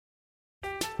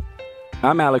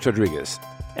I'm Alex Rodriguez.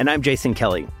 And I'm Jason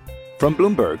Kelly. From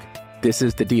Bloomberg, this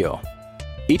is The Deal.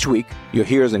 Each week, you'll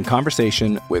hear us in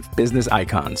conversation with business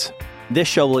icons. This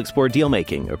show will explore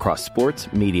deal-making across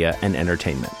sports, media, and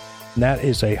entertainment. That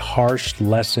is a harsh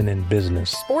lesson in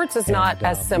business. Sports is not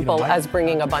as simple as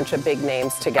bringing a bunch of big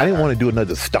names together. I didn't want to do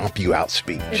another stomp you out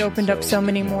speech. It opened up so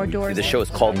many more doors. The show is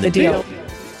called The Deal.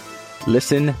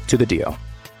 Listen to The Deal.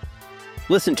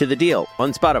 Listen to The Deal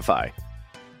on Spotify.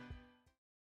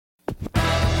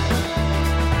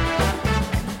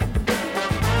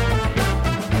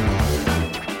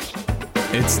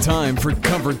 It's time for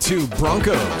Cover 2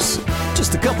 Broncos.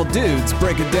 Just a couple dudes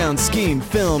breaking down scheme,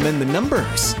 film, and the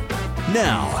numbers.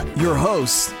 Now, your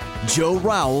hosts, Joe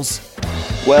Rowles.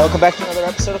 Welcome back to another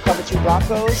episode of Cover 2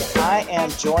 Broncos. I am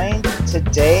joined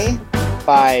today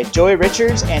by Joey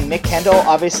Richards and Nick Kendall.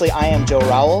 Obviously, I am Joe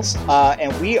Rowles,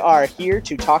 and we are here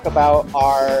to talk about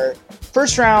our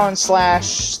first round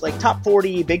 / top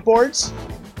 40 big boards.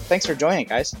 Thanks for joining,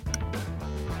 guys.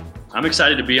 I'm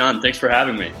excited to be on. Thanks for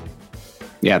having me.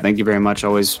 Yeah, thank you very much.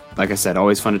 Always, like I said,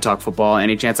 always fun to talk football.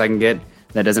 Any chance I can get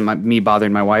that doesn't me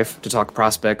bothering my wife to talk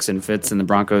prospects and fits in the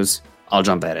Broncos, I'll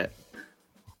jump at it.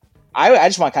 I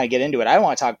just want to kind of get into it. I don't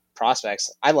want to talk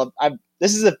prospects.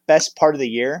 This is the best part of the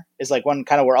year, is like when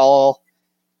kind of we're all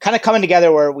kind of coming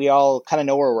together where we all kind of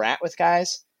know where we're at with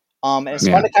guys. And it's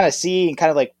fun to kind of see and kind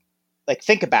of like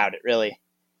think about it, really.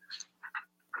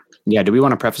 Yeah, do we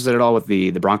want to preface it at all with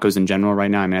the Broncos in general right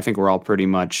now? I mean, I think we're all pretty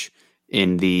much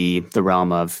in the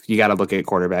realm of, you got to look at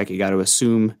quarterback. You got to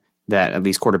assume that at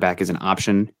least quarterback is an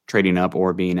option, trading up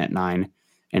or being at 9,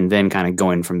 and then kind of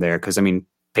going from there. Because, I mean,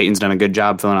 Peyton's done a good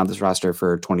job filling out this roster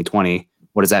for 2020.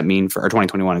 What does that mean or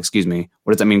 2021, excuse me.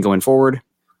 What does that mean going forward?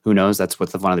 Who knows? That's what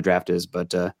the fun of the draft is.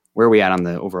 But where are we at on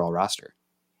the overall roster?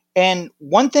 And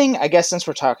one thing, I guess, since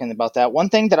we're talking about that, one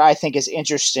thing that I think is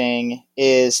interesting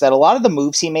is that a lot of the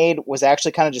moves he made was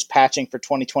actually kind of just patching for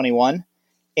 2021.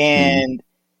 And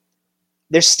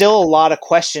there's still a lot of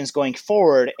questions going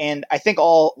forward. And I think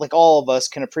all of us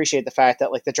can appreciate the fact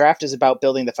that like the draft is about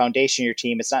building the foundation of your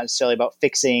team. It's not necessarily about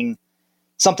fixing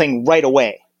something right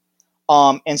away.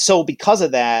 And so because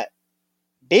of that,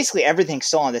 basically everything's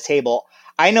still on the table.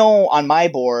 I know on my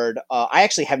board, I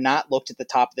actually have not looked at the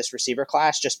top of this receiver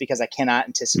class just because I cannot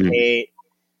anticipate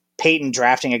Peyton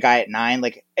drafting a guy at 9.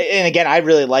 Like, and again, I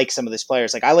really like some of these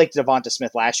players. Like I liked Devonta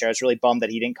Smith last year. I was really bummed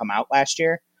that he didn't come out last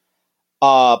year.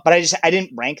 But I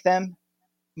didn't rank them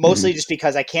mostly just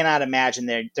because I cannot imagine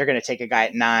they're going to take a guy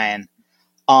at 9.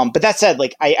 But that said,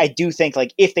 like, I do think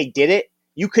like if they did it,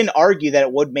 you can argue that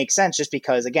it would make sense just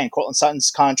because, again, Courtland Sutton's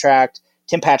contract,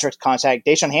 Tim Patrick's contract,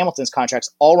 Deshaun Hamilton's contracts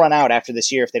all run out after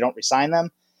this year if they don't resign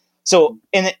them. So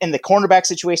in the cornerback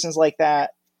situations like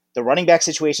that, the running back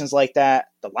situations like that,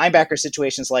 the linebacker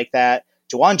situations like that,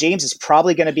 Juwan James is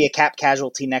probably going to be a cap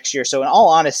casualty next year. So in all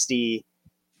honesty,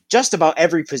 just about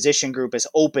every position group is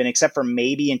open except for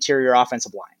maybe interior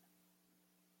offensive line.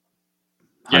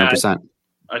 100%.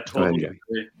 I totally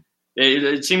agree.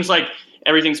 It seems like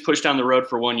everything's pushed down the road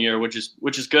for 1 year, which is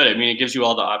good. I mean, it gives you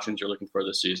all the options you're looking for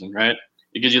this season, right?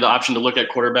 It gives you the option to look at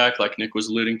quarterback like Nick was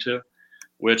alluding to,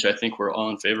 which I think we're all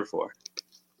in favor for.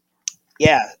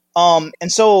 Yeah.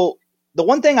 And so the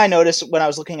one thing I noticed when I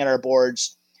was looking at our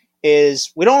boards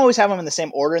is we don't always have them in the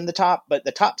same order in the top, but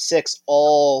the top 6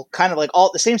 all kind of like all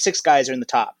the same 6 guys are in the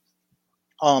top.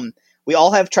 We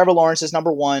all have Trevor Lawrence as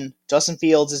number 1, Justin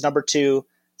Fields is number 2,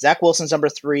 Zach Wilson's number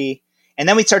 3, and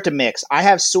then we start to mix. I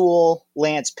have Sewell,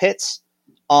 Lance, Pitts.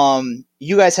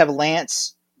 You guys have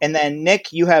Lance, and then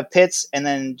Nick, you have Pitts, and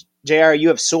then JR, you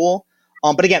have Sewell.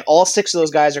 But again, all 6 of those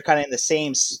guys are kind of in the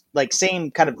same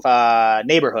kind of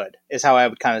neighborhood is how I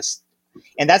would kind of,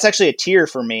 and that's actually a tier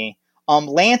for me.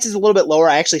 Lance is a little bit lower.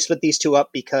 I actually split these 2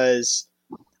 up because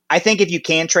I think if you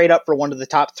can trade up for one of the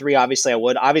top 3, obviously I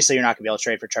would. Obviously, you're not going to be able to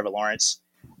trade for Trevor Lawrence.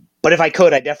 But if I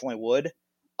could, I definitely would.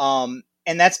 And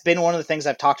that's been one of the things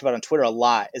I've talked about on Twitter a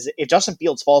lot, is if Justin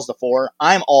Fields falls to 4,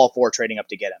 I'm all for trading up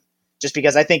to get him. Just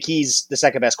because I think he's the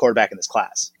second best quarterback in this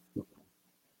class.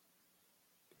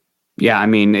 Yeah, I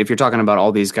mean, if you're talking about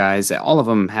all these guys, all of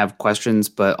them have questions,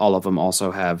 but all of them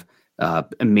also have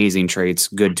amazing traits,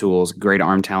 good tools, great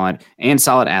arm talent, and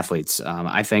solid athletes.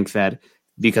 I think that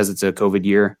because it's a COVID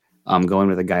year, going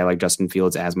with a guy like Justin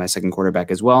Fields as my second quarterback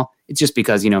as well, it's just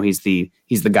because, he's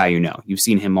the guy, you've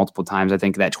seen him multiple times. I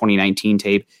think that 2019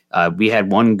 tape, we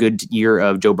had one good year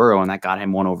of Joe Burrow and that got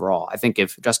him 1 overall. I think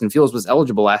if Justin Fields was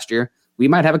eligible last year, we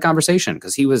might have a conversation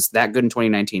because he was that good in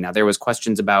 2019. Now there was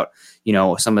questions about,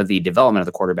 some of the development of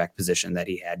the quarterback position that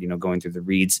he had, going through the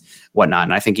reads, whatnot.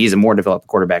 And I think he's a more developed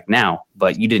quarterback now,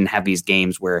 but you didn't have these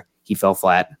games where he fell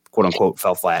flat, quote unquote,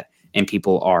 fell flat. and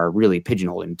people are really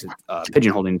pigeonholing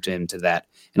him to that,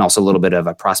 and also a little bit of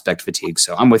a prospect fatigue.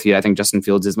 So I'm with you. I think Justin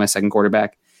Fields is my second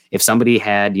quarterback. If somebody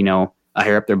had, a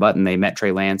hair up their butt and they met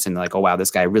Trey Lance and like, oh wow,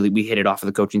 this guy we hit it off of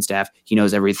the coaching staff. He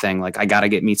knows everything. Like, I got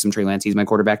to meet some Trey Lance. He's my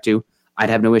quarterback too. I'd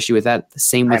have no issue with that. The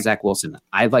same with Zach Wilson.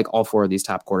 I like all four of these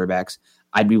top quarterbacks.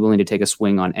 I'd be willing to take a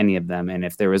swing on any of them. And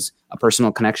if there was a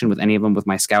personal connection with any of them with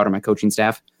my scout or my coaching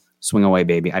staff, swing away,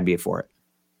 baby. I'd be for it.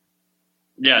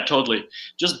 Yeah, totally.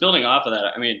 Just building off of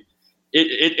that, I mean,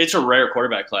 it's a rare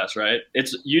quarterback class, right?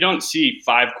 You don't see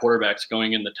 5 quarterbacks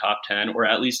going in the top 10 or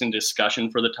at least in discussion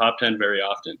for the top 10 very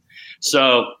often.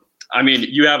 So, I mean,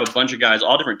 you have a bunch of guys,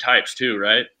 all different types too,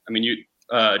 right? I mean, you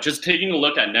just taking a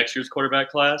look at next year's quarterback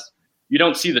class, you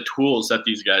don't see the tools that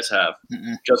these guys have.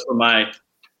 Just from my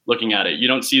looking at it, you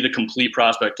don't see the complete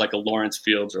prospect like a Lawrence,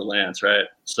 Fields, or Lance, right?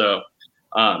 So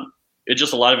it's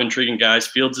just a lot of intriguing guys.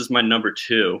 Fields is my number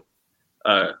 2.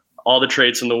 All the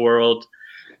traits in the world.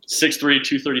 6'3",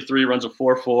 233, runs a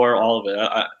 4.4, all of it.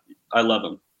 I love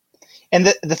him.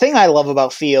 And the thing I love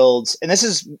about Fields, and this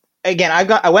is, again,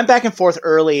 I went back and forth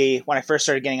early when I first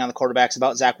started getting on the quarterbacks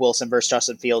about Zach Wilson versus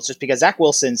Justin Fields, just because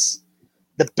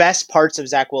the best parts of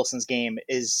Zach Wilson's game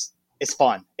is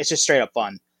fun. It's just straight up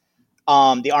fun.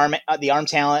 The arm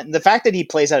talent, and the fact that he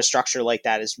plays out of structure like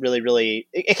that is really, really,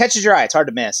 it catches your eye. It's hard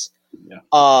to miss. Yeah.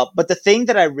 But the thing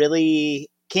that I really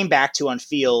came back to on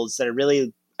Fields that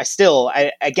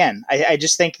I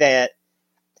just think that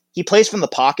he plays from the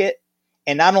pocket,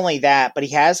 and not only that, but he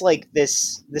has like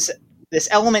this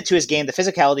element to his game, the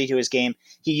physicality to his game.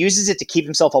 He uses it to keep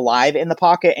himself alive in the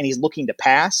pocket, and he's looking to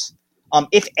pass.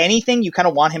 If anything, you kind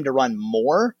of want him to run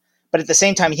more, but at the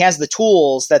same time, he has the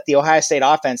tools that the Ohio State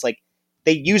offense, like,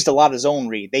 they used a lot of zone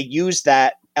read. They used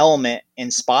that element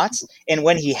in spots, and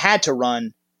when he had to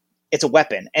run, it's a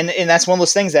weapon. And that's one of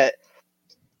those things that,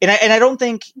 and I don't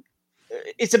think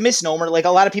it's a misnomer. Like, a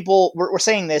lot of people were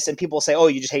saying this, and people say, "Oh,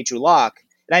 you just hate Drew Lock."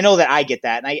 And I know that I get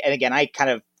that, and again, I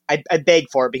beg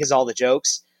for it because of all the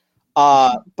jokes.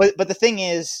 But the thing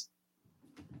is,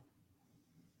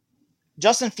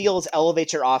 Justin Fields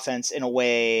elevates your offense in a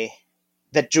way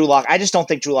that Drew Lock, I just don't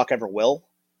think Drew Lock ever will.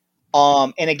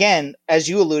 And again, as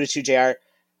you alluded to, JR,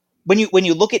 when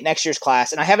you look at next year's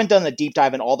class, and I haven't done the deep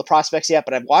dive in all the prospects yet,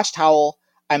 but I've watched Howell.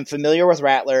 I'm familiar with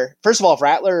Rattler. First of all, if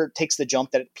Rattler takes the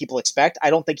jump that people expect, I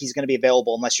don't think he's going to be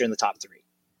available unless you're in the top 3.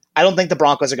 I don't think the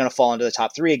Broncos are going to fall into the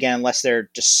top 3 again unless they're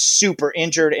just super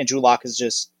injured and Drew Lock is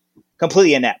just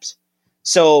completely inept.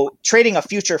 So trading a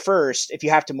future first, if you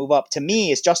have to move up, to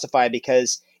me is justified,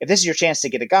 because if this is your chance to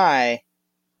get a guy,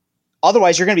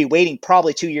 otherwise you're going to be waiting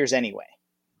probably 2 years anyway.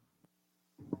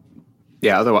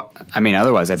 Yeah,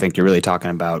 otherwise, I think you're really talking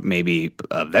about maybe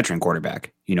a veteran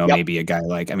quarterback. Maybe a guy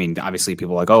like, obviously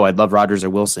people are like, oh, I'd love Rodgers or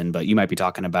Wilson, but you might be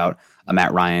talking about a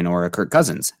Matt Ryan or a Kirk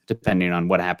Cousins, depending on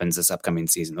what happens this upcoming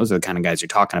season. Those are the kind of guys you're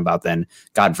talking about. Then,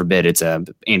 God forbid, it's a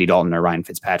Andy Dalton or Ryan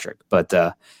Fitzpatrick. But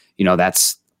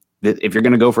that's if you're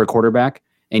going to go for a quarterback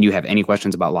and you have any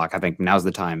questions about Locke, I think now's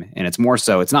the time. And it's more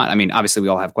so. It's not. Obviously, we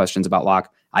all have questions about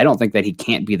Locke. I don't think that he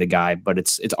can't be the guy, but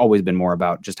it's always been more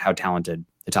about just how talented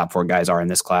the top 4 guys are in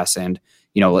this class. And,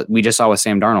 we just saw with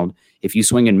Sam Darnold, if you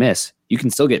swing and miss, you can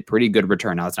still get pretty good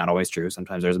return. Now, it's not always true.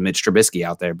 Sometimes there's a Mitch Trubisky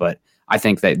out there, but I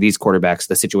think that these quarterbacks,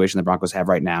 the situation the Broncos have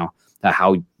right now,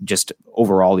 how just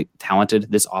overall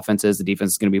talented this offense is, the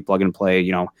defense is going to be plug and play.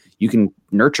 You can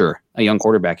nurture a young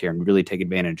quarterback here and really take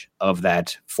advantage of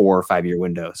that 4 or 5 year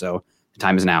window. So the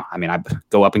time is now. I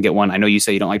go up and get one. I know you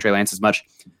say you don't like Trey Lance as much.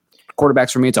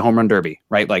 Quarterbacks for me, it's a home run derby,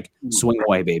 right? Like, swing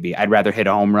away, baby. I'd rather hit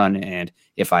a home run, and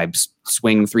if I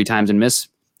swing 3 times and miss,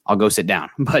 I'll go sit down.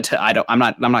 But I'm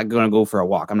not going to go for a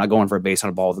walk. I'm not going for a base on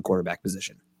a ball with the quarterback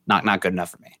position. Not good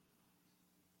enough for me.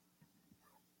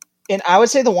 And I would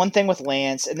say the one thing with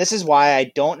Lance, and this is why I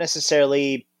don't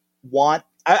necessarily want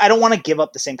 – I don't want to give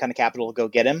up the same kind of capital to go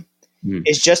get him,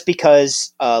 is just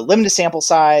because limited sample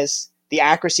size, the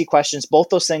accuracy questions, both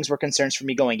those things were concerns for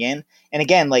me going in. And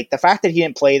again, like, the fact that he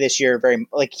didn't play this year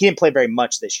he didn't play very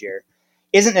much this year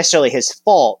isn't necessarily his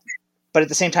fault, but at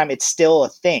the same time, it's still a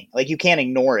thing. Like, you can't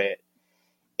ignore it.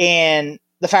 And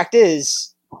the fact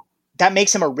is, that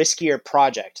makes him a riskier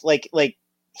project. Like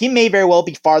he may very well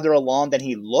be farther along than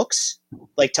he looks,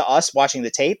 like, to us watching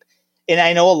the tape. And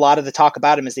I know a lot of the talk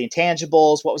about him is the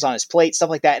intangibles, what was on his plate, stuff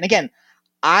like that. And again,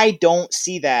 I don't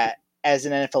see that as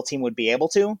an NFL team would be able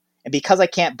to. And because I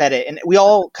can't bet it, and we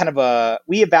all kind of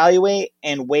we evaluate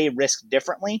and weigh risk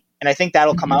differently, and I think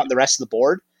that'll come out in the rest of the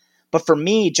board. But for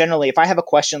me, generally, if I have a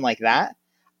question like that,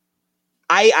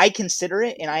 I consider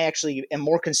it, and I actually am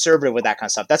more conservative with that kind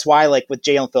of stuff. That's why, like with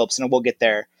Jalen Phillips, and we'll get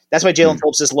there, that's why Jalen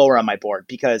Phillips is lower on my board,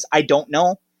 because I don't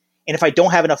know. And if I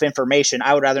don't have enough information,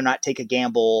 I would rather not take a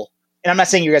gamble. And I'm not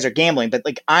saying you guys are gambling, but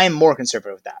like I'm more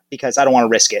conservative with that because I don't want to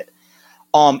risk it.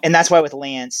 And that's why with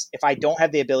Lance, if I don't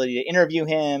have the ability to interview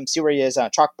him, see where he is on a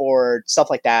chalkboard, stuff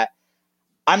like that,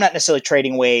 I'm not necessarily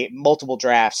trading away multiple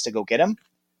drafts to go get him.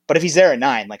 But if he's there at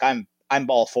 9, like I'm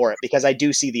all for it because I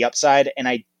do see the upside. And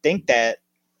I think that,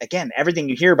 again, everything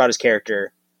you hear about his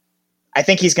character, I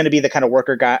think he's going to be the kind of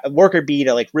worker bee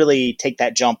to like really take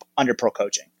that jump under pro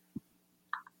coaching.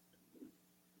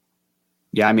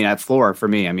 Yeah, I mean, at floor for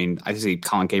me, I mean, I see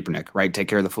Colin Kaepernick, right? Take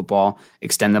care of the football,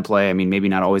 extend the play. I mean, maybe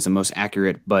not always the most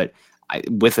accurate, but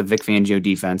with a Vic Fangio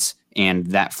defense and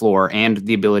that floor and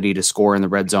the ability to score in the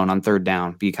red zone on third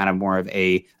down, be kind of more of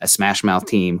a smash mouth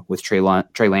team with Trey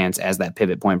Lance as that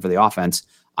pivot point for the offense,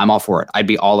 I'm all for it. I'd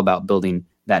be all about building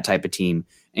that type of team.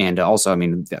 And also, I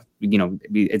mean, you know,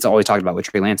 it's always talked about with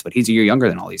Trey Lance, but he's a year younger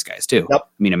than all these guys too. Yep. I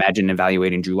mean, imagine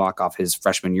evaluating Drew Lock off his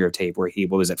freshman year of tape where he,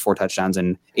 4 touchdowns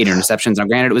and 8 interceptions. Now,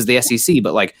 granted, it was the SEC,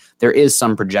 but like there is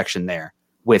some projection there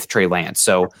with Trey Lance.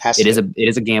 So it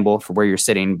is a gamble for where you're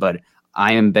sitting, but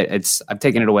I've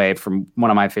taken it away from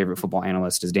one of my favorite football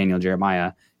analysts is Daniel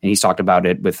Jeremiah. And he's talked about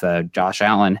it with Josh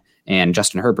Allen and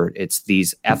Justin Herbert. It's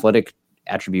these athletic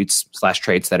attributes /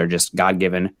 traits that are just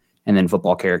God-given, and then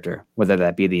football character, whether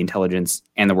that be the intelligence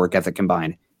and the work ethic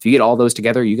combined. If you get all those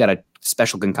together, you got a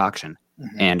special concoction.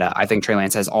 Mm-hmm. And I think Trey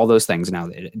Lance has all those things. Now,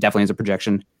 it definitely is a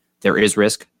projection. There is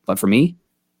risk. But for me,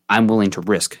 I'm willing to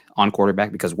risk on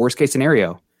quarterback because worst case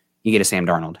scenario, you get a Sam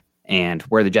Darnold. And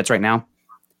where are the Jets right now?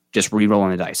 Just re-rolling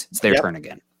the dice. It's their turn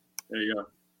again. There you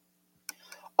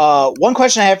go. One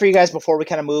question I have for you guys before we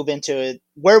kind of move into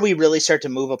where we really start to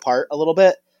move apart a little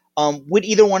bit. Would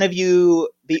either one of you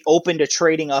be open to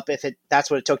trading up if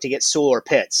that's what it took to get Sewell or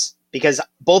Pitts? Because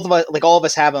both of us, like all of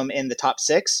us, have them in the top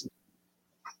 6,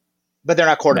 but they're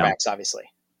not quarterbacks, obviously.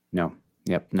 No.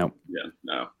 Yep. No. Yeah.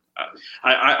 No.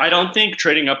 I don't think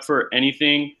trading up for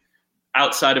anything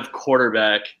outside of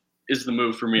quarterback is the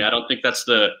move for me. I don't think that's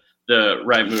the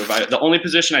right move. The only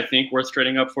position I think worth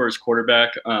trading up for is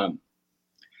quarterback.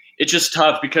 It's just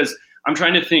tough because I'm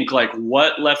trying to think like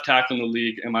what left tackle in the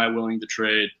league am I willing to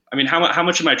trade? I mean, how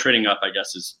much am I trading up, I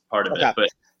guess is part of it. But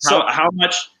how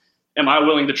much am I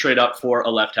willing to trade up for a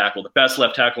left tackle? The best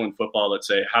left tackle in football, let's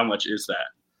say, how much is that?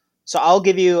 So I'll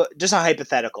give you just a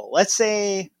hypothetical. Let's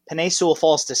say Penei Sewell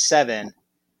falls to 7,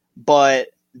 but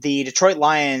the Detroit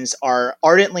Lions are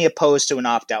ardently opposed to an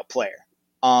opt-out player.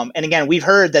 And again, we've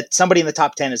heard that somebody in the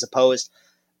top 10 is opposed.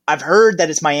 I've heard that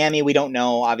it's Miami. We don't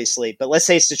know, obviously. But let's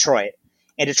say it's Detroit.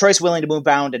 And Detroit's willing to move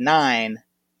down to 9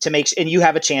 to make, and you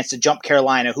have a chance to jump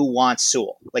Carolina, who wants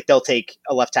Sewell. Like they'll take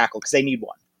a left tackle because they need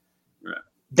one. Right.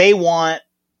 They want,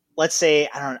 let's say,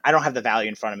 I don't have the value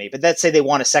in front of me, but let's say they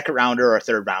want a 2nd rounder or a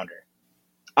 3rd rounder.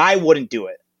 I wouldn't do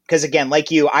it because again,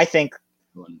 like you, I think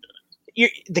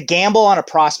the gamble on a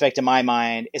prospect in my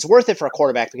mind is worth it for a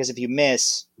quarterback because if you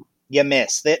miss, you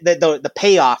miss. The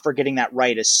payoff for getting that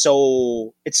right is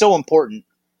so important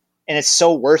and it's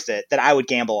so worth it that I would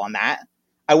gamble on that.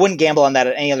 I wouldn't gamble on that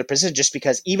at any other position just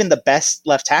because even the best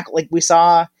left tackle, like we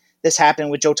saw this happen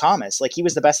with Joe Thomas, like he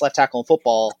was the best left tackle in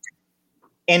football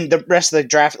and the rest of the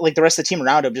draft, like the rest of the team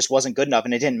around him just wasn't good enough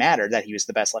and it didn't matter that he was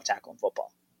the best left tackle in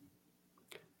football.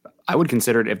 I would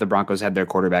consider it if the Broncos had their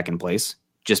quarterback in place,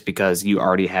 just because you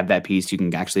already have that piece. You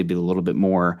can actually be a little bit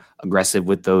more aggressive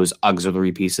with those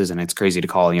auxiliary pieces. And it's crazy to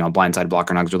call, a blindside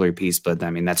blocker an auxiliary piece, but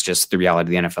I mean, that's just the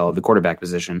reality of the NFL of the quarterback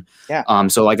position. Yeah.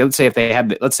 So like, let's say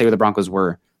the Broncos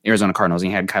were Arizona Cardinals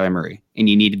and you had Kyler Murray and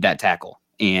you needed that tackle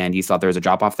and you thought there was a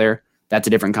drop off there. That's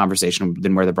a different conversation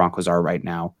than where the Broncos are right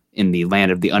now in the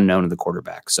land of the unknown of the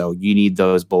quarterback. So you need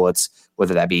those bullets,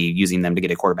 whether that be using them to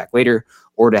get a quarterback later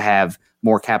or to have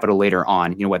more capital later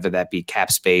on, whether that be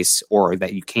cap space or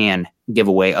that you can give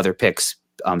away other picks.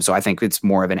 So I think it's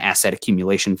more of an asset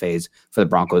accumulation phase for the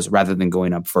Broncos rather than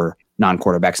going up for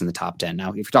non-quarterbacks in the top 10.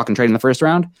 Now, if you're talking trading the first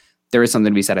round, there is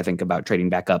something to be said, I think, about trading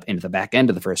back up into the back end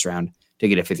of the first round to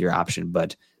get a 5th-year option.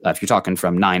 But if you're talking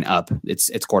from 9 up, it's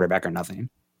quarterback or nothing.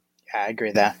 Yeah, I agree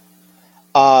with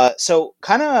that. So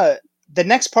kind of the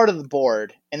next part of the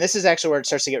board, and this is actually where it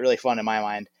starts to get really fun in my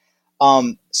mind.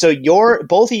 So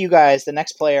both of you guys, the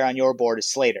next player on your board is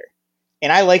Slater.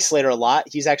 And I like Slater a lot.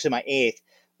 He's actually my 8th.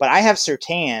 But I have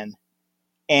Surtain,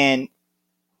 and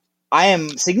I am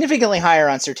significantly higher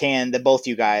on Surtain than both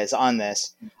you guys on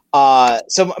this.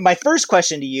 So my first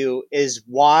question to you is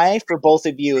why, for both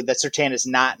of you, that Surtain is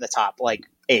not in the top,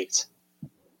 8?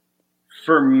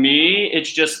 For me,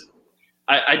 it's just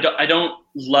I don't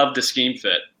love the scheme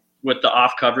fit with the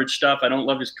off coverage stuff. I don't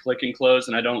love his click and close,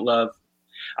 and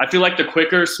I feel like the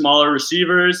quicker, smaller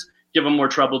receivers give them more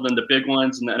trouble than the big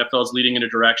ones, and the NFL is leading in a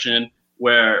direction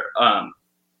where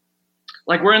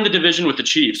like we're in the division with the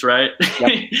Chiefs, right?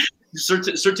 Yep.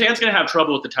 Surtain's going to have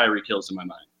trouble with the Tyreek Hills in my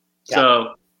mind. Yep.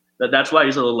 So that's why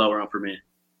he's a little lower on for me.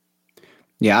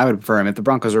 Yeah, I would prefer him. If the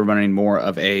Broncos are running more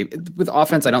of with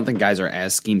offense, I don't think guys are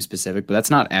as scheme specific, but that's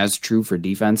not as true for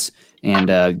defense. And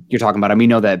you're talking about, we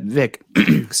know that Vic,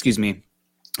 excuse me,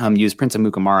 used Prince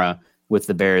Amukamara with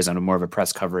the Bears on more of a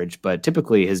press coverage, but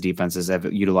typically his defenses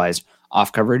have utilized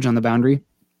off coverage on the boundary.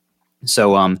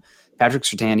 So Patrick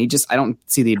Surtain, I don't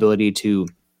see the ability to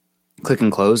click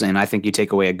and close, and I think you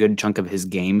take away a good chunk of his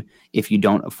game if you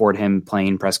don't afford him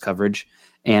playing press coverage.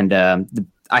 And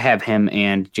I have him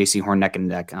and JC Horn neck and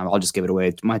neck. I'll just give it away.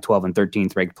 It's my 12th and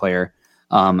 13th ranked player.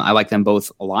 I like them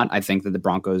both a lot. I think that the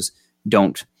Broncos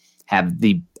don't have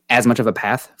as much of a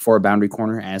path for a boundary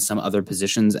corner as some other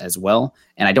positions as well.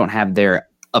 And I don't have their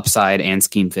upside and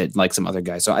scheme fit like some other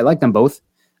guys. So I like them both.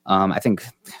 I think,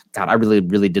 God, I really,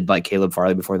 really did like Caleb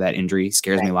Farley before that injury. He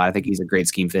scares me a lot. I think he's a great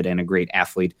scheme fit and a great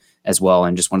athlete as well.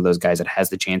 And just one of those guys that has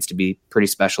the chance to be pretty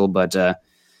special. But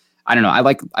I don't know.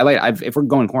 If we're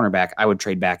going cornerback, I would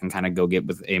trade back and kind of go get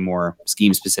with a more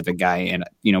scheme specific guy. And,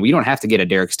 you don't have to get a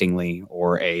Derek Stingley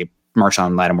or a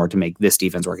Marshawn Lattimore to make this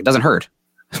defense work. It doesn't hurt,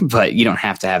 but you don't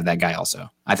have to have that guy also.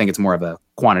 I think it's more of a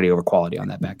quantity over quality on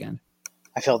that back end.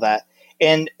 I feel that.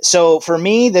 And so for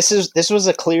me, this was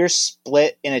a clear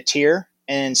split in a tier.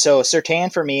 And so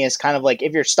Surtain for me is kind of like,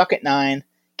 if you're stuck at 9,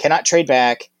 cannot trade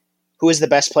back, who is the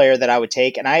best player that I would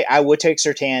take? And I would take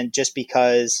Surtain just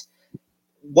because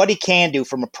what he can do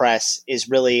from a press is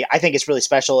really, I think it's really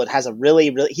special. It has a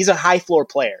really, he's a high floor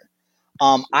player.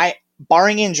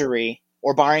 Barring injury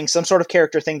or barring some sort of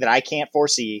character thing that I can't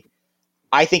foresee,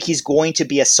 I think he's going to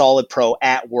be a solid pro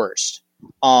at worst.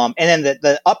 And then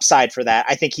the upside for that,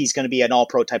 I think he's going to be an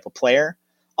all-pro type of player.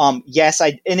 And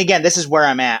again, this is where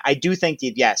I'm at. I do think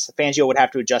Fangio would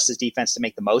have to adjust his defense to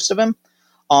make the most of him.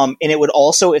 And it would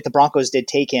also, if the Broncos did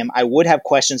take him, I would have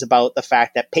questions about the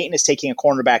fact that Peyton is taking a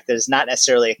cornerback that is not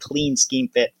necessarily a clean scheme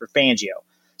fit for Fangio.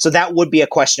 So that would be a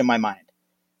question in my mind.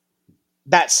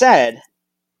 That said,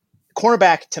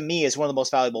 cornerback to me is one of the most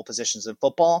valuable positions in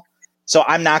football. So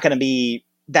I'm not going to be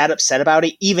that upset about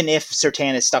it, even if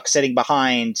Surtain is stuck sitting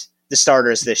behind the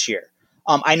starters this year.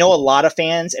 I know a lot of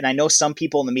fans, and I know some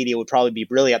people in the media would probably be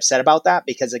really upset about that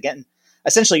because, again,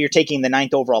 essentially you're taking the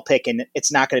 9th overall pick, and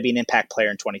it's not going to be an impact player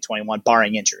in 2021,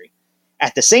 barring injury.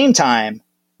 At the same time,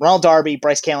 Ronald Darby,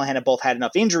 Bryce Callahan have both had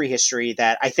enough injury history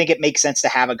that I think it makes sense to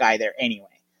have a guy there anyway.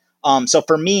 So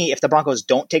for me, if the Broncos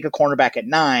don't take a cornerback at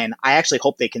 9, I actually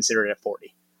hope they consider it at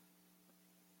 40.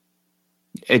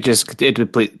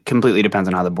 It completely depends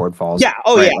on how the board falls. Yeah.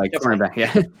 Oh, right? Yeah. Like cornerback.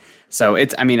 Yeah. So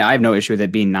I have no issue with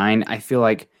it being 9. I feel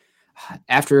like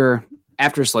after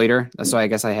Slater, so I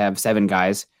guess I have 7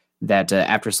 guys that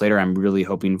after Slater, I'm really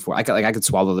hoping for. I could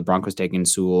swallow the Broncos taking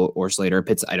Sewell or Slater.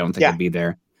 Pitts, I don't think would be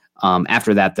there.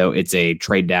 After that, though, it's a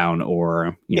trade down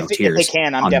or tiers.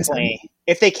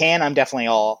 If they can, I'm definitely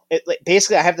all.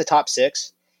 Basically, I have the top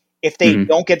 6. If they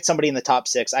don't get somebody in the top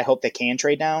 6, I hope they can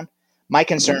trade down. My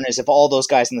concern is if all those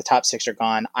guys in the top 6 are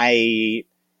gone, and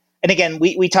again,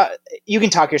 we talk. You can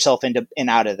talk yourself into and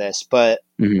out of this, but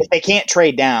if they can't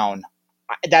trade down,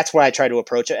 that's what I try to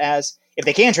approach it as. If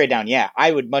they can trade down,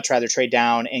 I would much rather trade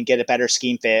down and get a better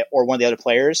scheme fit or one of the other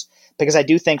players, because I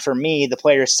do think for me, the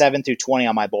players 7 through 20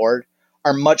 on my board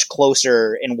are much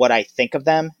closer in what I think of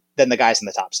them than the guys in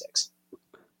the top 6.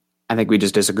 I think we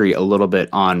just disagree a little bit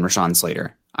on Rashawn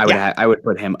Slater. I would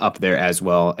put him up there as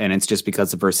well, and it's just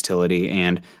because of versatility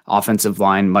and offensive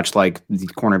line, much like the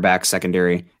cornerback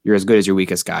secondary, you're as good as your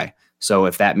weakest guy. So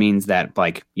if that means that,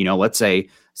 let's say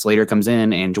Slater comes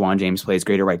in and Juwan James plays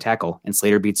great at right tackle and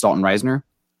Slater beats Dalton Reisner,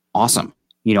 awesome.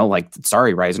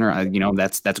 Sorry,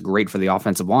 Reisner, that's great for the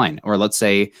offensive line. Or let's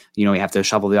say, you have to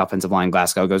shuffle the offensive line,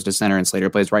 Glasgow goes to center and Slater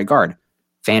plays right guard.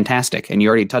 Fantastic. And you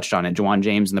already touched on it. Juwan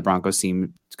James and the Broncos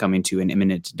seem coming to an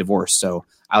imminent divorce. So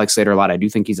I like Slater a lot. I do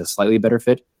think he's a slightly better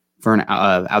fit for an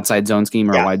outside zone scheme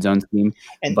or a wide zone scheme,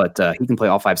 but he can play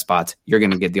all 5 spots. You're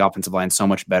going to get the offensive line so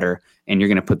much better, and you're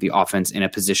going to put the offense in a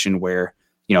position where,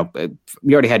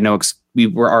 we already had we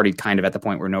were already kind of at the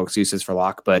point where no excuses for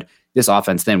Locke, but this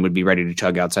offense then would be ready to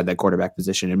chug outside that quarterback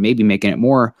position and maybe making it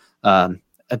more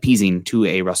appeasing to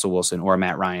a Russell Wilson or a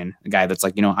Matt Ryan, a guy that's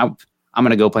like, I'm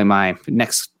going to go play my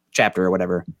next chapter or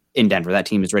whatever in Denver. That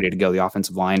team is ready to go. The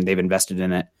offensive line, they've invested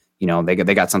in it.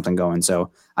 They got something going.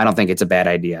 So I don't think it's a bad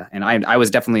idea. And I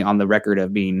was definitely on the record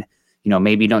of being,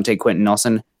 maybe don't take Quentin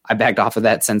Nelson. I backed off of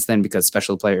that since then because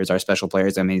special players are special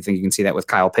players. I think you can see that with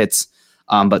Kyle Pitts.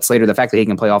 But Slater, the fact that he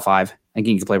can play all 5, I think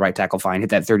he can play right tackle fine, hit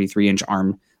that 33-inch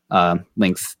arm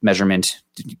length measurement.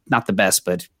 Not the best,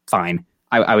 but fine.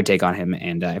 I would take on him.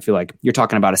 And I feel like you're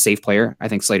talking about a safe player. I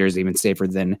think Slater is even safer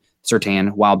than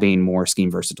Surtain while being more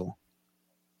scheme versatile.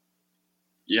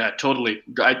 Yeah, totally.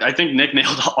 I think Nick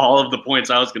nailed all of the points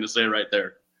I was going to say right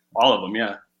there. All of them,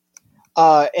 yeah.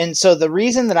 And so the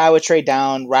reason that I would trade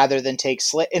down rather than take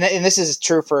Slater, and this is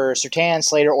true for Surtain,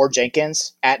 Slater, or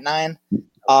Jenkins at 9,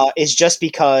 is just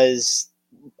because,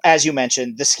 as you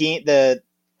mentioned, the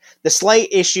slight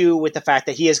issue with the fact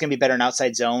that he is going to be better in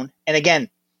outside zone. And again,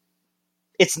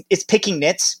 it's picking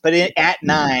nits, but at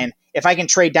 9, if I can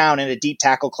trade down in a deep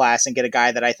tackle class and get a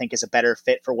guy that I think is a better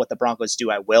fit for what the Broncos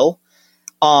do, I will.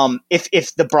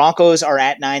 If the Broncos are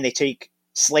at 9, they take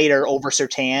Slater over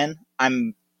Surtain,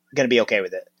 I'm going to be okay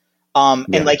with it.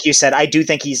 And like you said, I do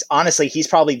think he's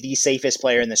probably the safest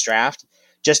player in this draft,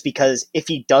 just because if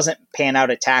he doesn't pan out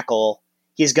at tackle,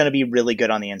 he's going to be really good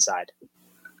on the inside.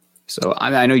 So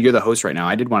I know you're the host right now.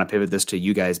 I did want to pivot this to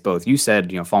you guys both. You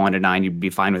said, falling to 9, you'd be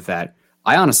fine with that.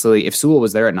 I honestly, if Sewell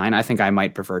was there at 9, I think I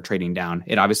might prefer trading down.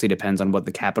 It obviously depends on what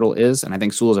the capital is, and I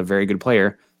think Sewell is a very good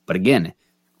player. But again,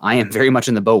 I am very much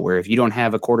in the boat where if you don't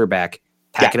have a quarterback,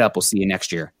 pack it up. We'll see you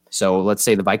next year. So let's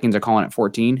say the Vikings are calling at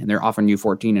 14, and they're offering you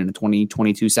 14 in a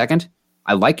 2022 second.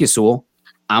 I like you, Sewell.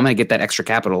 I'm going to get that extra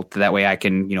capital so that way I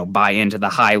can, buy into the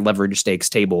high leverage stakes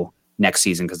table next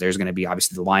season, because there's going to be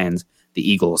obviously the Lions, the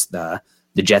Eagles, the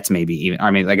Jets maybe even. I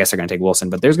mean, I guess they're going to take Wilson,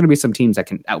 but there's going to be some teams that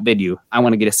can outbid you. I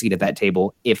want to get a seat at that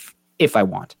table if I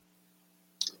want.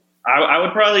 I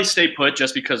would probably stay put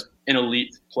just because an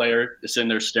elite player is sitting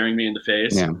there staring me in the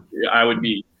face. Yeah. I would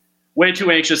be way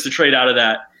too anxious to trade out of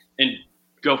that and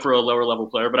go for a lower level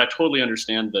player, but I totally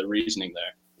understand the reasoning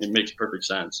there. It makes perfect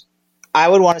sense. I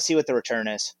would want to see what the return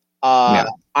is.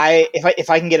 If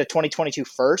I can get a 2022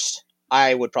 first,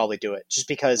 I would probably do it, just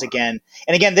because again,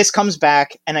 this comes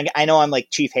back, and I know I'm like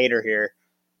chief hater here.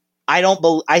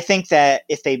 I think that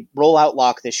if they roll out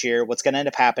Locke this year, what's going to end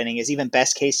up happening is, even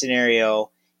best case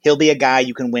scenario, he'll be a guy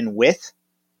you can win with,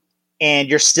 and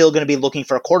you're still going to be looking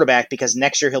for a quarterback because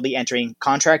next year he'll be entering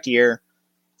contract year.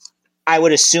 I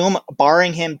would assume,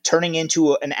 barring him turning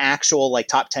into an actual like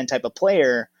top 10 type of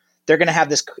player, they're going to have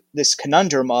this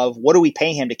conundrum of, what do we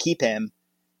pay him to keep him?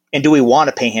 And do we want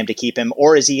to pay him to keep him,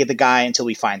 or is he the guy until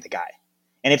we find the guy?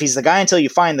 And if he's the guy until you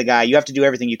find the guy, you have to do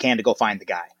everything you can to go find the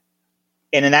guy.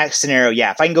 And in that scenario,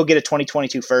 if I can go get a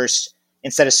 2022 first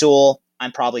instead of Sewell,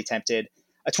 I'm probably tempted.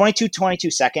 A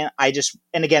 22 second,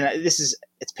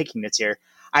 it's picking nits here.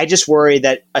 I just worry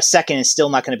that a second is still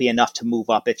not going to be enough to move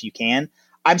up if you can.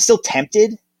 I'm still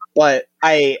tempted, but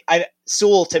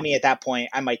Sewell, to me at that point,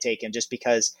 I might take him, just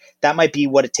because that might be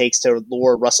what it takes to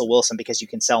lure Russell Wilson, because you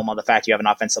can sell him on the fact you have an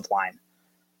offensive line.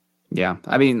 Yeah.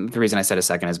 I mean, the reason I said a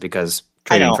second is because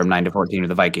trading from 9 to 14 with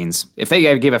the Vikings, if they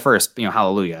gave it first,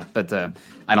 hallelujah. But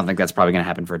I don't think that's probably going to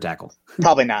happen for a tackle.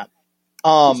 Probably not.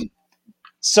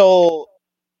 So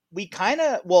we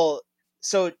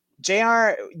so JR,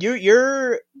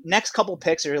 your next couple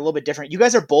picks are a little bit different. You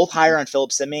guys are both higher on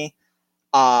Phillips than me.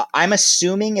 I'm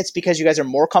assuming it's because you guys are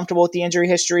more comfortable with the injury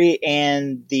history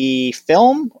and the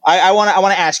film. I want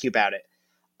to ask you about it.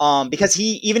 Because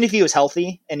even if he was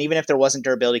healthy, and even if there wasn't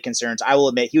durability concerns, I will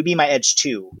admit he would be my edge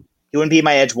 2. He wouldn't be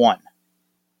my edge 1.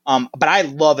 But I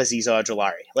love Azeez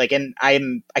Ojulari. And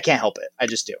I can't help it. I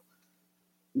just do.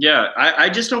 Yeah, I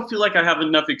just don't feel like I have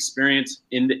enough experience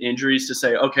in the injuries to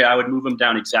say, okay, I would move him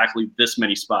down exactly this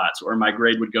many spots, or my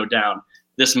grade would go down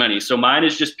this many. So mine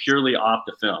is just purely off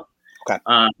the film. Okay.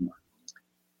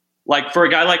 Like for a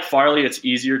guy like Farley, it's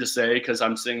easier to say because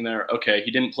I'm sitting there, okay,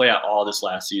 he didn't play at all this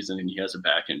last season and he has a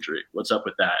back injury. What's up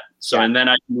with that? So, And then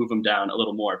I can move him down a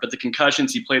little more. But the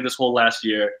concussions, he played this whole last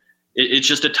year. It's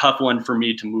just a tough one for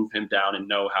me to move him down and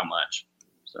know how much.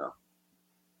 So.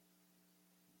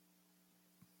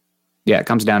 Yeah, it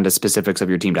comes down to specifics of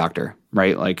your team doctor,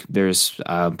 right? Like there's,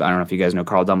 I don't know if you guys know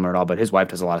Carl Dumler at all, but his wife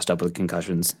does a lot of stuff with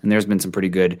concussions. And there's been some pretty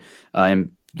good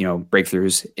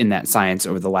breakthroughs in that science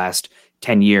over the last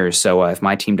 10 years. So if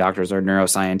my team doctors or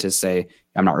neuroscientists say,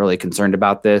 I'm not really concerned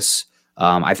about this,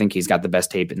 I think he's got the best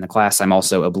tape in the class. I'm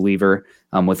also a believer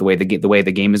with the way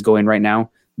the game is going right now.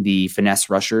 The finesse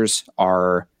rushers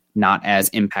are not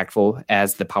as impactful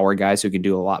as the power guys who can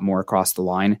do a lot more across the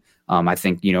line. I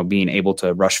think, being able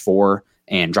to rush 4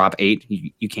 and drop 8,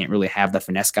 you can't really have the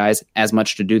finesse guys as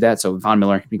much to do that. So Von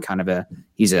Miller,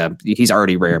 he's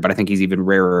already rare, but I think he's even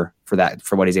rarer for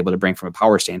what he's able to bring from a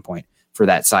power standpoint for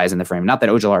that size in the frame. Not that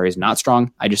Ojulari is not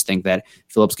strong. I just think that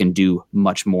Phillips can do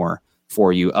much more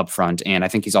for you up front. And I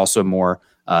think he's also more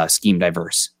scheme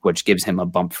diverse, which gives him a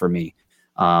bump for me.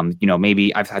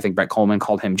 Maybe I think Brett Coleman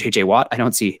called him JJ Watt. I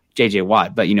don't see JJ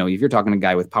Watt, but if you're talking to a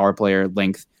guy with power player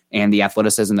length, and the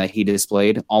athleticism that he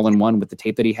displayed all in one with the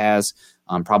tape that he has.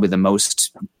 Probably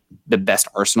the best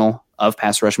arsenal of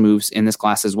pass rush moves in this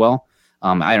class as well.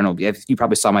 I don't know if you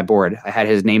probably saw my board. I had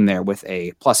his name there with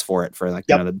a plus for it for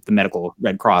the medical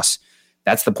Red Cross.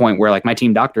 That's the point where my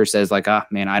team doctor says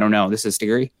man, I don't know. This is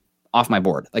scary. Off my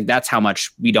board. That's how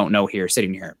much we don't know here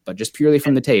sitting here, but just purely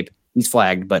from the tape, he's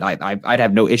flagged, but I'd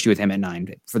have no issue with him at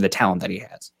 9 for the talent that he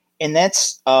has. And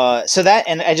that's so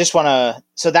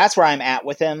that's where I'm at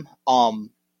with him.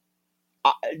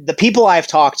 The people I've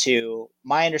talked to,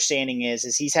 my understanding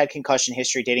is he's had concussion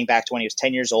history dating back to when he was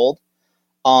 10 years old.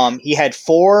 He had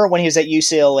 4 when he was at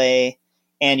UCLA,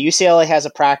 and UCLA has a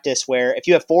practice where if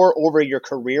you have 4 over your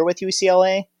career with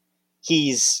UCLA,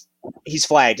 he's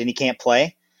flagged and he can't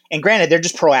play. And granted, they're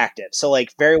just proactive. So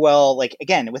very well,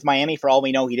 again, with Miami, for all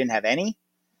we know, he didn't have any.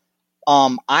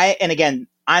 I'm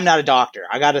not a doctor.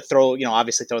 I got to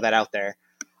obviously throw that out there.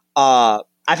 I've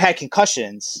had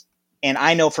concussions, and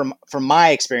I know from my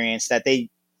experience that they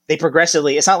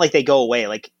progressively, it's not like they go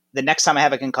away. The next time I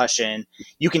have a concussion,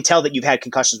 you can tell that you've had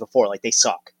concussions before. They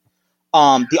suck.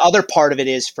 The other part of it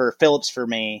is for Phillips, for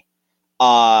me,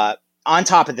 on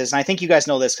top of this, and I think you guys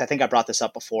know this, 'cause I think I brought this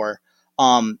up before.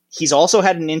 He's also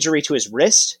had an injury to his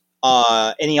wrist,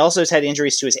 and he also has had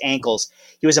injuries to his ankles.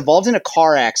 He was involved in a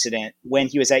car accident when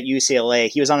he was at UCLA.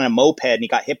 He was on a moped and he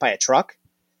got hit by a truck.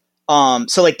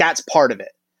 So that's part of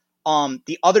it.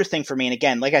 The other thing for me, and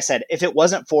again, like I said, if it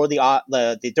wasn't for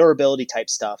the durability type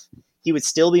stuff, he would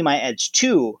still be my edge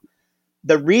 2.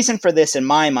 The reason for this in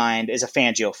my mind is a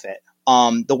Fangio fit.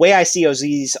 The way I see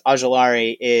Azeez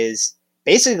Ojulari is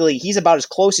basically he's about as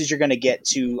close as you're going to get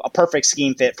to a perfect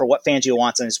scheme fit for what Fangio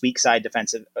wants on his weak side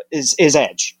defensive is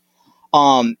edge.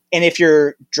 And if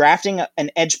you're drafting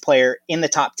an edge player in the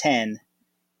top 10,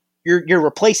 you're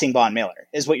replacing Von Miller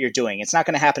is what you're doing. It's not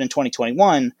going to happen in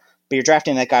 2021, but you're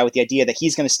drafting that guy with the idea that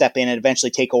he's going to step in and eventually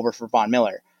take over for Von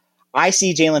Miller. I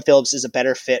see Jaelan Phillips as a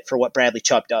better fit for what Bradley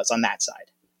Chubb does on that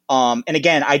side. And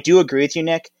again, I do agree with you,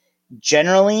 Nick.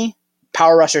 Generally,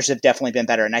 power rushers have definitely been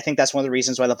better. And I think that's one of the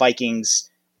reasons why the Vikings,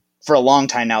 for a long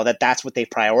time now, that's what they've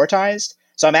prioritized.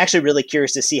 So I'm actually really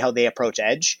curious to see how they approach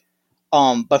edge.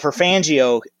 But for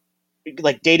Fangio,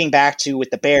 dating back to with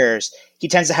the Bears, he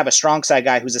tends to have a strong side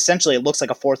guy who's essentially, it looks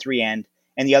like a 4-3 end.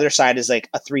 And the other side is a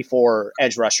 3-4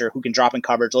 edge rusher who can drop in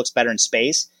coverage, looks better in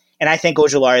space. And I think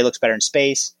Ojulari looks better in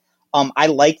space. I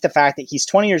like the fact that he's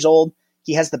 20 years old.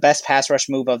 He has the best pass rush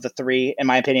move of the 3, in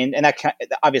my opinion. And that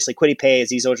obviously Kwity Paye,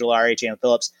 Azeez Ojulari, Jaelan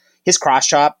Phillips. His cross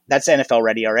chop, that's NFL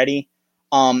ready already.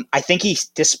 I think he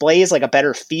displays a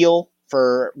better feel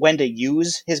for when to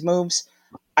use his moves.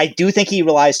 I do think he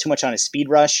relies too much on his speed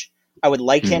rush. I would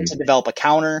like him to develop a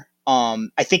counter.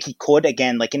 I think he could,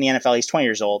 again, in the NFL, he's 20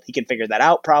 years old. He can figure that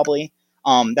out probably.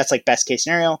 That's best case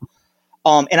scenario.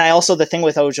 And I also, the thing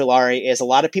with Ojulari is a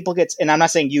lot of people get, and I'm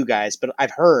not saying you guys, but I've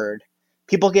heard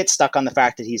people get stuck on the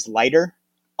fact that he's lighter.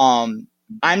 I'm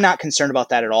not concerned about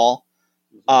that at all.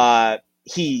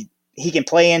 He can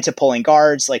play into pulling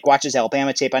guards, watch his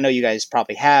Alabama tape. I know you guys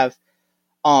probably have.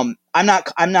 I'm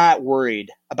not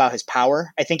worried about his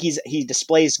power. I think he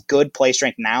displays good play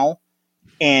strength now.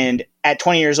 And at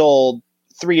 20 years old,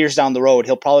 3 years down the road,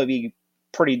 he'll probably be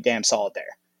pretty damn solid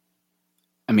there.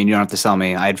 I mean, you don't have to sell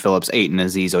me. I had Phillips 8 and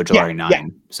Azeez Ojulari 9. Yeah.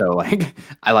 So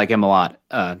I like him a lot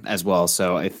as well.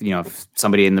 So if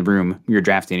somebody in the room you're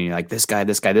drafting and you're like, this guy,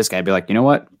 I'd be like, you know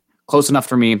what? Close enough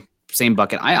for me. Same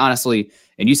bucket. I honestly,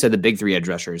 and you said the big 3 edge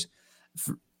rushers.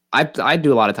 I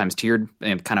do a lot of times tiered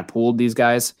and kind of pooled these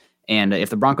guys. And if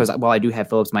the Broncos, I do have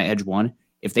Phillips my edge 1.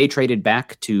 If they traded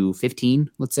back to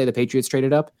 15, let's say the Patriots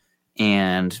traded up,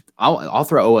 and I'll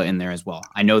throw Owa in there as well.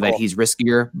 I know that he's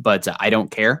riskier, but I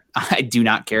don't care. I do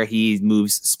not care. He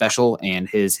moves special, and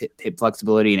his hip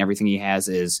flexibility and everything he has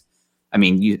is,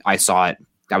 I saw it.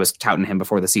 I was touting him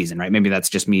before the season, right? Maybe that's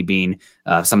just me being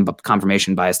some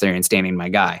confirmation bias there and standing my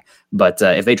guy. But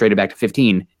if they traded back to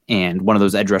 15 and one of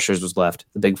those edge rushers was left,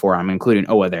 the big 4, I'm including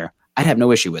Owa there, I'd have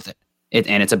no issue with it.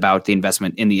 And it's about the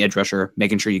investment in the edge rusher,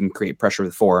 making sure you can create pressure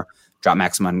with 4, drop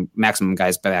maximum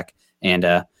guys back,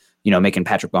 and making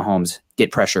Patrick Mahomes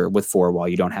get pressure with 4 while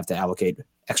you don't have to allocate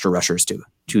extra rushers to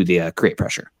the create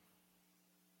pressure.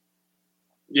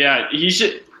 Yeah,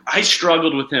 I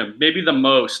struggled with him maybe the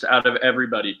most out of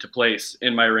everybody to place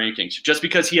in my rankings, just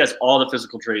because he has all the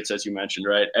physical traits, as you mentioned,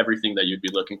 right? Everything that you'd be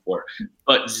looking for,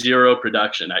 but zero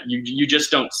production. You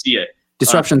just don't see it.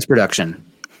 Disruption's production.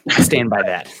 I stand by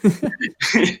that.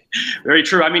 Very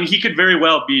true. He could very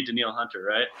well be Danielle Hunter,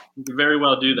 right? He could very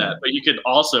well do that, but you could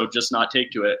also just not take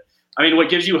to it. What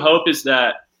gives you hope is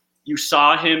that you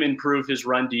saw him improve his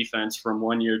run defense from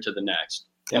one year to the next,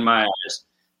 in my eyes.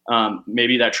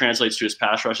 Maybe that translates to his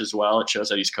pass rush as well. It shows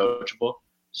that he's coachable.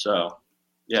 So,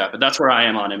 yeah, but that's where I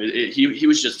am on him. He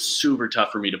was just super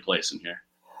tough for me to place in here.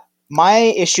 My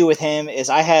issue with him is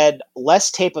I had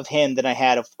less tape of him than I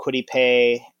had of Kwity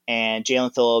Paye and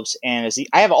Jalen Phillips and Aziz.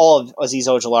 I have all of Azeez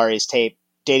Ojulari's tape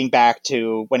dating back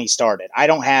to when he started. I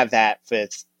don't have that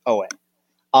with Owe.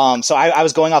 So I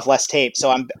was going off less tape.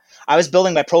 So I was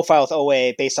building my profile with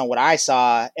Owe based on what I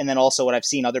saw and then also what I've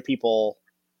seen other people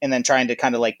and then trying to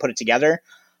kind of like put it together.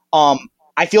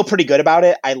 I feel pretty good about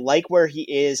it. I like where he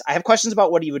is. I have questions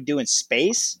about what he would do in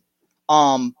space.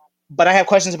 But I have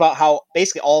questions about how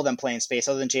basically all of them play in space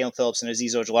other than Jalen Phillips and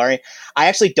Azeez Ojulari. I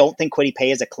actually don't think Kwity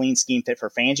Paye is a clean scheme fit for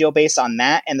Fangio based on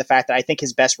that and the fact that I think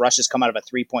his best rushes come out of a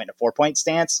 3-point and a 4-point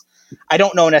stance. I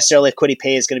don't know necessarily if Kwity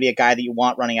Paye is going to be a guy that you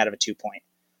want running out of a 2-point.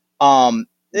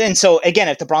 And so, again,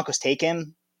 if the Broncos take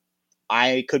him,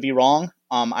 I could be wrong.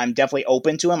 I'm definitely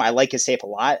open to him. I like his tape a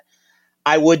lot.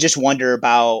 I would just wonder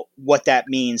about what that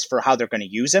means for how they're going to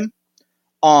use him.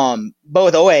 But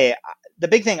with Owe, the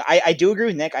big thing, I do agree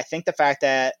with Nick. I think the fact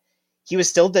that he was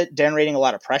still generating a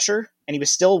lot of pressure and he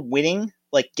was still winning,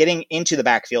 like getting into the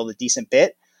backfield a decent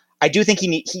bit. I do think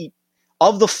he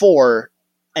of the four,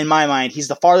 in my mind, he's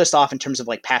the farthest off in terms of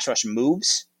like pass rush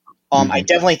moves. I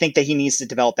definitely think that he needs to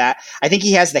develop that. I think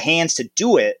he has the hands to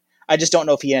do it. I just don't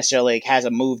know if he necessarily has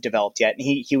a move developed yet. And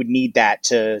he would need that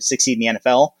to succeed in the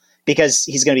NFL because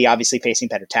he's going to be obviously facing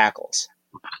better tackles.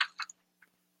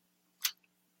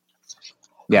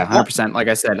 Yeah, 100%. Like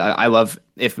I said, I love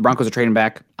if the Broncos are trading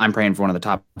back, I'm praying for one of the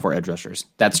top 4 edge rushers.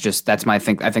 That's my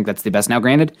thing. I think that's the best. Now,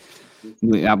 granted,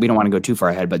 we don't want to go too far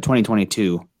ahead, but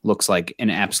 2022 looks like an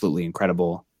absolutely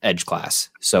incredible edge class.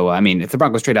 So, I mean, if the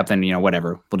Broncos trade up, then,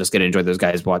 whatever. We'll just get to enjoy those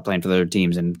guys while playing for their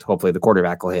teams, and hopefully the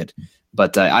quarterback will hit.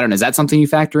 But I don't know. Is that something you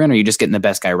factor in, or are you just getting the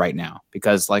best guy right now?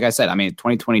 Because, like I said, I mean,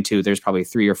 2022, there's probably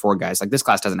 3 or 4 guys. Like, this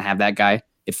class doesn't have that guy.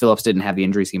 If Phillips didn't have the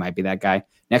injuries, he might be that guy.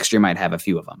 Next year might have a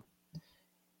few of them.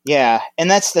 Yeah,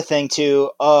 and that's the thing too.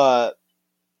 I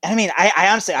mean, I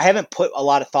honestly I haven't put a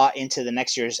lot of thought into the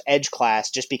next year's edge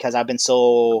class just because I've been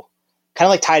so kind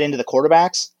of like tied into the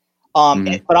quarterbacks.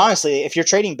 But honestly, if you're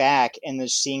trading back and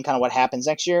just seeing kind of what happens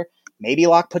next year, maybe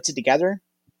Locke puts it together,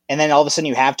 and then all of a sudden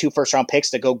you have 2 first-round picks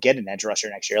to go get an edge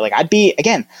rusher next year. Like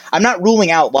I'm not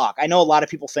ruling out Locke. I know a lot of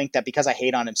people think that because I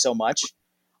hate on him so much.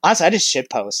 Honestly, I just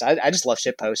shitpost. I just love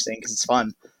shitposting because it's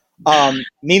fun.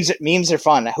 Memes are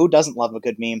fun. Who doesn't love a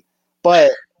good meme?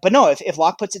 But no, if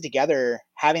Locke puts it together,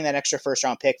 having that extra first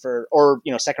round pick or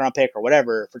second round pick or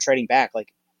whatever for trading back,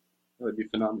 like that would be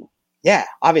phenomenal. Yeah,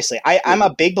 obviously. I'm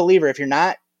a big believer if you're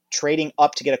not trading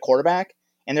up to get a quarterback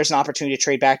and there's an opportunity to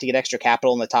trade back to get extra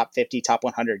capital in the top 50, top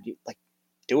 100,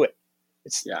 do it.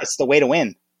 It's the way to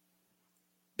win.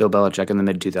 Bill Belichick in the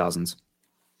mid 2000s.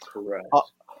 Correct.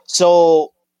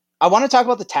 So I want to talk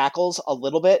about the tackles a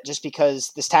little bit just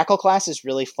because this tackle class is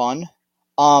really fun.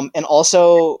 And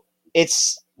also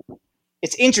it's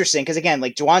interesting because again,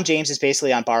 like Juwan James is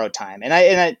basically on borrowed time.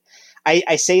 And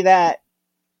I say that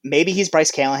maybe he's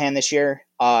Bryce Callahan this year.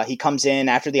 He comes in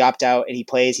after the opt out and he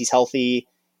plays, he's healthy.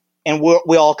 And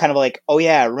we all kind of like, oh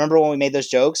yeah, remember when we made those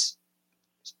jokes?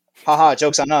 Haha,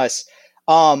 jokes on us.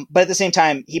 But at the same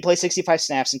time, he played 65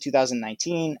 snaps in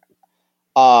 2019.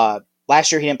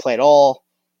 Last year he didn't play at all.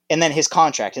 And then his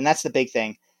contract, and that's the big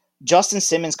thing. Justin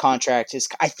Simmons' contract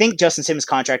I think Justin Simmons'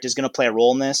 contract is going to play a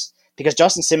role in this because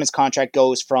Justin Simmons' contract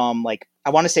goes from I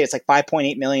want to say it's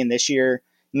 $5.8 million this year.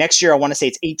 Next year, I want to say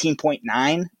it's 18.9.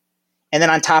 And then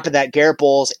on top of that, Garrett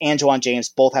Bowles and Juwan James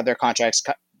both have their contracts.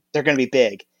 They're going to be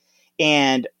big.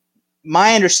 And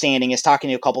my understanding is talking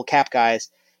to a couple cap guys,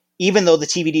 even though the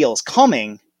TV deal is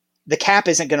coming, the cap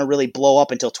isn't going to really blow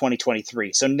up until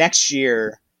 2023. So next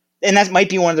year, and that might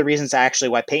be one of the reasons actually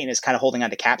why Peyton is kind of holding on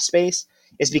to cap space,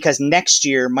 is because next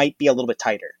year might be a little bit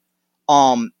tighter.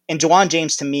 And Juwan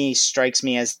James to me strikes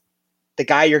me as the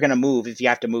guy you're going to move if you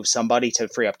have to move somebody to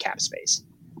free up cap space.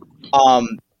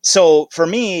 So for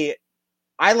me,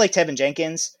 I like Tevin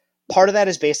Jenkins. Part of that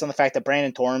is based on the fact that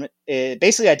Brandon Torm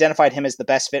basically identified him as the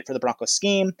best fit for the Broncos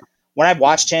scheme. When I've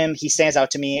watched him, he stands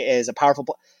out to me as a powerful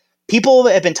people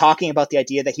have been talking about the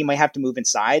idea that he might have to move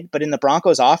inside, but in the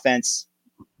Broncos offense,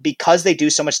 because they do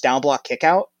so much down block kick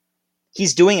out,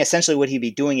 he's doing essentially what he'd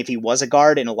be doing if he was a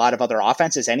guard in a lot of other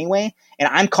offenses anyway. And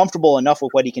I'm comfortable enough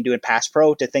with what he can do in pass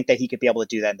pro to think that he could be able to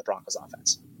do that in the Broncos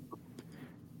offense.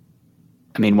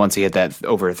 I mean, once he hit that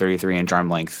over 33-inch arm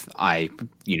length, I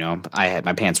had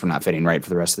my pants were not fitting right for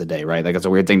the rest of the day, right? Like, it's a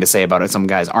weird thing to say about some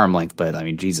guy's arm length, but I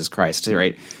mean, Jesus Christ,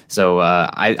 right? So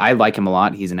I like him a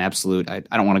lot. He's an absolute, I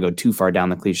don't want to go too far down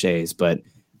the cliches, but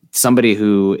somebody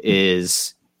who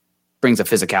brings a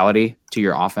physicality to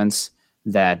your offense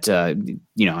that, and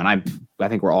I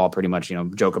think we're all pretty much,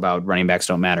 joke about running backs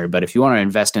don't matter. But if you want to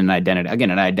invest in an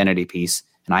identity piece,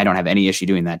 and I don't have any issue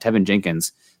doing that, Tevin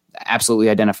Jenkins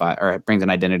absolutely brings an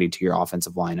identity to your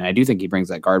offensive line. And I do think he brings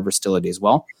that guard versatility as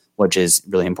well, which is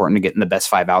really important to getting the best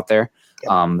 5 out there.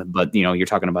 Yep. But you're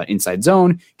talking about inside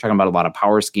zone, you're talking about a lot of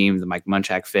power schemes, the Mike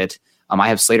Munchak fit. I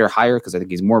have Slater higher because I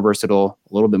think he's more versatile,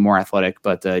 a little bit more athletic.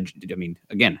 But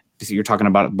again, you're talking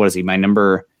about, what is he, my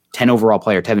number 10 overall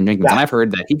player, Tevin Jenkins. Yeah. And I've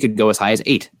heard that he could go as high as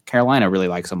 8. Carolina really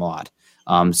likes him a lot.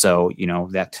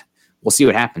 That we'll see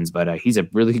what happens, but he's a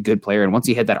really good player. And once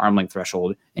he hit that arm length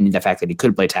threshold, and the fact that he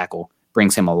could play tackle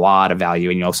brings him a lot of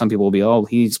value. And, some people will be,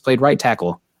 he's played right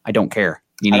tackle. I don't care.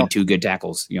 You need 2 good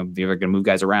tackles. If you're going to move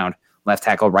guys around, left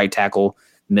tackle, right tackle,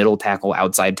 middle tackle,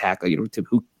 outside tackle,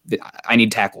 I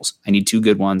need tackles. I need 2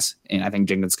 good ones. And I think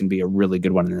Jenkins can be a really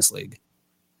good one in this league.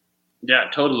 Yeah,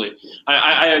 totally.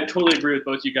 I totally agree with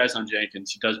both you guys on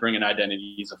Jenkins. He does bring an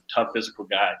identity. He's a tough physical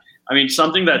guy. I mean,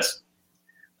 something that's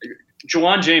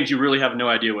Juwan James, you really have no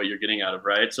idea what you're getting out of,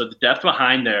 right? So the depth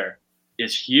behind there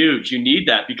is huge. You need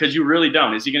that because you really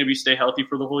don't. Is he going to stay healthy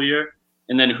for the whole year?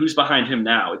 And then who's behind him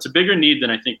now? It's a bigger need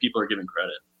than I think people are giving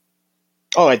credit.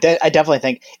 Oh, I definitely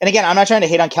think. And again, I'm not trying to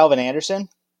hate on Calvin Anderson,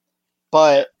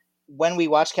 but when we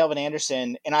watched Calvin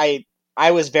Anderson, and I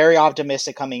was very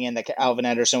optimistic coming in that Calvin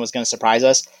Anderson was going to surprise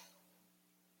us.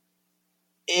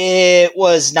 It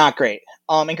was not great.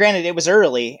 And granted, it was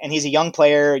early, and he's a young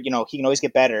player. He can always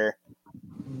get better.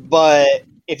 But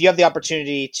if you have the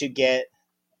opportunity to get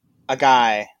a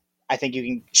guy, I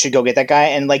think should go get that guy.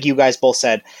 And like you guys both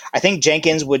said, I think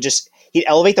Jenkins he'd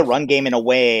elevate the run game in a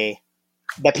way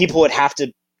that people would have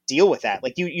to deal with that.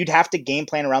 Like you'd have to game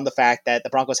plan around the fact that the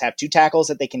Broncos have 2 tackles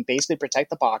that they can basically protect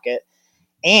the pocket.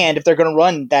 And if they're going to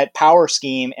run that power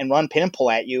scheme and run pin and pull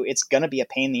at you, it's going to be a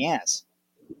pain in the ass.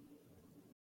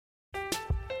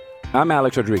 I'm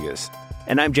Alex Rodriguez.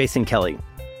 And I'm Jason Kelly.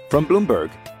 From Bloomberg,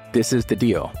 this is The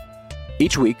Deal.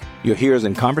 Each week, you'll hear us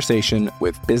in conversation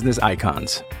with business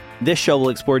icons. This show will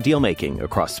explore deal-making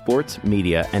across sports,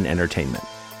 media, and entertainment.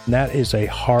 That is a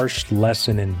harsh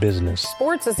lesson in business.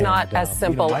 Sports is not as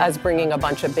simple as bringing a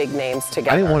bunch of big names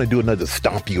together. I didn't want to do another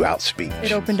stomp you out speech.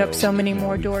 It opened up so many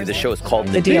more doors. The show is called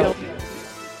The Deal.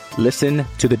 Listen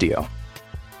to The Deal.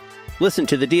 Listen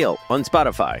to The Deal on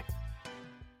Spotify.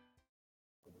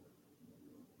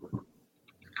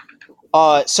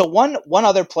 So one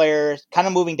other player, kind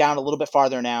of moving down a little bit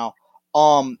farther now.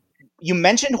 You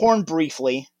mentioned Horn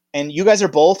briefly, and you guys are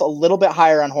both a little bit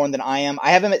higher on Horn than I am.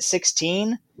 I have him at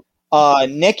 16.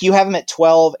 Nick, you have him at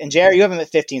 12, and JR, you have him at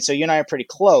 15. So you and I are pretty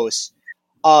close.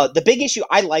 The big issue,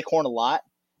 I like Horn a lot.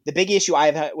 The big issue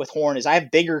I have with Horn is I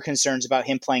have bigger concerns about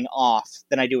him playing off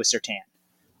than I do with Surtain.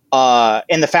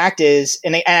 And the fact is,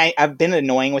 I've been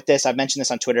annoying with this. I've mentioned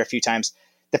this on Twitter a few times.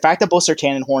 The fact that both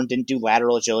Surtain and Horn didn't do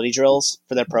lateral agility drills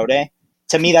for their pro day,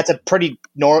 to me, that's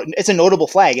it's a notable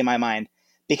flag in my mind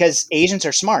because agents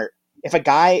are smart. If a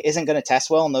guy isn't going to test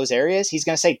well in those areas, he's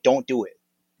going to say, don't do it.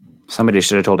 Somebody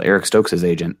should have told Eric Stokes'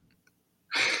 agent.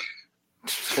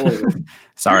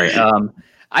 Sorry.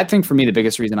 I think for me, the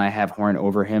biggest reason I have Horn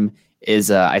over him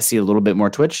is I see a little bit more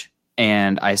twitch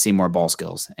and I see more ball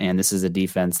skills. And this is a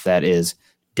defense that is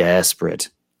desperate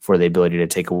for the ability to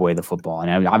take away the football.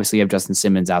 And obviously you have Justin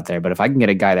Simmons out there, but if I can get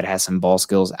a guy that has some ball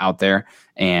skills out there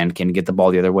and can get the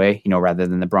ball the other way, rather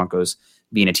than the Broncos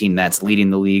being a team that's leading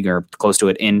the league or close to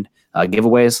it in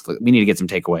giveaways, we need to get some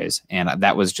takeaways. And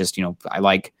that was just,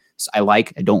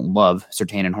 I don't love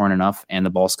Surtain and Horn enough. And the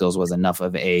ball skills was enough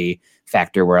of a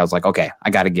factor where I was like, okay,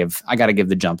 I gotta give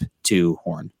the jump to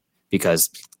Horn because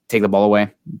take the ball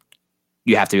away.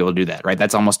 You have to be able to do that, right?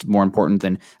 That's almost more important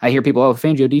than I hear people,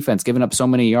 Fangio defense giving up so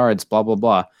many yards, blah, blah,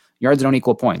 blah. Yards don't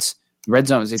equal points. Red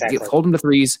zones, exactly. Hold them to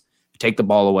threes, take the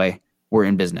ball away. We're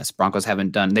in business. Broncos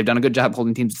they've done a good job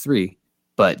holding teams to 3,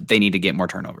 but they need to get more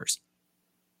turnovers.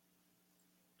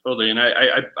 Totally. And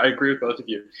I agree with both of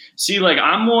you. See,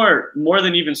 I'm more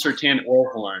than even Surtain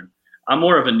or Horn. I'm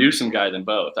more of a Newsome guy than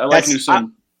both. I like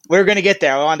Newsome. We're going to get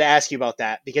there. I wanted to ask you about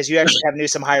that because you actually have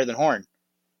Newsome higher than Horn.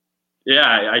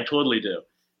 Yeah, I totally do.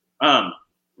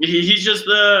 He's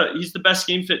the best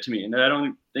scheme fit to me, and I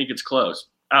don't think it's close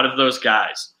out of those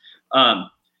guys.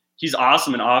 He's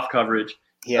awesome in off coverage.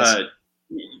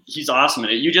 He's awesome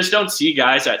in it. You just don't see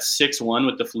guys at 6'1"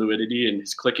 with the fluidity and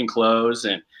his click and close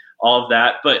and all of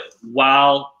that, but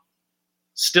while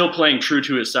still playing true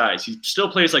to his size, he still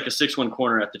plays like a 6'1"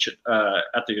 corner at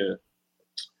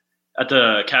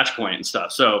the catch point and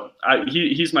stuff. So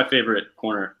he's my favorite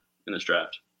corner in this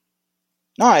draft.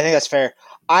 No, I think that's fair.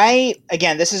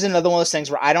 This is another one of those things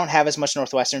where I don't have as much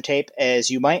Northwestern tape as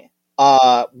you might.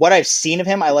 What I've seen of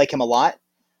him, I like him a lot.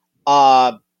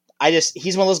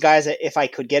 He's one of those guys that if I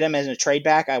could get him as a trade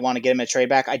back, I want to get him a trade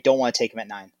back. I don't want to take him at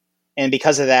 9. And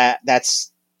because of that,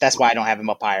 that's why I don't have him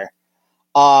up higher.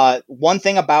 One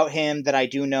thing about him that I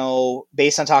do know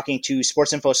based on talking to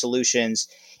Sports Info Solutions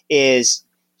is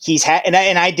he's had, and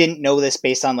I didn't know this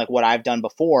based on like what I've done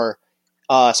before.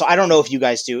 So I don't know if you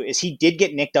guys do, is he did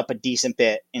get nicked up a decent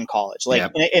bit in college. Like,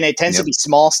 and it tends to be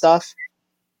small stuff,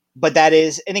 but that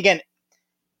is, and again,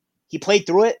 he played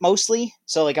through it mostly.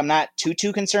 So like, I'm not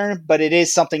too concerned, but it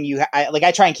is something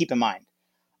I try and keep in mind.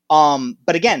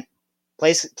 But again,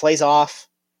 plays off.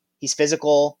 He's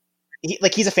physical.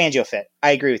 He's a Fangio fit. I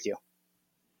agree with you.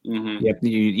 Mm-hmm. Yep,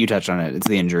 you touched on it. It's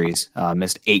the injuries.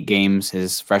 Missed 8 games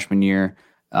his freshman year,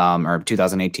 or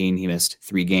 2018. He missed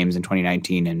 3 games in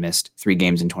 2019 and missed 3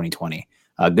 games in 2020.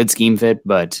 Good scheme fit,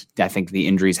 but I think the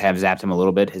injuries have zapped him a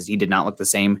little bit. He did not look the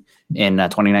same in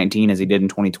 2019 as he did in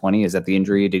 2020. Is that the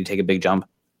injury? Did he take a big jump?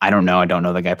 I don't know. I don't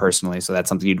know the guy personally, so that's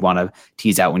something you'd want to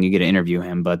tease out when you get to interview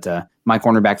him. But my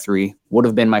cornerback 3 would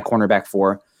have been my cornerback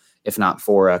 4. If not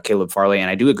for Caleb Farley. And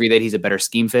I do agree that he's a better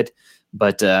scheme fit,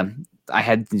 but I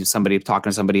had somebody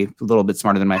talking to somebody a little bit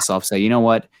smarter than myself say, you know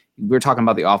what, we're talking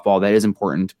about the off ball. That is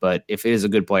important, but if it is a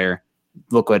good player,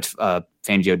 look what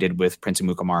Fangio did with Prince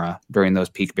Amukamara during those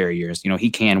peak Bear years.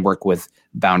 He can work with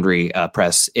boundary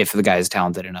press if the guy is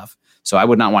talented enough. So I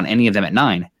would not want any of them at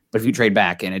 9, but if you trade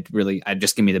back and I'd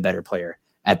just give me the better player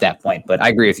at that point. But I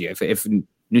agree with you. If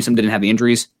Newsome didn't have the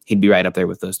injuries, he'd be right up there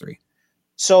with those 3.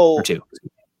 Or 2.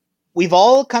 We've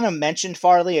all kind of mentioned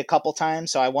Farley a couple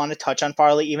times, so I want to touch on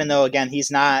Farley, even though, again,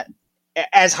 he's not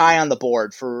as high on the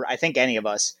board for, I think, any of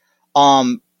us.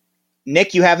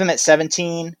 Nick, you have him at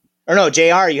 17. Or no,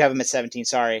 JR, you have him at 17,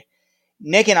 sorry.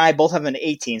 Nick and I both have him at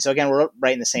 18, so again, we're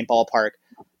right in the same ballpark.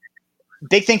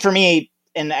 Big thing for me,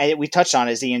 and we touched on,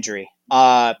 is the injury.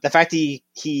 The fact that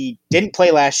he didn't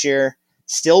play last year,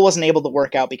 still wasn't able to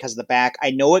work out because of the back.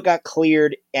 I know it got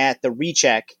cleared at the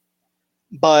recheck,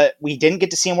 but we didn't get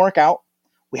to see him work out.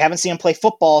 We haven't seen him play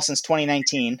football since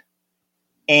 2019.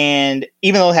 And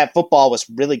even though that football was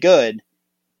really good,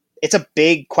 it's a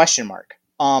big question mark.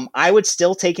 I would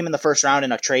still take him in the first round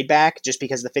in a trade back just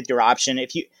because of the 5th-year option.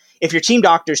 If your team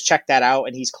doctors check that out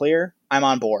and he's clear, I'm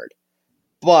on board.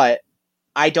 But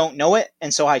I don't know it,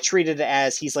 and so I treated it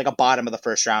as he's like a bottom of the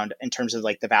first round in terms of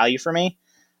like the value for me.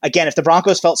 Again, if the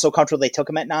Broncos felt so comfortable they took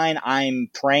him at 9, I'm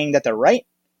praying that they're right.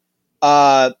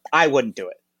 I wouldn't do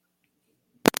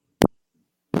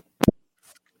it.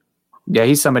 Yeah,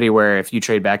 he's somebody where if you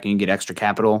trade back and you get extra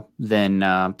capital, then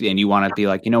and you want to be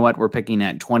like, you know what, we're picking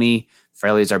at 20.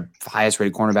 Farley's our highest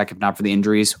rated cornerback, if not for the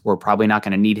injuries. We're probably not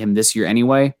going to need him this year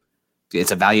anyway.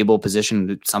 It's a valuable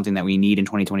position, something that we need in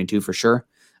 2022 for sure.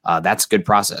 That's a good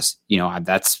process.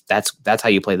 That's how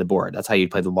you play the board. That's how you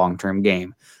play the long-term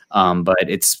game. But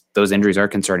those injuries are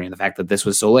concerning. The fact that this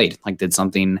was so late, like, did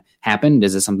something happen?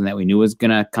 Is this something that we knew was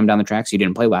going to come down the tracks? You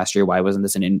didn't play last year. Why wasn't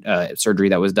this an surgery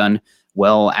that was done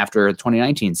well after the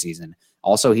 2019 season?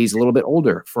 Also, he's a little bit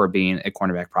older for being a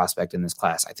cornerback prospect in this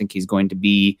class. I think he's going to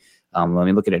be, let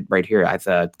me look at it right here.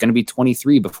 Going to be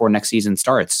 23 before next season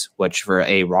starts, which for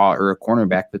a raw or a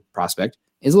cornerback prospect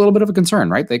is a little bit of a concern,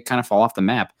 right? They kind of fall off the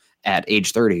map at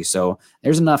age 30. So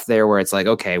there's enough there where it's like,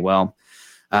 okay, well,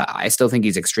 I still think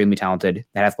he's extremely talented.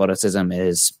 That athleticism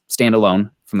is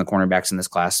standalone from the cornerbacks in this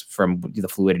class, from the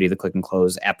fluidity, the click and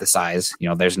close, at the size.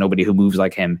 There's nobody who moves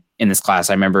like him in this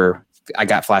class. I remember I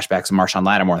got flashbacks of Marshawn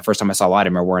Lattimore. The first time I saw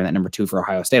Lattimore wearing that number 2 for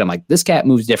Ohio State, I'm like, this cat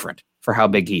moves different for how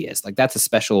big he is. Like, that's a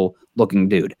special looking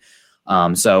dude.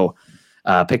 So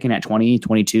picking at 20,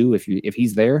 22, if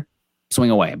he's there, swing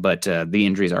away. But the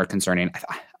injuries are concerning.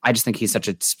 I just think he's such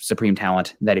a supreme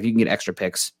talent that if you can get extra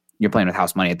picks, you're playing with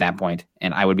house money at that point,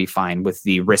 and I would be fine with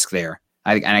the risk there.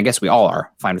 And I guess we all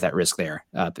are fine with that risk there,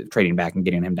 trading back and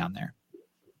getting him down there.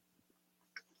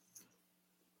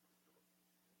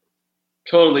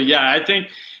 Totally, yeah. I think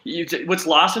what's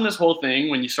lost in this whole thing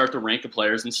when you start to rank the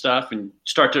players and stuff and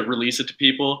start to release it to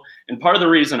people, and part of the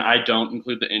reason I don't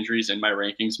include the injuries in my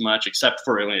rankings much, except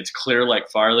for when it's clear like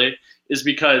Farley, is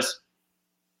because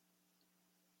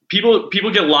people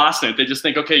get lost in it. They just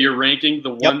think, okay, you're ranking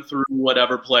the 1 through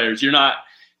whatever players. You're not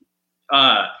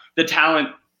the talent,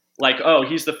 like, oh,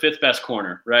 he's the 5th best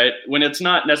corner, right? When it's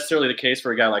not necessarily the case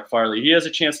for a guy like Farley. He has a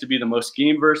chance to be the most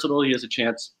scheme versatile. He has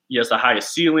the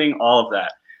highest ceiling, all of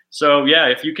that. So, yeah,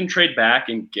 if you can trade back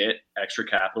and get extra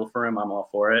capital for him, I'm all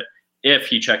for it, if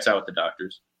he checks out with the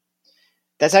doctors.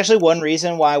 That's actually one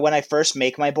reason why when I first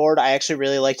make my board, I actually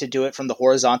really like to do it from the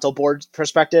horizontal board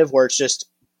perspective, where it's just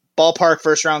ballpark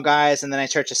first-round guys, and then I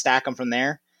start to stack them from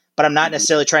there. But I'm not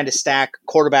necessarily trying to stack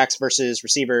quarterbacks versus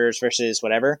receivers versus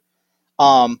whatever.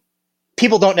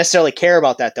 people don't necessarily care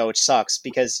about that though, which sucks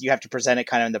because you have to present it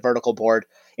kind of in the vertical board.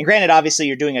 And granted, obviously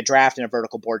you're doing a draft in a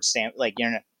vertical board stand, like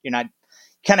you're not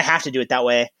kind of have to do it that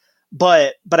way.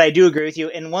 But I do agree with you.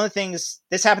 And one of the things,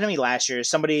 this happened to me last year,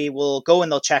 somebody will go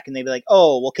and they'll check and they'll be like,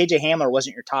 oh, well, KJ Hamler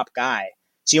wasn't your top guy,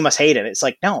 so you must hate him. It's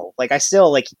like, no, like I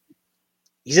still like,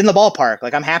 he's in the ballpark.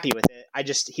 Like I'm happy with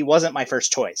it. He wasn't my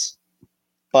first choice,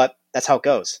 but that's how it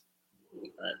goes.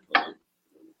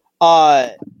 One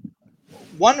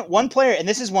player, and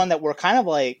this is one that we're kind of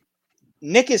like,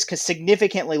 Nick is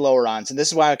significantly lower on. So this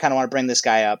is why I kind of want to bring this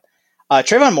guy up.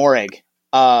 Trayvon Moehrig.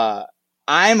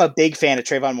 I'm a big fan of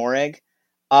Trayvon Moehrig.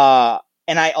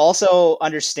 And I also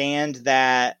understand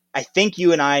that I think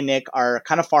you and I, Nick, are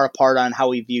kind of far apart on how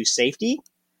we view safety.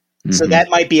 Mm-hmm. So that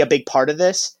might be a big part of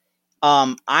this.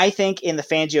 I think in the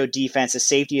Fangio defense, the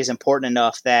safety is important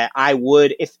enough that I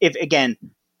would, if again,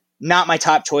 not my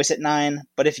top choice at 9,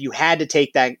 but if you had to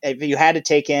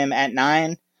take him at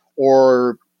 9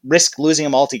 or risk losing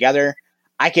him altogether,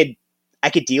 I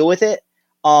could deal with it.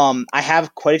 I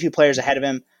have quite a few players ahead of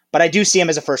him, but I do see him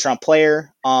as a first round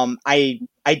player. I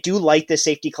do like this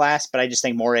safety class, but I just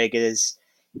think Moehrig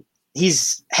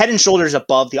he's head and shoulders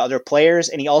above the other players,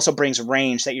 and he also brings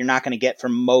range that you're not going to get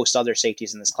from most other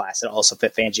safeties in this class that also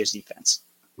fit Fangio's defense.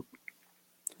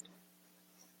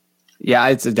 Yeah,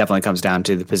 it definitely comes down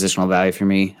to the positional value for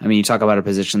me. I mean, you talk about a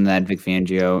position that Vic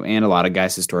Fangio and a lot of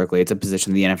guys historically, it's a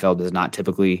position the NFL does not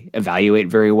typically evaluate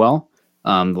very well.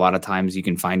 A lot of times you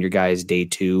can find your guys day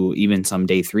 2, even some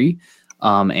day 3.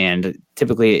 And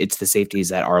typically it's the safeties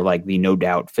that are like the no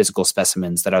doubt physical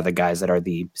specimens that are the guys that are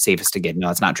the safest to get. No,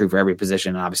 it's not true for every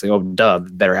position. Obviously, the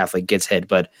better athlete gets hit,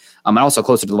 but and also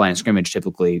closer to the line of scrimmage,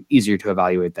 typically easier to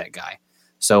evaluate that guy.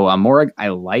 So Moehrig, I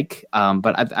like,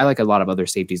 but I like a lot of other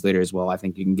safeties later as well. I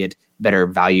think you can get better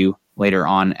value later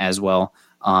on as well.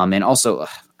 And also,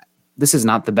 this is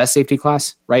not the best safety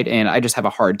class, right? And I just have a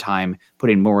hard time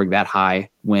putting Moehrig that high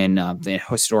when the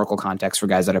historical context for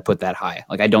guys that are put that high.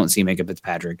 Like I don't see Minkah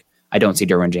Fitzpatrick. I don't see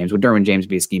Derwin James. Would Derwin James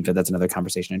be a scheme fit? That's another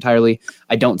conversation entirely.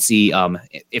 I don't see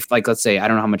if like, let's say, I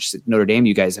don't know how much Notre Dame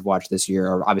you guys have watched this year,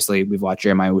 or obviously we've watched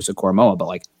Jeremiah Owusu-Koramoah, but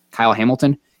like Kyle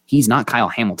Hamilton, he's not Kyle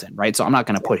Hamilton, right? So I'm not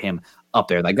going to put him up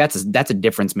there. Like that's a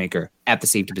difference maker at the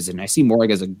safety position. I see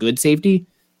Moehrig as a good safety,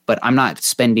 but I'm not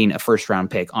spending a first round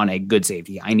pick on a good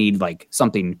safety. I need like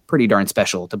something pretty darn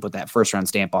special to put that first round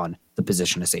stamp on the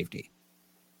position of safety.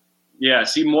 Yeah,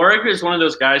 see, Moehrig is one of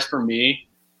those guys for me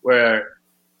where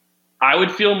I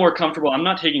would feel more comfortable. I'm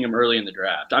not taking him early in the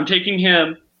draft. I'm taking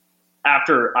him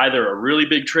after either a really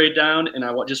big trade down and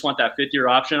I just want that 5th-year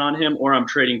option on him, or I'm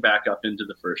trading back up into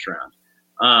the first round.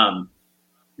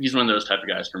 He's one of those type of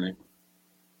guys for me.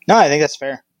 No, I think that's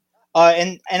fair.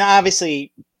 And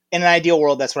obviously, in an ideal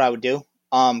world, that's what I would do.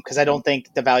 Because I don't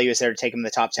think the value is there to take him in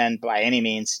the top 10 by any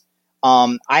means.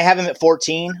 I have him at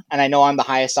 14, and I know I'm the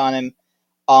highest on him.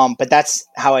 But that's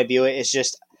how I view it. It's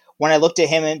just when I looked at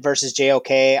him versus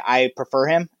JOK, I prefer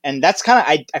him. And that's kind of,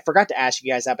 I forgot to ask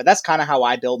you guys that, but that's kind of how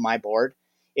I build my board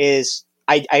is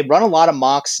I run a lot of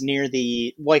mocks near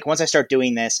once I start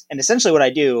doing this. And essentially what I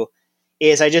do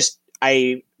is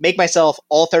I make myself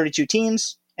all 32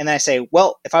 teams. And then I say,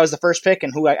 well, if I was the first pick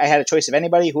and I had a choice of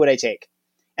anybody, who would I take?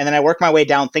 And then I work my way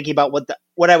down thinking about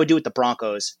what I would do with the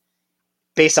Broncos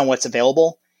based on what's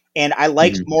available. And I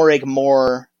liked Moehrig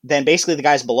more than basically the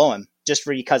guys below him, just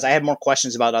because I had more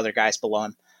questions about other guys below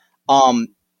him.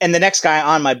 And the next guy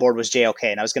on my board was JOK,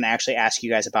 and I was going to actually ask you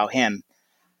guys about him.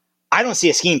 I don't see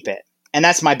a scheme fit, and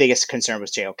that's my biggest concern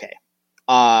with JOK.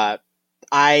 I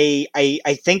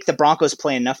think the Broncos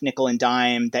play enough nickel and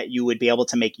dime that you would be able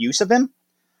to make use of him.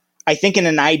 I think in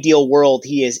an ideal world,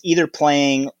 he is either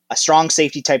playing a strong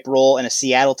safety type role in a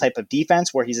Seattle type of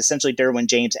defense where he's essentially Derwin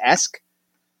James-esque,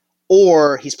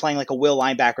 or he's playing like a will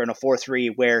linebacker in a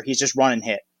 4-3 where he's just run and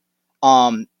hit.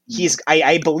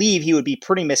 I believe he would be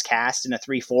pretty miscast in a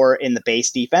 3-4 in the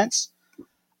base defense.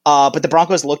 But the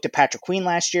Broncos looked at Patrick Queen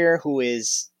last year, who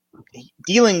is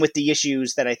dealing with the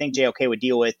issues that I think JOK would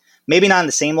deal with. Maybe not on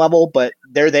the same level, but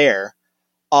they're there.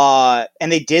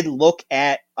 And they did look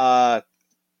at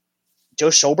Joe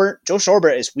Schobert. Joe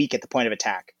Schobert is weak at the point of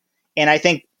attack. And I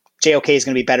think JOK is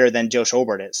going to be better than Joe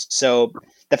Schobert is. So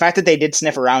the fact that they did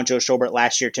sniff around Joe Schobert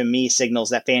last year, to me,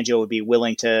 signals that Fangio would be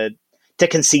willing to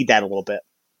concede that a little bit.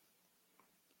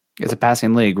 It's a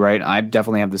passing league, right? I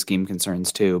definitely have the scheme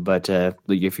concerns too. But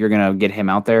if you're going to get him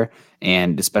out there,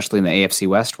 and especially in the AFC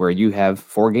West where you have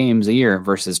 4 games a year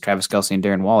versus Travis Kelce and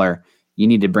Darren Waller, you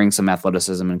need to bring some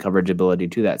athleticism and coverage ability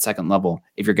to that second level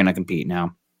if you're going to compete.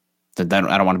 Now, I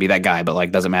don't want to be that guy, but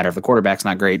like, doesn't matter if the quarterback's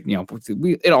not great.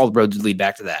 It all roads lead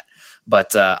back to that.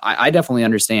 But I definitely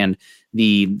understand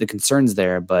the concerns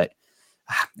there. But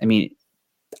I mean,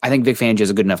 I think Vic Fangio is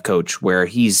a good enough coach where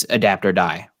he's adapt or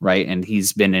die, right? And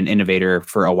he's been an innovator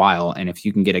for a while. And if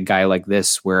you can get a guy like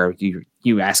this where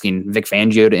you asking Vic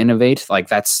Fangio to innovate, like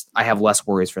I have less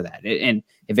worries for that. And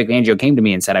if Vic Fangio came to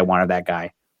me and said I wanted that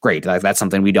guy, great. Like, that's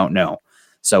something we don't know.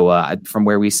 So from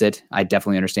where we sit, I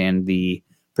definitely understand the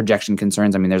projection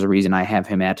concerns. I mean, there's a reason I have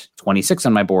him at 26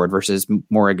 on my board versus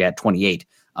Moehrig at 28.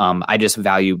 I just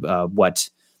value what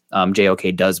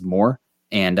JOK does more,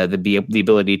 and the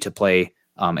ability to play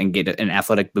and get an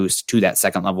athletic boost to that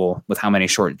second level with how many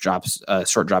short drop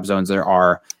zones there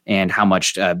are, and how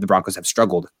much the Broncos have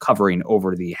struggled covering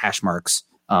over the hash marks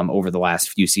over the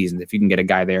last few seasons. If you can get a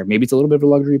guy there, maybe it's a little bit of a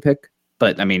luxury pick,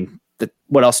 but I mean,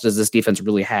 what else does this defense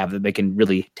really have that they can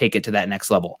really take it to that next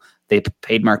level? They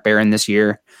paid Mark Barron this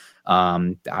year.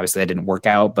 Obviously that didn't work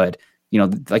out, but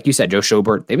like you said, Joe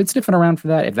Schobert, they've been sniffing around for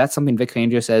that. If that's something Vic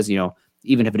Fangio says,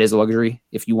 even if it is a luxury,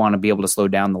 if you want to be able to slow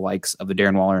down the likes of the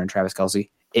Darren Waller and Travis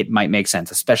Kelce, it might make sense,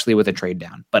 especially with a trade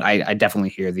down. But I definitely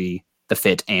hear the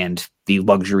fit and the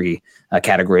luxury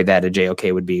category that a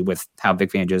JOK would be with how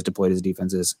Vic Fangio has deployed his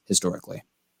defenses historically.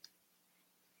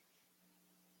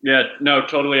 Yeah, no,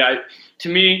 totally. To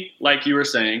me, like you were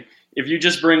saying, if you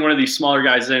just bring one of these smaller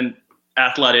guys in,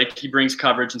 athletic, he brings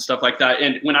coverage and stuff like that.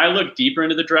 And when I look deeper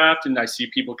into the draft and I see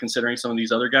people considering some of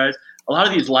these other guys, a lot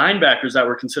of these linebackers that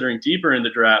we're considering deeper in the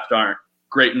draft aren't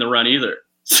great in the run either.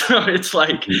 So it's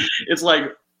like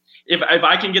if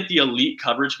I can get the elite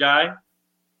coverage guy,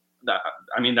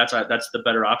 that's the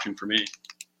better option for me.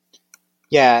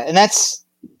 Yeah, and that's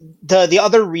the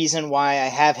other reason why I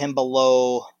have him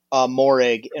below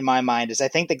Moehrig in my mind is I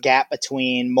think the gap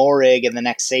between Moehrig and the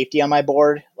next safety on my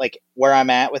board, like where I'm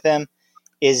at with him,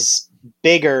 is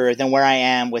bigger than where I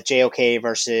am with JOK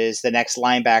versus the next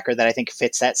linebacker that I think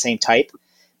fits that same type.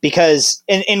 Because,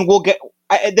 and we'll get,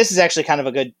 this is actually kind of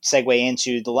a good segue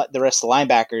into the rest of the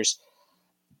linebackers.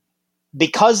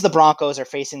 Because the Broncos are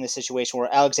facing this situation where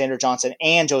Alexander Johnson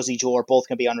and Josey Jewell are both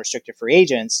going to be unrestricted free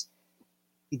agents,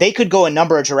 they could go a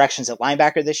number of directions at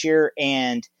linebacker this year,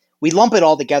 and we lump it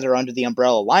all together under the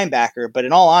umbrella linebacker. But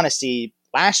in all honesty,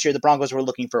 last year the Broncos were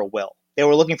looking for a will. They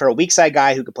were looking for a weak side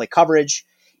guy who could play coverage,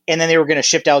 and then they were going to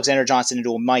shift Alexander Johnson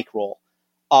into a Mike role.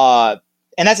 And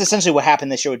that's essentially what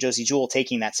happened this year with Josey Jewell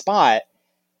taking that spot.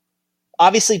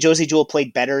 Obviously, Josey Jewell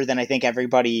played better than I think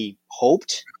everybody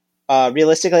hoped,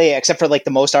 realistically, except for like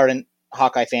the most ardent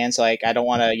Hawkeye fans. So, like, I don't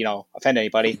want to, offend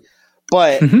anybody,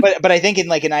 but I think in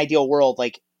like an ideal world,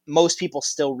 like most people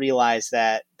still realize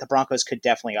that the Broncos could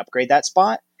definitely upgrade that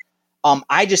spot.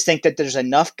 I just think that there's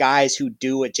enough guys who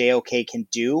do what JOK can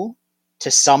do to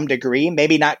some degree,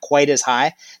 maybe not quite as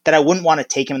high, that I wouldn't want to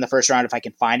take him in the first round if I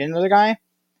can find another guy.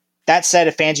 That said,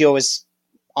 if Fangio was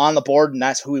on the board and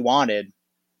that's who we wanted,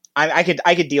 I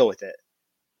could deal with it.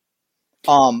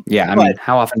 Yeah, I mean,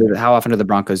 how often do the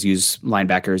Broncos use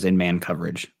linebackers in man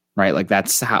coverage, right? Like,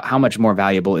 that's how much more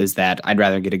valuable is that? I'd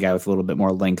rather get a guy with a little bit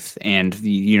more length, and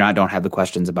don't have the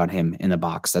questions about him in the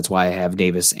box. That's why I have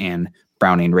Davis and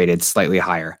Browning rated slightly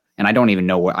higher. And I don't even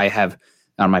know what I have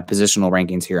on my positional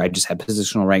rankings here. I just have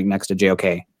positional rank next to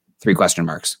JOK, 3 question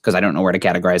marks, because I don't know where to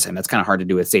categorize him. That's kind of hard to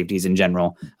do with safeties in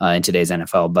general in today's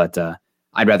NFL. But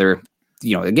I'd rather,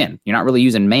 again, you're not really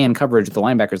using man coverage with the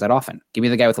linebackers that often. Give me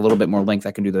the guy with a little bit more length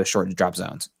that can do those short drop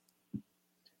zones.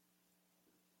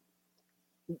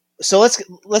 So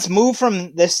let's move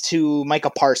from this to Micah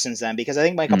Parsons then, because I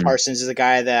think Micah Parsons is a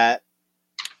guy that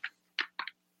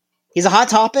he's a hot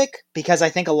topic, because I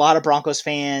think a lot of Broncos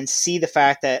fans see the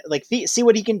fact that, like, see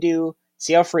what he can do,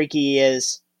 see how freaky he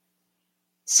is,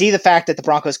 see the fact that the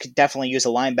Broncos could definitely use a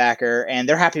linebacker, and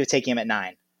they're happy with taking him at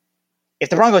 9. If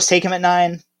the Broncos take him at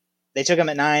 9, they took him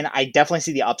at 9, I definitely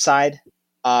see the upside.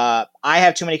 I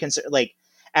have too many concerns. Like,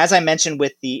 as I mentioned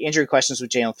with the injury questions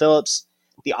with Jalen Phillips,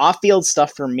 the off-field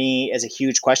stuff for me is a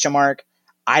huge question mark.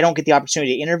 I don't get the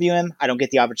opportunity to interview him. I don't get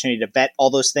the opportunity to vet all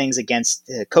those things against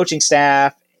the coaching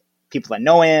staff, people that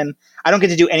know him. I don't get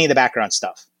to do any of the background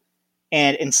stuff.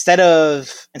 And instead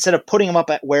of putting him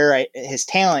up at where his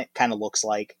talent kind of looks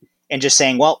like and just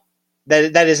saying, well,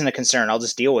 that isn't a concern, I'll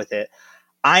just deal with it,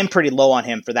 I'm pretty low on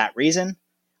him for that reason.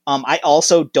 I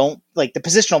also don't like the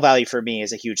positional value for me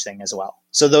is a huge thing as well.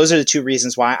 So those are the 2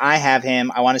 reasons why I have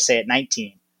him. I want to say at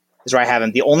 19 is where I have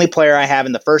him. The only player I have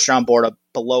in the first round board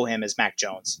below him is Mac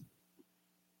Jones.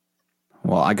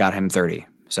 Well, I got him 30,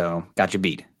 so got you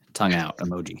beat. Tongue out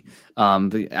emoji.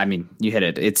 I mean, you hit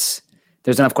it.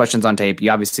 There's enough questions on tape.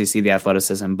 You obviously see the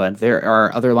athleticism, but there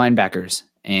are other linebackers,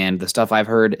 and the stuff I've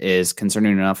heard is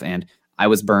concerning enough. And I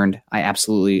was burned. I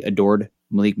absolutely adored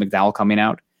Malik McDowell coming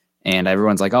out, and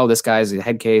everyone's like, "Oh, this guy's a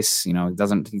head case.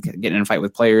 Doesn't get in a fight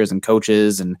with players and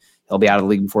coaches, and He'll be out of the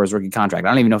league before his rookie contract. I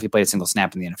don't even know if he played a single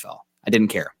snap in the NFL. I didn't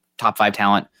care. Top 5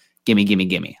 talent.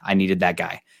 Gimme. I needed that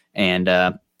guy. And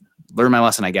learn my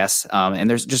lesson, I guess. And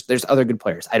there's other good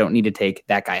players. I don't need to take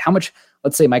that guy. How much,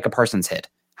 let's say Micah Parsons hit.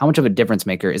 How much of a difference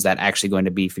maker is that actually going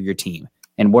to be for your team?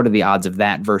 And what are the odds of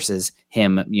that versus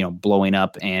him, blowing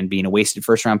up and being a wasted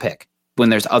first round pick when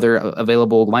there's other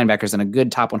available linebackers in a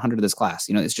good top 100 of this class?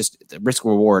 It's just the risk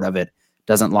reward of it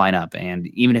doesn't line up. And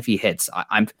even if he hits,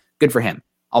 I'm good for him.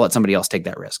 I'll let somebody else take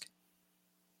that risk.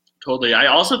 Totally. I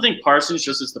also think Parsons,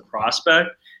 just as the prospect,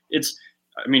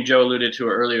 Joe alluded to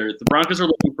it earlier. The Broncos are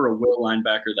looking for a will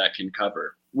linebacker that can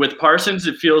cover. With Parsons,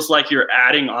 it feels like you're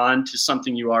adding on to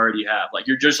something you already have. Like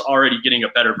you're just already getting a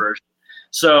better version.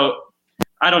 So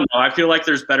I don't know. I feel like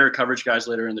there's better coverage guys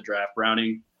later in the draft.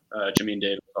 Browning, Jamin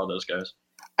Davis, all those guys.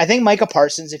 I think Micah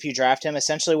Parsons, if you draft him,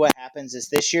 essentially what happens is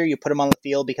this year you put him on the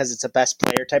field because it's a best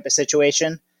player type of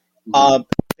situation.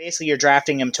 Basically, you're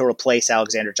drafting him to replace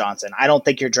Alexander Johnson. I don't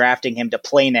think you're drafting him to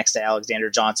play next to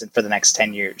Alexander Johnson for the next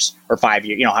 10 years or 5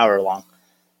 years, however long.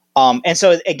 And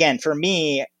so, again, for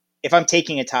me, if I'm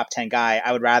taking a top 10 guy,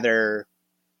 I'd rather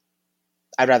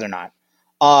not.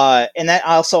 And that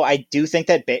also, I do think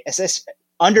that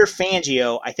under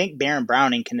Fangio, I think Baron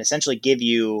Browning can essentially give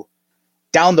you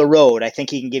down the road. I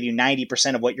think he can give you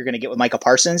 90% of what you're going to get with Micah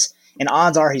Parsons. And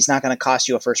odds are he's not going to cost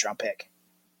you a first round pick.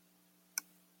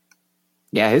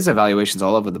 Yeah, his evaluation's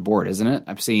all over the board, isn't it?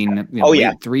 I've seen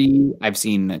late 3. I've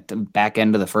seen the back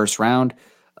end of the first round.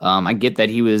 I get that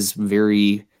he was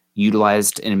very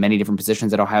utilized in many different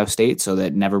positions at Ohio State, so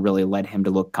that never really led him to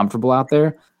look comfortable out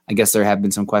there. I guess there have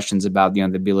been some questions about the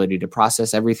ability to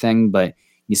process everything, but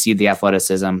you see the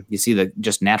athleticism, you see the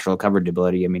just natural coverage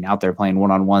ability. Out there playing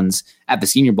one-on-ones at the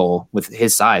Senior Bowl with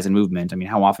his size and movement.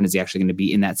 How often is he actually going to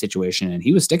be in that situation? And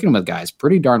he was sticking with guys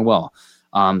pretty darn well.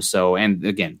 And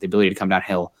again, the ability to come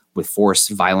downhill with force,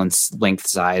 violence, length,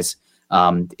 size,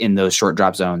 in those short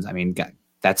drop zones.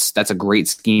 That's a great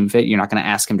scheme fit. You're not going to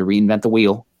ask him to reinvent the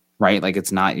wheel, right? Like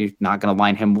you're not going to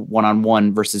line him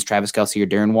one-on-one versus Travis Kelce or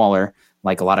Darren Waller.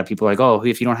 Like a lot of people are like, oh,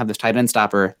 if you don't have this tight end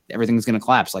stopper, everything's going to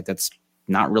collapse. Like that's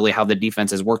not really how the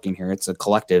defense is working here. It's a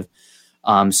collective.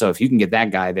 So if you can get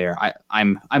that guy there,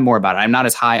 I'm more about it. I'm not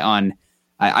as high on,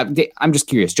 I'm just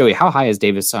curious, Joey, how high is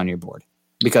Davis on your board?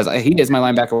 Because he is my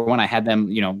linebacker one. I had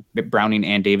them, Browning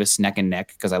and Davis neck and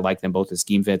neck because I like them both as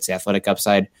scheme fits, the athletic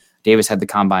upside. Davis had the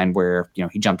combine where,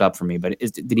 he jumped up for me. But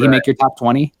did he make your top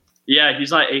 20? Yeah,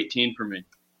 he's like 18 for me.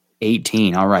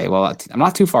 18. All right. Well, I'm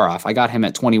not too far off. I got him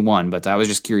at 21, but I was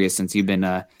just curious since you've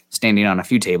been standing on a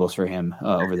few tables for him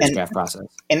over this draft process.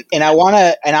 And I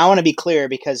want to be clear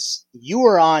because you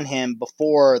were on him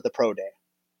before the pro day.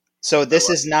 So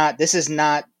this is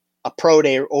not a pro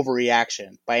day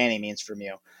overreaction by any means from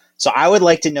you. So I would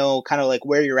like to know kind of like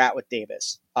where you're at with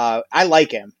Davis. I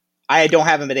like him. I don't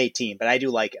have him at 18, but I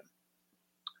do like him.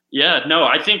 Yeah, no,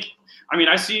 I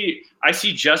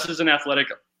see just as an athletic,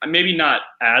 maybe not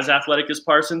as athletic as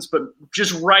Parsons, but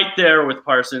just right there with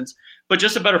Parsons, but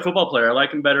just a better football player. I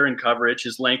like him better in coverage.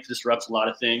 His length disrupts a lot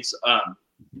of things.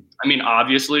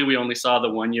 Obviously we only saw the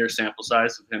 1 year sample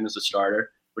size of him as a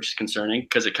starter, which is concerning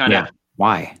because it kind of,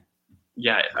 why?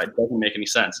 Yeah, it doesn't make any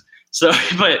sense. So,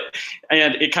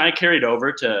 and it kind of carried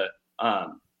over to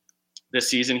this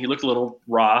season. He looked a little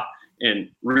raw in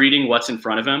reading what's in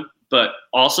front of him, but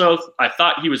also I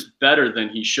thought he was better than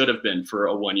he should have been for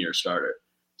a 1 year starter.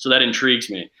 So that intrigues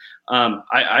me.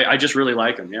 I just really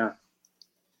like him. Yeah.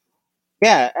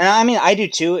 Yeah, and I do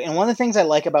too. And one of the things I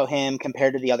like about him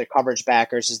compared to the other coverage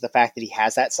backers is the fact that he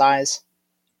has that size.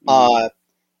 And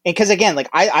because again, like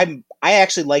I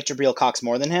actually like Jabril Cox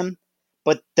more than him.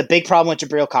 But the big problem with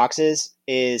Jabril Cox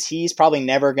is he's probably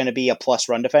never going to be a plus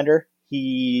run defender.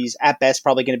 He's at best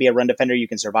probably going to be a run defender you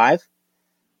can survive.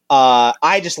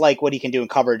 I just like what he can do in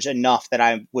coverage enough that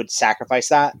I would sacrifice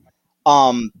that.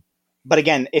 But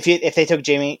again, if they took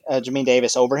Jamin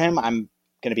Davis over him, I'm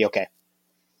going to be okay.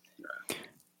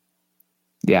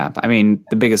 Yeah,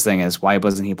 the biggest thing is why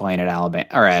wasn't he playing at Alabama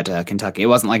or at Kentucky? It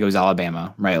wasn't like it was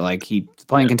Alabama, right? Like he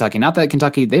playing Kentucky. Not that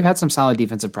Kentucky, they've had some solid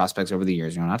defensive prospects over the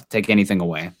years. Not to take anything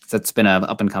away. That's been an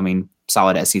up and coming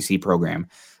solid SEC program.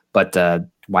 But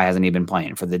why hasn't he been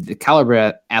playing for the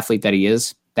caliber athlete that he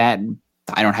is? That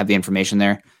I don't have the information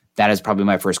there. That is probably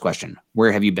my first question.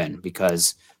 Where have you been?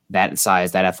 Because that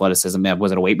size, that athleticism,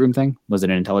 was it a weight room thing? Was it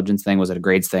an intelligence thing? Was it a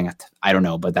grades thing? I don't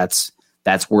know, but that's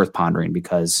worth pondering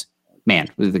because. Man,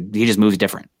 he just moves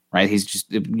different, right? He's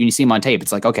just, you see him on tape,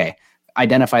 it's like, okay,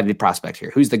 identify the prospect here.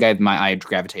 Who's the guy that my eye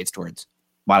gravitates towards?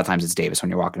 A lot of times it's Davis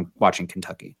when you're watching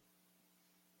Kentucky.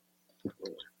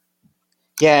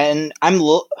 Yeah, and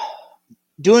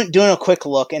doing a quick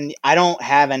look, and I don't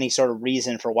have any sort of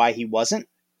reason for why he wasn't.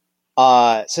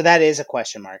 So that is a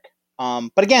question mark.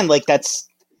 But again, like that's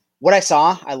what I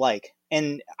saw, I like.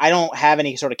 And I don't have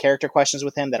any sort of character questions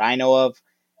with him that I know of.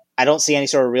 I don't see any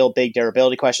sort of real big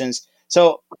durability questions.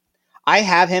 So I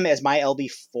have him as my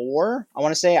LB4. I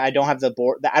want to say I don't have the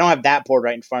board. I don't have that board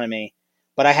right in front of me,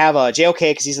 but I have JOK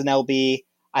because he's an LB.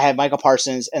 I have Michael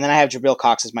Parsons, and then I have Jabril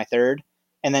Cox as my third,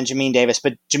 and then Jamin Davis.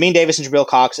 But Jamin Davis and Jabril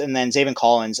Cox, and then Zaven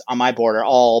Collins on my board are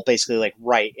all basically like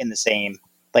right in the same,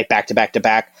 like back to back to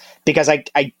back, because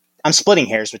I'm splitting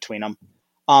hairs between them.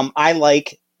 I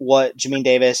like what Jamin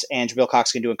Davis and Jabril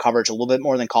Cox can do in coverage a little bit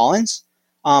more than Collins.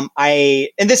 And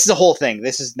this is a whole thing.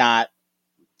 This is not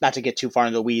to get too far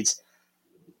into the weeds.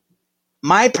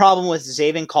 My problem with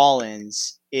Zaven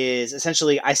Collins is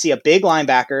essentially I see a big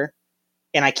linebacker,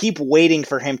 and I keep waiting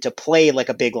for him to play like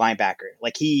a big linebacker.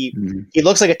 Like he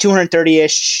looks like a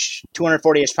 230-ish,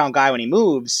 240-ish pound guy when he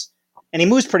moves, and he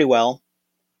moves pretty well,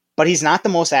 but he's not the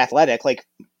most athletic. Like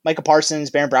Micah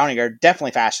Parsons, Baron Browning are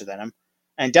definitely faster than him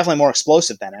and definitely more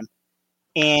explosive than him.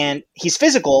 And he's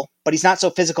physical, but he's not so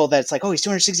physical that it's like, oh, he's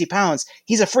 260 pounds.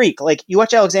 He's a freak. Like you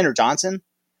watch Alexander Johnson,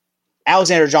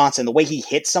 the way he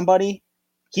hits somebody,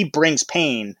 he brings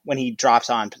pain when he drops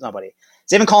on somebody.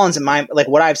 Zaven Collins, in my like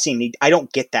what I've seen, I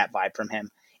don't get that vibe from him.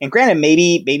 And granted,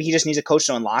 maybe he just needs a coach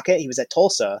to unlock it. He was at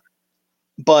Tulsa,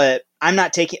 but I'm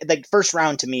not taking like first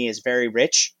round to me is very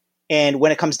rich. And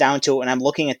when it comes down to it, when I'm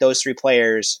looking at those three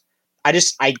players, I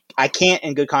can't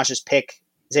in good conscience pick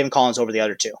Zaven Collins over the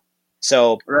other two.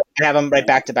 So I have him right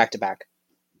back to back to back.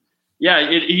 Yeah,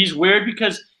 he's weird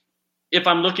because if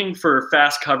I'm looking for a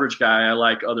fast coverage guy, I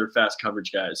like other fast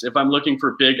coverage guys. If I'm looking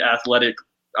for big athletic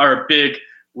or big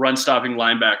run-stopping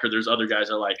linebacker, there's other guys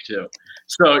I like too.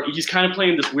 So he's kind of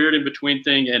playing this weird in-between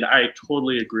thing, and I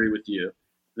totally agree with you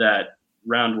that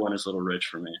round one is a little rich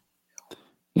for me.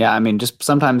 Yeah, I mean, just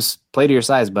sometimes play to your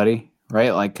size, buddy,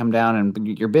 right? Like come down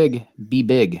and you're big, be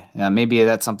big. Maybe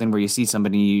that's something where you see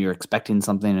somebody, you're expecting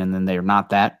something, and then they're not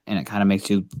that, and it kind of makes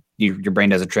your brain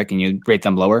does a trick and you rate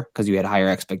them lower because you had higher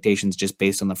expectations just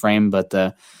based on the frame. But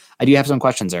I do have some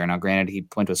questions there. Now, granted, he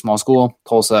went to a small school,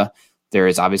 Tulsa. There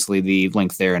is obviously the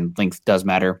length there, and length does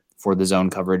matter for the zone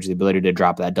coverage. The ability to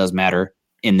drop that does matter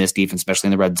in this defense, especially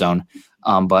in the red zone.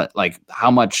 But like, how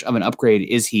much of an upgrade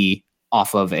is he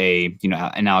off of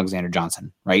an Alexander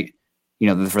Johnson, right?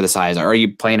 For the size. Are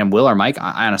you playing him Will or Mike?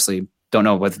 I honestly don't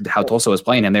know how Tulsa was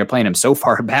playing him. They're playing him so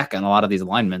far back on a lot of these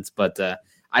alignments, but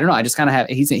I don't know. I just kind of have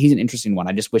he's an interesting one.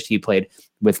 I just wish he played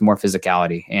with more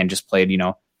physicality and just played,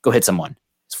 go hit someone.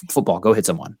 It's football, go hit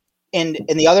someone. And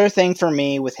the other thing for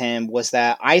me with him was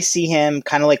that I see him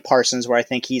kind of like Parsons, where I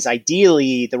think he's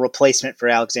ideally the replacement for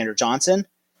Alexander Johnson.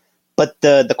 But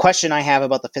the question I have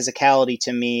about the physicality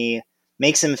to me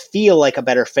makes him feel like a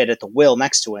better fit at the Will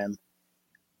next to him.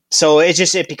 So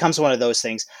it becomes one of those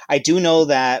things. I do know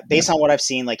that based on what I've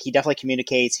seen, like he definitely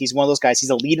communicates. He's one of those guys. He's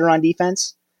a leader on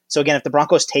defense. So again, if the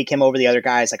Broncos take him over the other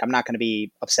guys, like I'm not going to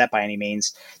be upset by any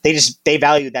means. They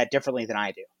value that differently than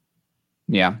I do.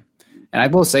 Yeah. And I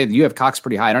will say that you have Cox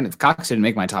pretty high. I don't know if Cox didn't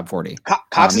make my top 40.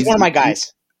 Cox is one of my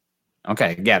guys.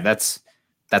 Okay. Yeah, that's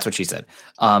what she said.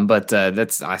 But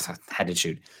I had to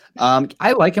shoot.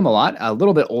 I like him a lot. A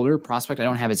little bit older prospect. I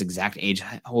don't have his exact age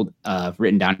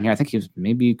written down here. I think he's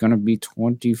maybe going to be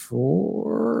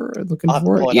 24. Looking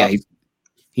for it. Yeah,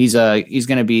 he's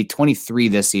going to be 23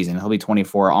 this season. He'll be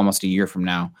 24 almost a year from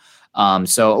now.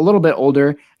 So a little bit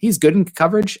older. He's good in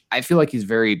coverage. I feel like he's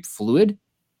very fluid,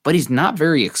 but he's not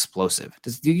very explosive.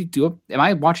 Am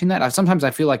I watching that? Sometimes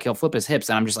I feel like he'll flip his hips,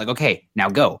 and I'm just like, okay, now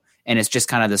go. And it's just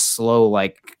kind of this slow,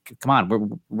 like, come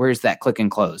on, where's that click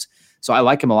and close? So I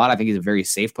like him a lot. I think he's a very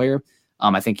safe player.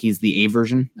 I think he's the A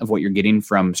version of what you're getting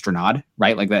from Strnad,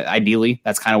 right? Like that. Ideally,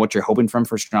 that's kind of what you're hoping for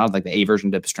Strnad, like the A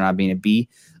version to Strnad being a B.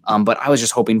 But I was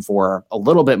just hoping for a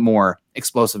little bit more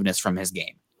explosiveness from his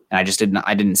game, and I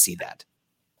didn't see that.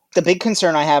 The big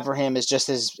concern I have for him is just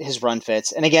his run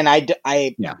fits. And again,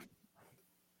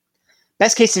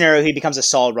 best case scenario, he becomes a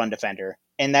solid run defender,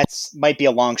 and that's might be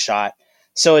a long shot.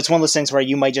 So it's one of those things where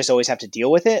you might just always have to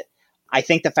deal with it. I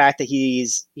think the fact that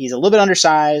he's a little bit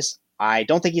undersized, I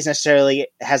don't think he's necessarily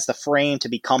has the frame to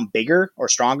become bigger or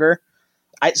stronger.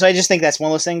 So I just think that's one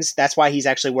of those things. That's why he's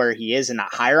actually where he is and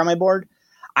not higher on my board.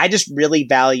 I just really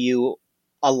value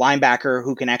a linebacker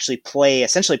who can actually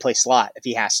essentially play slot if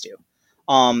he has to.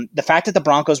 The fact that the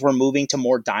Broncos were moving to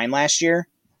more dime last year,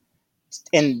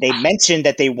 and they mentioned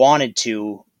that they wanted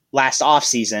to last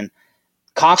offseason,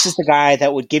 Cox is the guy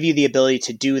that would give you the ability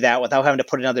to do that without having to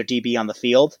put another DB on the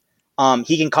field.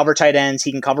 He can cover tight ends.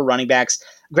 He can cover running backs.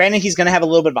 Granted, he's going to have a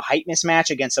little bit of a height mismatch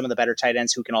against some of the better tight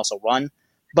ends who can also run.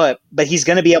 but he's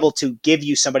going to be able to give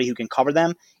you somebody who can cover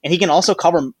them, and he can also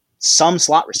cover some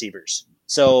slot receivers.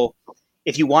 So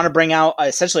if you want to bring out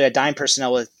essentially a dime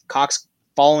personnel with Cox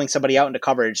following somebody out into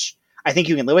coverage, I think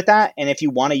you can live with that. And if you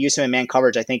want to use him in man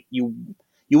coverage, I think you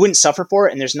wouldn't suffer for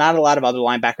it. And there's not a lot of other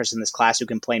linebackers in this class who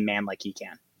can play man like he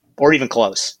can, or even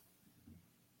close.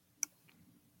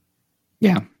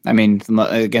 Yeah, I mean,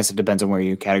 I guess it depends on where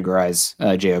you categorize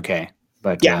JOK,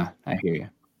 but yeah, I hear you.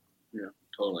 Yeah,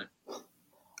 totally.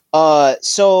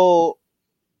 So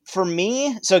for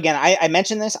me, again, I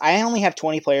mentioned this. I only have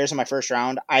 20 players in my first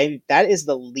round. That is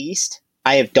the least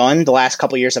I have done the last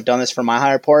couple of years. I've done this for Mile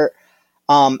High Report.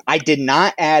 I did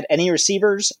not add any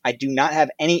receivers. I do not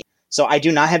have any. So I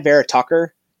do not have Vera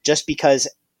Tucker, just because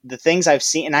the things I've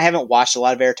seen, and I haven't watched a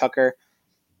lot of Vera Tucker.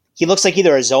 He looks like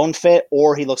either a zone fit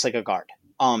or he looks like a guard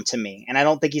to me. And I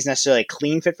don't think he's necessarily a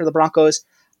clean fit for the Broncos.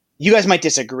 You guys might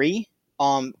disagree.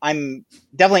 I'm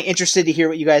definitely interested to hear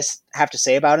what you guys have to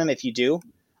say about him if you do.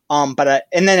 And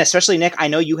then especially Nick, I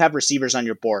know you have receivers on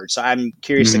your board, so I'm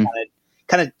curious to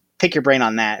kind of pick your brain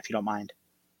on that if you don't mind.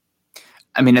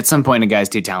 I mean, at some point, a guy's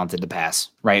too talented to pass,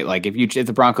 right? Like if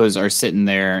the Broncos are sitting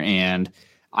there and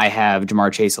I have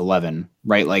Jamar Chase 11,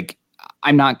 right? Like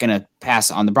I'm not going to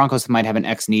pass on the Broncos that might have an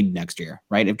X need next year,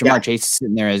 right? If Jamar Chase is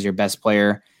sitting there as your best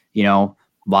player,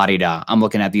 la-di-da. I'm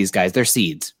looking at these guys. They're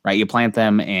seeds, right? You plant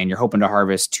them and you're hoping to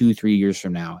harvest 2-3 years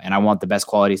from now. And I want the best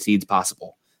quality seeds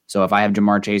possible. So if I have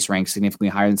Jamar Chase ranked significantly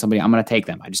higher than somebody, I'm going to take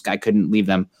them. I couldn't leave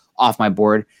them off my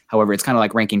board. However, it's kind of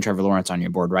like ranking Trevor Lawrence on your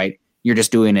board, right? You're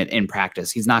just doing it in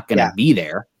practice. He's not going to be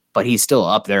there, but he's still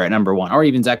up there at number one, or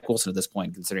even Zach Wilson at this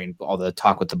point, considering all the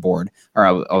talk with the board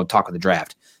or talk with the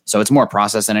draft. So it's more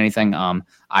process than anything.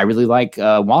 I really like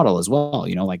Waddle as well.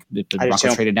 Like the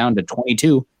Broncos traded down to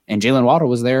 22 and Jalen Waddle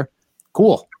was there.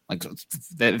 Cool. Like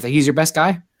if he's your best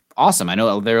guy, awesome. I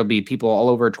know there'll be people all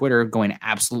over Twitter going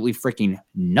absolutely freaking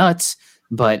nuts.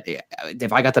 But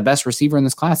if I got the best receiver in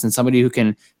this class and somebody who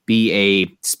can be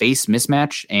a space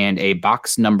mismatch and a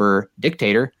box number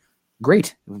dictator,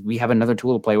 great. We have another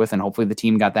tool to play with, and hopefully the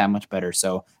team got that much better.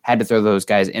 So had to throw those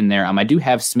guys in there. I do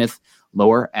have Smith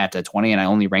lower at 20, and I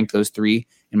only ranked those three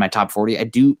in my top 40. I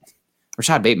do.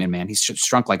 Rashad Bateman, man, he's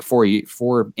shrunk like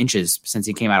 4 inches since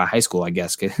he came out of high school, I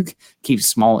guess.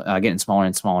 Keeps getting smaller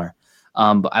and smaller.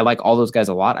 But I like all those guys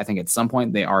a lot. I think at some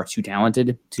point they are too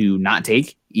talented to not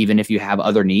take, even if you have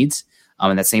other needs.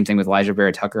 And that same thing with Elijah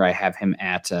Vera Tucker. I have him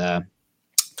at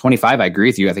 25. I agree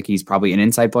with you. I think he's probably an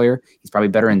inside player. He's probably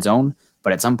better in zone.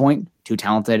 But at some point, too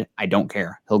talented. I don't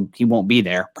care. He won't be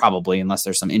there probably unless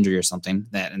there's some injury or something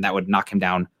and that would knock him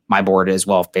down my board as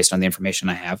well based on the information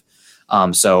I have.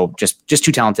 So just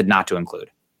too talented not to include.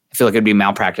 I feel like it'd be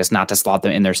malpractice not to slot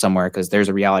them in there somewhere because there's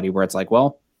a reality where it's like,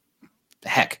 well,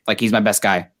 heck, like he's my best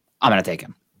guy. I'm going to take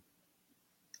him.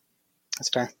 That's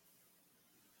fair.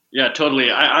 Yeah, totally.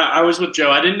 I was with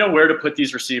Joe. I didn't know where to put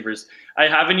these receivers. I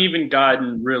haven't even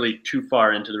gotten really too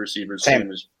far into the receivers. Same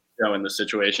as Joe in this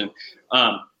situation.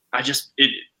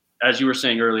 As you were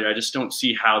saying earlier, I just don't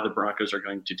see how the Broncos are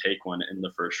going to take one in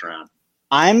the first round.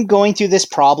 I'm going through this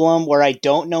problem where I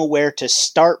don't know where to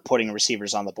start putting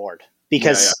receivers on the board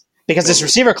because this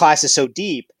receiver class is so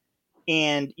deep.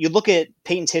 And you look at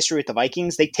Peyton's history with the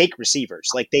Vikings, they take receivers.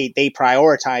 Like they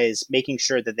prioritize making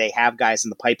sure that they have guys in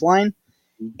the pipeline.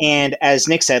 And as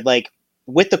Nick said, like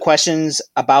with the questions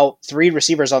about 3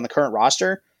 receivers on the current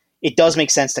roster, it does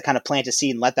make sense to kind of plant a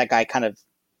seed and let that guy kind of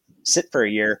sit for a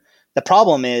year. The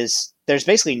problem is there's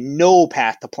basically no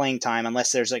path to playing time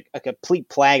unless there's like a complete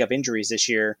plague of injuries this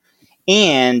year.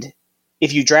 And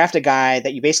if you draft a guy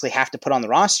that you basically have to put on the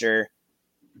roster,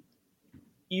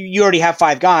 you already have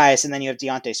 5 guys, and then you have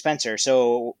Deontay Spencer.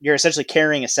 So you're essentially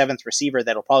carrying a 7th receiver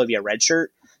that'll probably be a red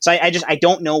shirt. So I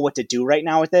don't know what to do right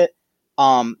now with it.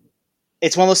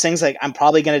 It's one of those things like I'm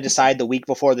probably going to decide the week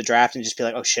before the draft and just be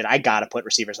like, oh shit, I got to put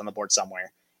receivers on the board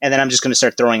somewhere. And then I'm just going to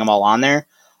start throwing them all on there.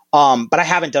 But I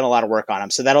haven't done a lot of work on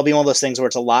them. So that'll be one of those things where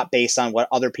it's a lot based on what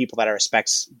other people that I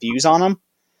respect's views on them.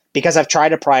 Because I've tried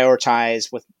to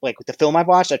prioritize with the film I've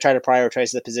watched, I try to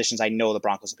prioritize the positions I know the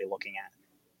Broncos will be looking at.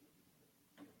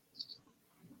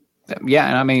 Yeah,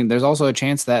 and I mean, there's also a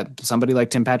chance that somebody like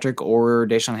Tim Patrick or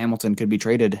Deshaun Hamilton could be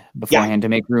traded beforehand to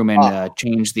make room and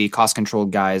change the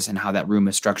cost-controlled guys and how that room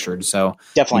is structured. So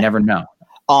definitely, you never know.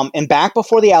 And back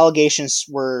before the allegations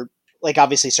were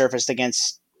obviously surfaced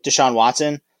against Deshaun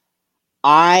Watson,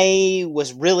 I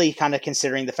was really kind of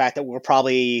considering the fact that we're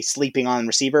probably sleeping on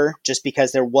receiver just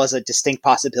because there was a distinct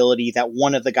possibility that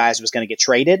one of the guys was going to get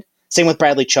traded. Same with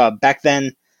Bradley Chubb. Back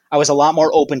then, I was a lot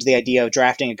more open to the idea of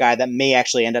drafting a guy that may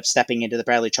actually end up stepping into the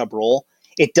Bradley Chubb role.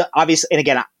 It obviously, and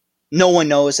again, no one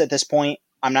knows at this point.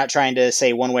 I'm not trying to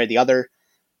say one way or the other,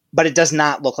 but it does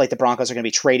not look like the Broncos are going to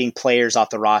be trading players off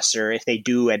the roster if they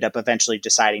do end up eventually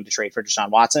deciding to trade for Deshaun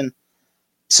Watson.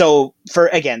 So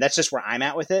that's just where I'm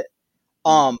at with it.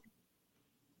 One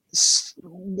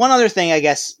other thing, I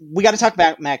guess, we got to talk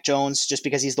about Mac Jones just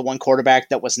because he's the one quarterback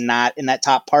that was not in that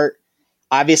top part.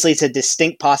 Obviously, it's a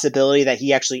distinct possibility that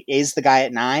he actually is the guy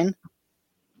at 9.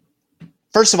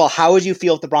 First of all, how would you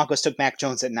feel if the Broncos took Mac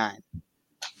Jones at 9?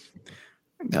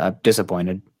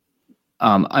 Disappointed.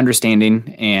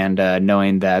 Understanding and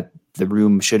knowing that the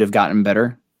room should have gotten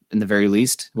better in the very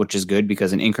least, which is good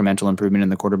because an incremental improvement in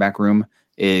the quarterback room,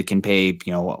 it can pay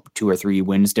 2 or 3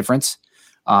 wins difference.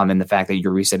 And the fact that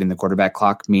you're resetting the quarterback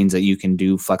clock means that you can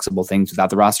do flexible things without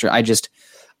the roster.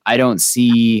 I don't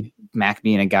see Mac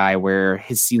being a guy where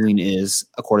his ceiling is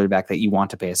a quarterback that you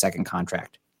want to pay a second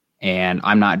contract. And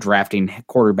I'm not drafting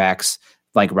quarterbacks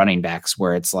like running backs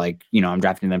where it's like, I'm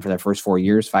drafting them for their first 4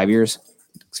 years, 5 years.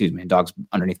 Excuse me, dog's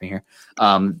underneath me here.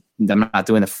 I'm not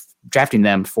doing drafting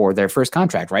them for their first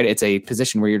contract, right? It's a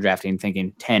position where you're drafting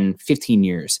thinking 10, 15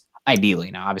 years,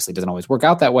 ideally. Now, obviously, it doesn't always work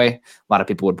out that way. A lot of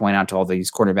people would point out to all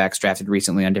these quarterbacks drafted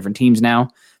recently on different teams now,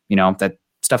 that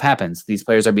stuff happens. These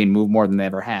players are being moved more than they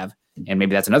ever have. And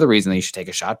maybe that's another reason that you should take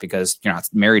a shot because you're not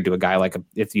married to a guy like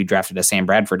if you drafted a Sam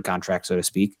Bradford contract, so to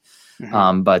speak.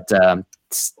 Mm-hmm.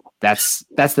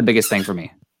 That's the biggest thing for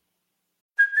me.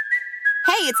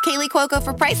 Hey, it's Kaylee Cuoco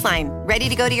for Priceline. Ready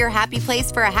to go to your happy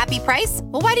place for a happy price?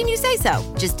 Well, why didn't you say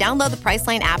so? Just download the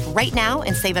Priceline app right now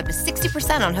and save up to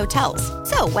 60% on hotels.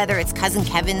 So whether it's Cousin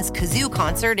Kevin's Kazoo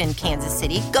Concert in Kansas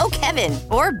City, go Kevin,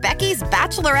 or Becky's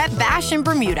Bachelorette Bash in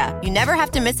Bermuda, you never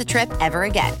have to miss a trip ever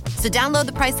again. So download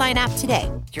the Priceline app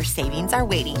today. Your savings are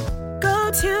waiting.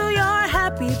 Go to your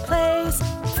happy place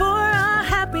for a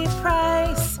happy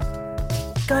price.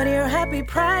 Go to your happy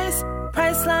price,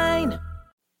 Priceline.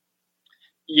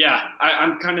 Yeah,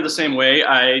 I'm kind of the same way.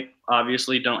 I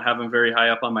obviously don't have him very high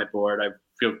up on my board. I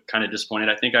feel kind of disappointed.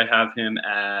 I think I have him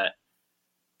at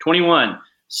 21.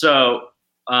 So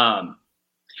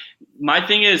my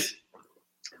thing is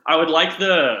I would like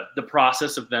the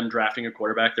process of them drafting a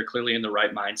quarterback. They're clearly in the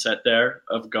right mindset there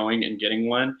of going and getting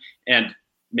one. And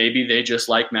maybe they just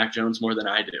like Mac Jones more than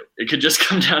I do. It could just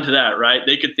come down to that, right?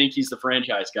 They could think he's the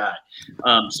franchise guy.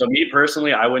 So me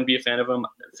personally, I wouldn't be a fan of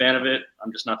it.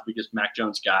 I'm just not the biggest Mac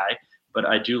Jones guy, but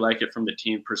I do like it from the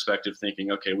team perspective,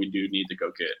 thinking, okay, we do need to go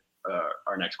get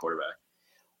our next quarterback.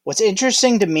 What's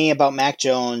interesting to me about Mac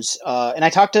Jones, and I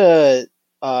talked to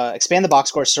Expand the Box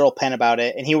Score Cyril Penn about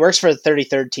it, and he works for the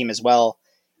 33rd team as well.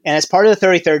 And as part of the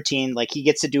 33rd team, like he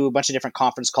gets to do a bunch of different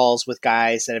conference calls with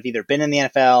guys that have either been in the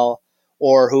NFL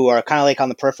or who are kind of like on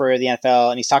the periphery of the NFL,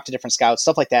 and he's talked to different scouts,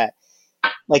 stuff like that.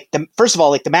 Like first of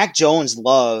all, like the Mac Jones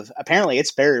love, apparently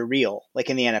it's very real, like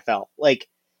in the NFL. Like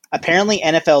apparently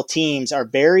NFL teams are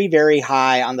very, very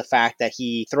high on the fact that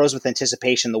he throws with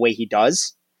anticipation the way he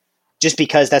does, just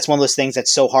because that's one of those things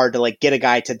that's so hard to like get a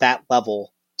guy to that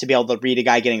level to be able to read a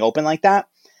guy getting open like that.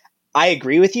 I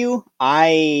agree with you.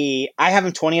 I have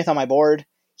him 20th on my board.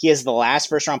 He is the last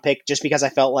first round pick just because I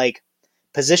felt like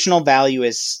positional value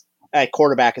is at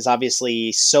quarterback is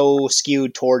obviously so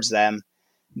skewed towards them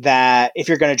that if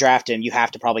you're going to draft him, you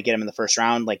have to probably get him in the first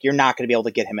round. Like you're not going to be able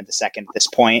to get him at the second at this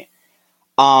point.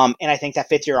 And I think that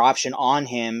 5th year option on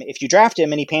him, if you draft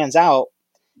him and he pans out,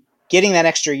 getting that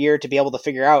extra year to be able to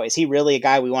figure out, is he really a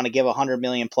guy we want to give $100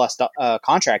 million plus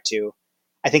contract to?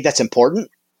 I think that's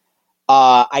important.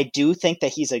 I do think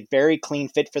that he's a very clean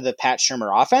fit for the Pat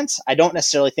Shurmur offense. I don't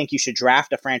necessarily think you should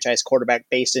draft a franchise quarterback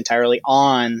based entirely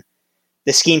on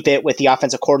the scheme fit with the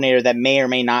offensive coordinator that may or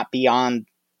may not be on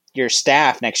your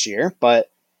staff next year,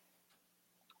 but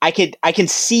I can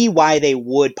see why they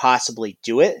would possibly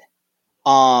do it.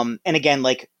 And again,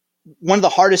 like one of the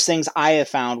hardest things I have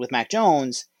found with Mac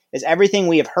Jones is everything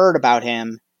we have heard about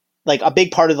him. Like a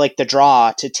big part of like the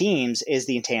draw to teams is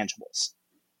the intangibles.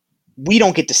 We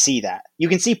don't get to see that. You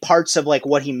can see parts of like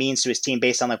what he means to his team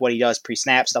based on like what he does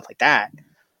pre-snap, stuff like that.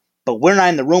 But we're not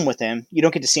in the room with him. You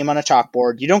don't get to see him on a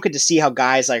chalkboard. You don't get to see how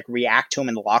guys like react to him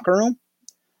in the locker room.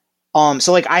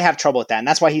 So like I have trouble with that, and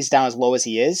that's why he's down as low as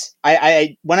he is.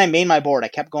 I when I made my board, I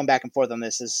kept going back and forth on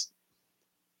this. Is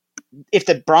if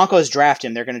the Broncos draft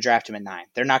him, they're going to draft him at 9.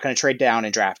 They're not going to trade down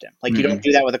and draft him. Like you don't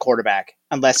do that with a quarterback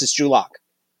unless it's Drew Lock.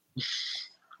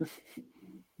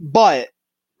 But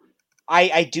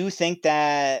I do think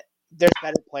that there's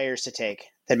better players to take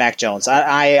than Mac Jones.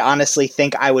 I honestly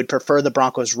think I would prefer the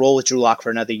Broncos roll with Drew Lock for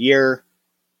another year.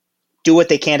 Do what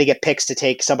they can to get picks to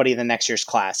take somebody in the next year's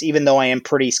class, even though I am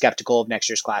pretty skeptical of next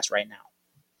year's class right now.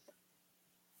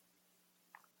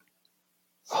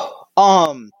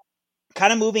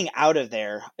 Kind of moving out of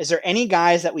there, is there any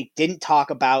guys that we didn't talk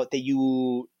about that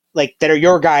you like that are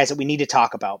your guys that we need to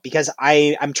talk about, because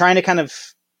I'm trying to kind of,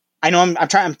 I know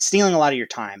I'm stealing a lot of your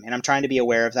time, and I'm trying to be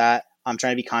aware of that. I'm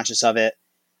trying to be conscious of it.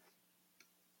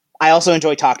 I also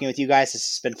enjoy talking with you guys. This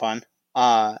has been fun.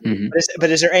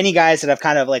 But is there any guys that I've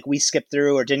kind of like we skipped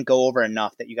through or didn't go over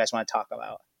enough that you guys want to talk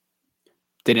about?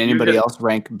 Did anybody else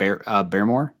rank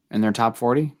Barmore in their top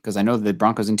 40? Because I know the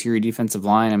Broncos' interior defensive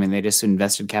line, I mean, they just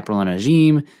invested capital in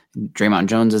Najim. Draymond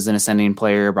Jones is an ascending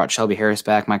player, brought Shelby Harris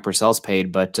back, Mike Purcell's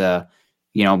paid. But,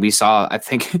 we saw, I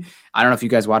think, I don't know if you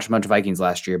guys watched a bunch of Vikings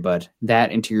last year, but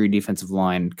that interior defensive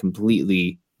line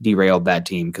completely derailed that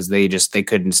team because they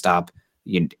couldn't stop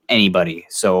anybody.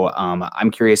 So I'm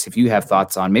curious if you have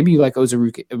thoughts on, maybe you like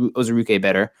Ozuruke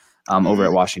better over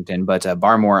at Washington, but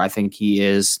Barmore, I think he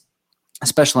is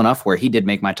special enough where he did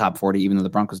make my top 40, even though the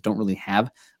Broncos don't really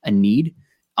have a need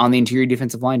on the interior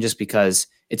defensive line, just because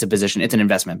it's an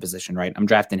investment position, right? I'm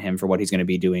drafting him for what he's going to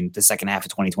be doing the second half of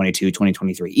 2022,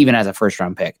 2023, even as a first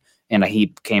round pick. And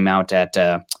he came out at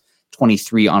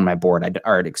 23 on my board,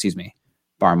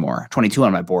 Barmore, 22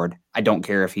 on my board. I don't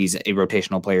care if he's a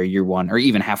rotational player year one or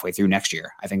even halfway through next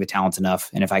year. I think the talent's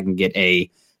enough. And if I can get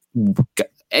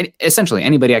essentially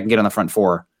anybody I can get on the front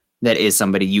four that is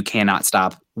somebody you cannot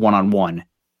stop one-on-one,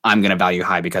 I'm going to value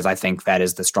high because I think that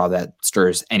is the straw that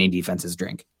stirs any defense's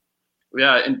drink.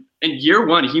 Yeah, and in year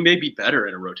one, he may be better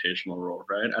in a rotational role,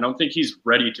 right? I don't think he's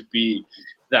ready to be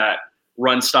that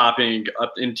run-stopping,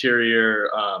 up interior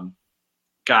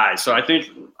guy. So I think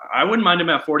I wouldn't mind him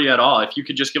at 40 at all if you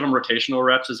could just give him rotational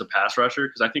reps as a pass rusher,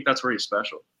 because I think that's where he's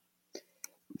special.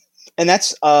 And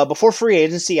that's before free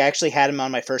agency, I actually had him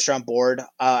on my first-round board.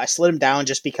 I slid him down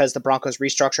just because the Broncos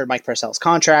restructured Mike Purcell's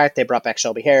contract. They brought back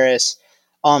Shelby Harris.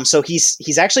 So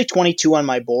he's actually 22 on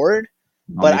my board.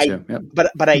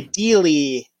 But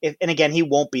ideally, and again, he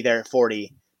won't be there at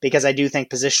 40 because I do think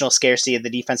positional scarcity of the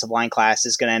defensive line class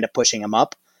is going to end up pushing him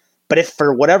up. But if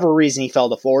for whatever reason he fell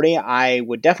to 40, I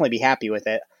would definitely be happy with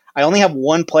it. I only have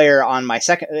one player on my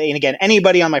second, and again,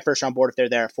 anybody on my first round board, if they're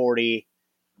there at 40,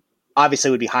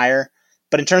 obviously would be higher.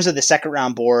 But in terms of the second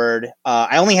round board,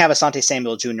 I only have Asante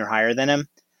Samuel Jr. higher than him.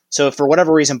 So if for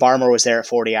whatever reason Barmore was there at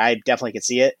 40, I definitely could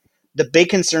see it. The big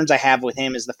concerns I have with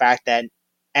him is the fact that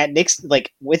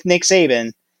with Nick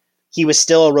Saban, he was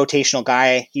still a rotational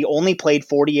guy. He only played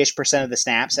 40-ish% of the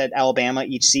snaps at Alabama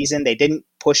each season. They didn't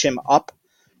push him up.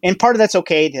 And part of that's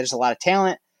okay. There's a lot of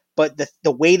talent. But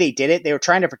the way they did it, they were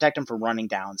trying to protect him from running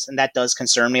downs. And that does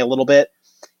concern me a little bit.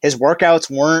 His workouts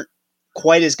weren't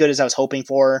quite as good as I was hoping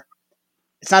for.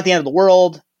 It's not the end of the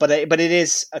world, but it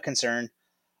is a concern.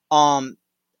 And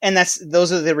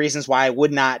those are the reasons why I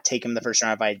would not take him the first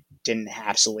round if I didn't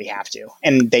absolutely have to.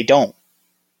 And they don't.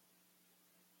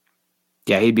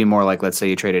 Yeah, he'd be more like, let's say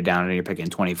you traded down and you're picking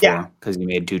 24 because you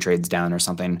made 2 trades down or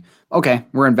something. Okay,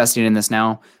 we're investing in this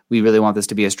now. We really want this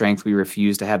to be a strength. We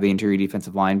refuse to have the interior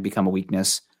defensive line become a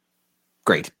weakness.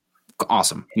 Great.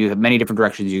 Awesome. You have many different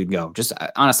directions you can go. Just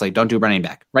honestly, don't do running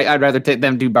back, right? I'd rather take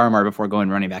them do Barmore before going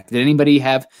running back. Did anybody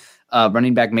have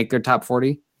running back make their top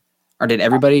 40? Or did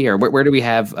everybody? Or where do we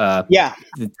have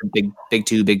the big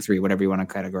 2, big 3, whatever you want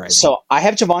to categorize? So I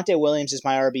have Javonte Williams as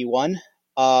my RB1.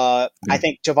 I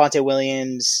think Javonte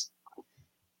Williams,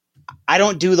 I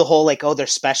don't do the whole they're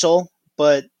special,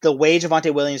 but the way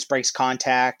Javonte Williams breaks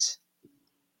contact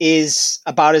is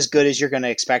about as good as you're going to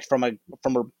expect from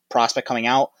a prospect coming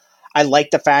out. I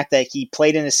like the fact that he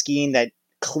played in a scheme that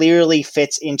clearly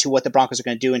fits into what the Broncos are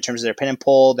going to do in terms of their pin and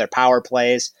pull, their power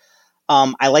plays.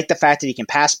 I like the fact that he can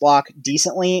pass block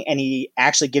decently, and he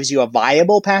actually gives you a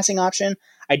viable passing option.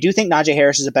 I do think Najee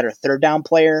Harris is a better third down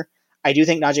player. I do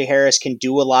think Najee Harris can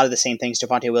do a lot of the same things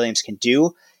Javonte Williams can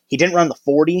do. He didn't run the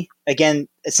 40. Again,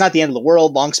 it's not the end of the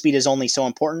world. Long speed is only so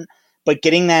important. But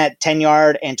getting that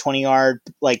 10-yard and 20-yard,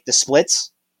 the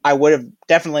splits, I would have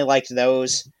definitely liked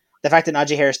those. The fact that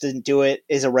Najee Harris didn't do it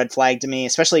is a red flag to me,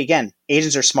 especially, again,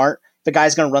 agents are smart. If a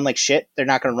guy's going to run like shit, they're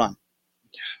not going to run.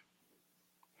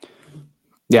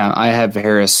 Yeah, I have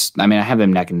Harris. I have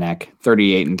them neck and neck,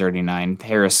 38 and 39.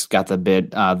 Harris got the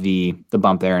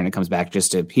bump there, and it comes back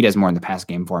he does more in the pass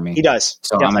game for me. He does.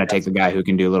 So I'm going to take the guy who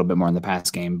can do a little bit more in the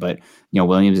pass game. But,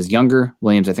 Williams is younger.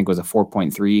 Williams, I think, was a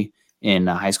 4.3 in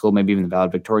high school, maybe even the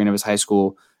valedictorian of his high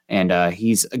school. And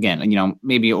he's, again,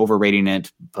 maybe overrating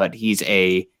it, but he's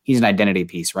an identity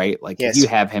piece, right? If you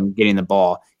have him getting the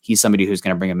ball, he's somebody who's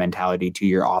going to bring a mentality to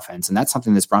your offense. And that's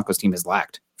something this Broncos team has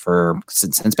lacked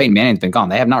since Peyton Manning's been gone.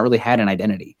 They have not really had an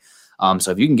identity. So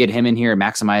if you can get him in here and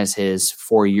maximize his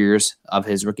 4 years of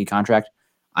his rookie contract,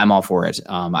 I'm all for it.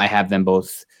 I have them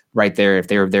both right there. If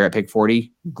they're there at pick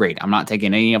 40, great. I'm not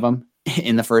taking any of them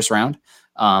in the first round.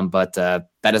 But that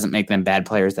doesn't make them bad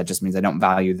players. That just means I don't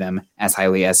value them as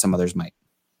highly as some others might.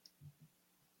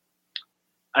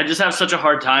 I just have such a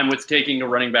hard time with taking a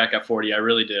running back at 40. I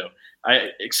really do.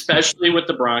 Especially with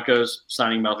the Broncos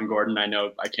signing Melvin Gordon. I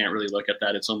know I can't really look at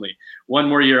that. It's only one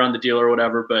more year on the deal or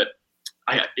whatever, but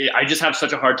I just have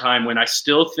such a hard time when I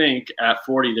still think at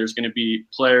 40 there's going to be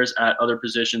players at other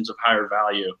positions of higher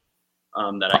value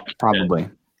that I probably.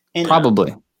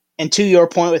 And to your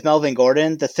point with Melvin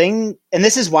Gordon, the thing, and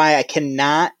this is why I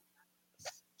cannot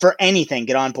for anything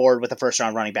get on board with a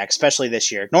first-round running back, especially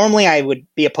this year. Normally I would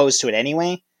be opposed to it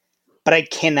anyway, but I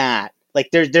cannot. Like,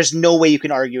 there's no way you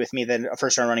can argue with me that a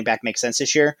first-round running back makes sense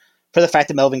this year for the fact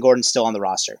that Melvin Gordon's still on the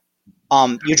roster.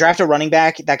 You draft a running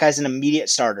back, that guy's an immediate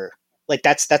starter. Like,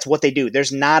 that's what they do.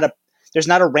 There's not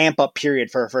a ramp-up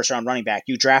period for a first-round running back.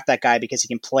 You draft that guy because he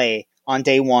can play on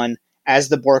day one as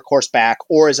the workhorse back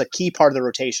or as a key part of the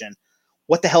rotation.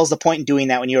 What the hell's the point in doing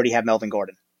that when you already have Melvin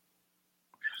Gordon?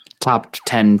 Top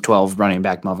 10, 12 running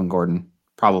back Melvin Gordon,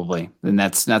 probably. And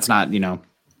that's not,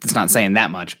 it's not saying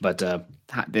that much, but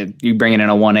you bringing in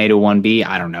a 1A to 1B,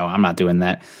 I don't know. I'm not doing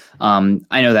that.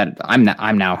 I know that I'm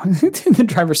now in the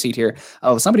driver's seat here.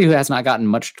 Oh, somebody who has not gotten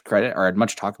much credit or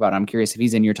much talk about. I'm curious if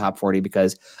he's in your top 40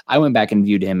 because I went back and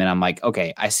viewed him and I'm like,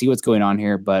 okay, I see what's going on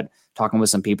here, but talking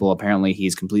with some people, apparently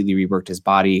he's completely reworked his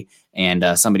body and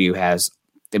somebody who has,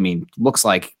 looks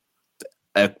like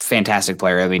a fantastic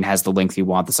player. Has the length you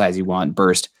want, the size you want,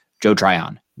 burst. Joe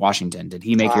Tryon, Washington. Did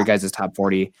he make your guys' top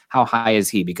 40? How high is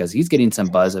he? Because he's getting some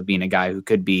buzz of being a guy who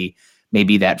could be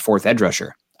maybe that fourth edge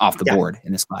rusher off the board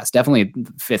in this class. Definitely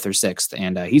fifth or sixth.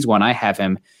 And he's one. I have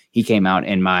him. He came out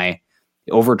in my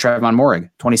over Trevon Moehrig,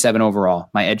 27 overall,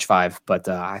 my edge 5. But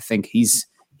I think he's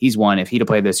one. If he'd have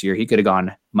played this year, he could have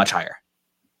gone much higher.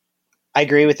 I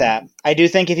agree with that. I do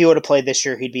think if he would have played this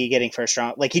year, he'd be getting first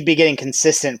round. Like, he'd be getting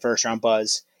consistent first round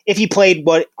buzz if he played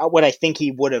what I think he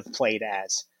would have played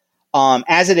as.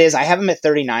 As it is, I have him at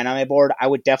 39 on my board. I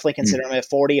would definitely consider him at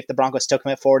 40. If the Broncos took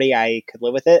him at 40, I could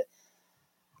live with it.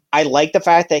 I like the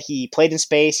fact that he played in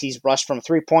space. He's rushed from a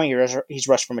 3-point. He's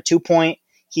rushed from a 2-point.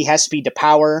 He has speed to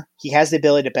power. He has the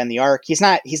ability to bend the arc. He's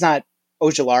not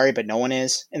Ojulari, but no one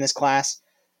is in this class.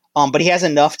 But he has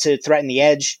enough to threaten the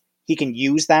edge. He can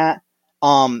use that.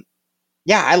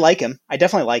 I like him. I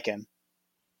definitely like him.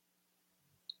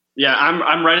 Yeah,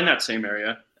 I'm right in that same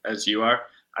area as you are.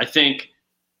 I think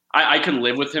I can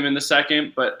live with him in the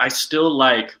second, but I still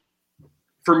like.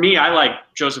 For me, I like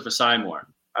Joseph Asai more.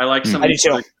 I like somebody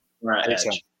more at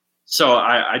edge. So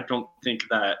I don't think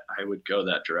that I would go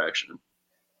that direction.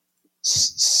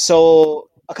 So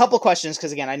a couple questions,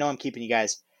 because again, I know I'm keeping you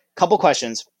guys. Couple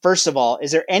questions. First of all,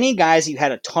 is there any guys you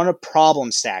had a ton of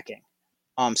problem stacking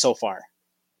so far?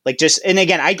 And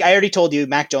again, I already told you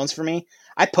Mac Jones for me.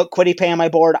 I put Kwity Paye on my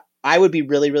board. I would be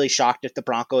really, really shocked if the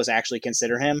Broncos actually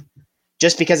consider him.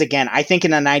 Just because, again, I think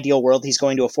in an ideal world, he's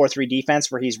going to a 4-3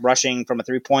 defense where he's rushing from a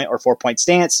 3-point or 4-point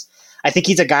stance. I think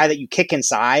he's a guy that you kick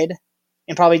inside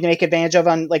and probably make advantage of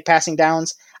on passing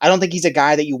downs. I don't think he's a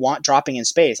guy that you want dropping in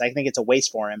space. I think it's a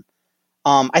waste for him.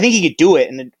 I think he could do it,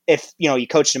 and if you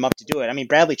coached him up to do it.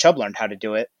 Bradley Chubb learned how to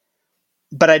do it.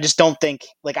 But I just don't think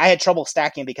 – I had trouble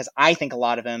stacking because I think a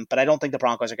lot of him, but I don't think the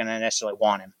Broncos are going to necessarily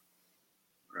want him.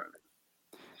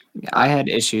 I had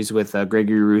issues with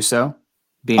Gregory Rousseau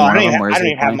being one of them. I don't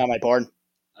even have him on my board.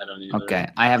 I don't either. Okay.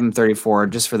 I have him 34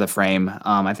 just for the frame.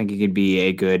 I think he could be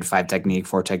a good 5 technique,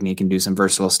 4 technique, and do some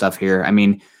versatile stuff here.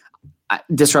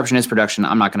 Disruption is production.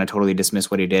 I'm not going to totally dismiss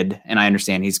what he did, and I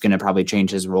understand he's going to probably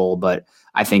change his role, but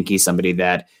I think he's somebody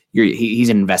that he's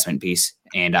an investment piece,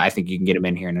 and I think you can get him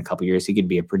in here in a couple years. He could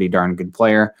be a pretty darn good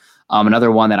player. Another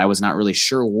one that I was not really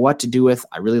sure what to do with.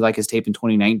 I really like his tape in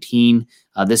 2019.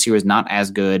 This year was not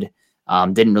as good.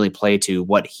 Didn't really play to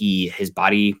what his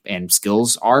body and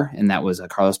skills are, and that was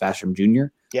Carlos Basham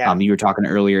Jr. Yeah. You were talking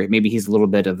earlier. Maybe he's a little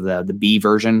bit of the B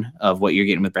version of what you're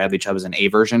getting with Bradley Chubb as an A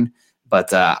version,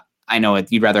 but I know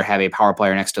you'd rather have a power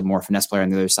player next to the more finesse player on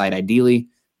the other side, ideally,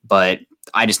 but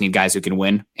I just need guys who can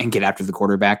win and get after the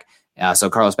quarterback. So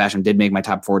Carlos Basham did make my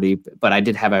top 40, but I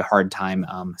did have a hard time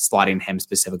slotting him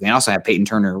specifically. I also have Peyton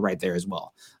Turner right there as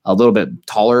well. A little bit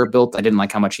taller built. I didn't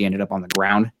like how much he ended up on the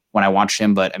ground when I watched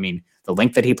him, but the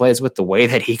length that he plays with, the way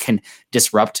that he can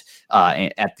disrupt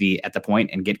at the point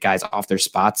and get guys off their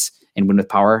spots and win with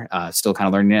power, still kind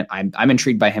of learning it. I'm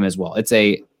intrigued by him as well. It's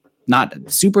a not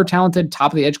super talented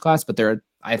top of the edge class, but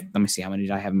let me see, how many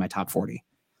did I have in my top 40?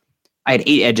 I had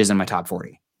 8 edges in my top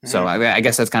 40. So I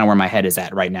guess that's kind of where my head is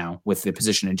at right now with the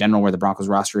position in general, where the Broncos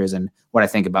roster is and what I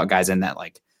think about guys in that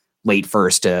late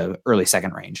first to early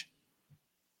second range.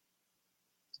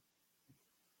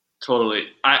 Totally.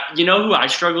 Who I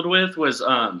struggled with was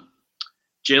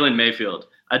Jalen Mayfield.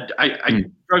 I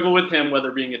struggle with him,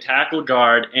 whether being a tackle,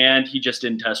 guard, and he just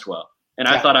didn't test well. And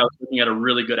I thought I was looking at a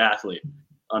really good athlete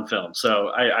on film. So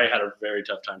I had a very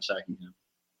tough time sacking him.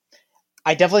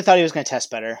 I definitely thought he was going to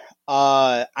test better.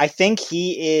 I think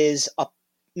he is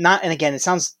not, and again, it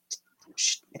sounds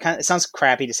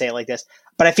crappy to say it like this,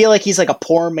 but I feel like he's like a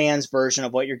poor man's version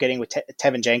of what you're getting with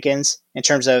Tevin Jenkins in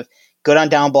terms of good on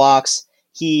down blocks.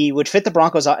 He would fit the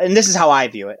Broncos, and this is how I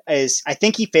view it, is I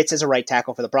think he fits as a right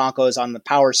tackle for the Broncos on the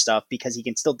power stuff because he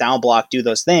can still down block, do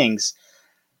those things.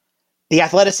 The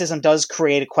athleticism does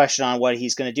create a question on what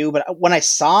he's going to do, but when I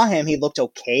saw him, he looked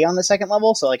okay on the second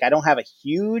level, so like I don't have a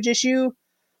huge issue.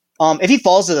 If he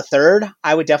falls to the third,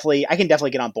 I can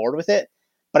definitely get on board with it,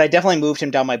 but I definitely moved him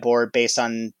down my board based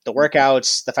on the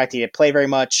workouts, the fact that he didn't play very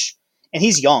much, and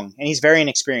he's young and he's very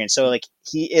inexperienced, so like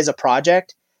he is a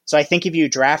project. So I think if you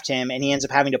draft him and he ends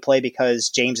up having to play because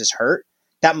James is hurt,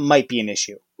 that might be an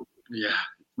issue. Yeah,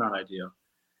 it's not ideal.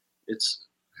 It's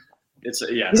he's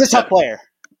a tough player.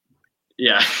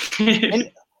 Yeah.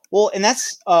 and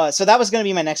that's so that was going to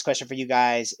be my next question for you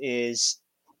guys is,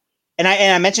 and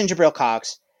I mentioned Jabril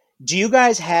Cox. Do you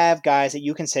guys have guys that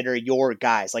you consider your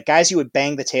guys, like guys you would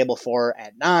bang the table for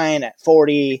at 9, at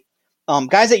 40,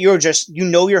 guys that you're just,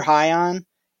 you're high on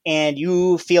and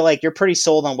you feel like you're pretty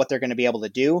sold on what they're going to be able to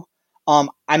do?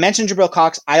 I mentioned Jabril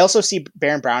Cox. I also see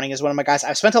Baron Browning as one of my guys.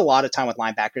 I've spent a lot of time with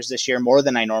linebackers this year, more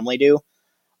than I normally do.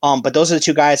 But those are the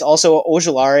two guys. Also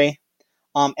Ojulari.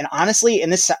 And honestly,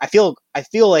 I feel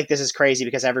like this is crazy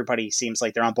because everybody seems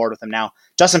like they're on board with him now.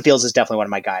 Justin Fields is definitely one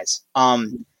of my guys.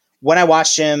 When I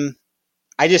watched him,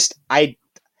 I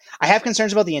have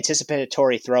concerns about the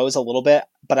anticipatory throws a little bit,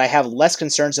 but I have less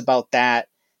concerns about that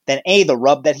than the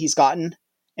rub that he's gotten.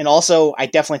 And also, I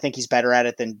definitely think he's better at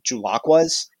it than Drew Lock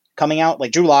was coming out.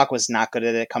 Like Drew Lock was not good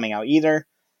at it coming out either.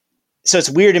 So it's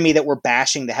weird to me that we're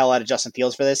bashing the hell out of Justin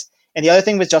Fields for this. And the other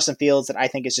thing with Justin Fields that I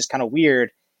think is just kind of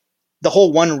weird, the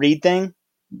whole one read thing,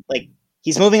 like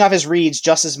he's moving off his reads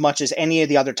just as much as any of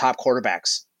the other top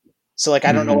quarterbacks. So like,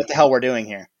 I don't know what the hell we're doing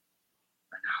here.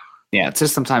 Yeah. It's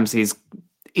just sometimes he's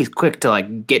quick to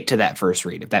like get to that first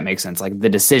read, if that makes sense. Like the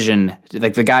decision,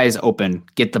 like the guy is open,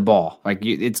 get the ball. Like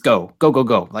it's go.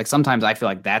 Like sometimes I feel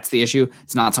like that's the issue.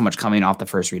 It's not so much coming off the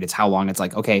first read. It's how long it's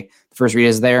like, okay, the first read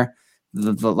is there.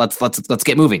 Let's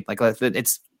get moving. Like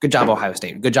it's good job, Ohio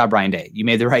State. Good job, Ryan Day.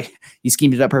 You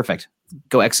schemed it up perfect.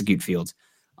 Go execute Fields.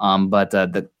 But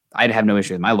I'd have no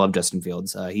issue with him. I love Justin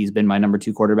Fields. He's been my number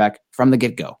 2 quarterback from the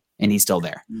get-go, and he's still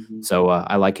there. Mm-hmm. So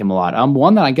I like him a lot.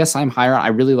 One that I guess I'm higher on, I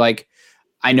really like,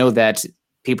 I know that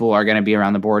people are going to be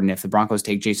around the board, and if the Broncos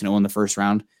take Jason Owen in the first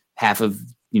round, half of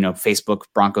Facebook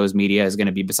Broncos media is going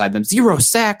to be beside them. 0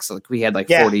 sacks. Like we had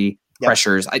 40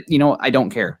 pressures. I don't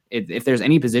care. If there's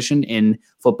any position in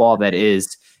football that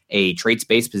is a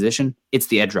traits-based position, it's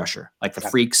the edge rusher. Like the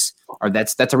freaks are.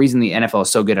 That's the reason the NFL is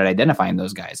so good at identifying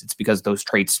those guys. It's because those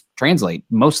traits translate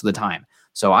most of the time.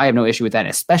 So I have no issue with that,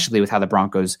 especially with how the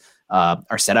Broncos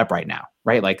are set up right now.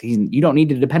 Right, like you don't need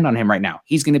to depend on him right now.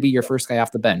 He's going to be your first guy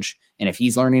off the bench, and if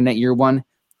he's learning at year 1,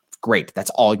 great. That's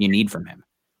all you need from him.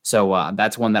 So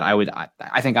that's one that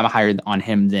I think I'm higher on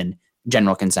him than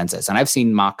general consensus. And I've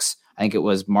seen mocks. I think it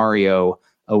was Mario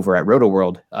over at Roto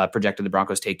World projected the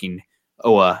Broncos taking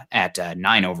Oa at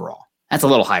 9 overall. That's a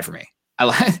little high for me. I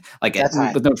like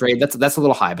it with no trade. That's a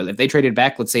little high. But if they traded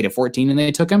back, let's say to 14, and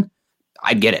they took him,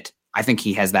 I'd get it. I think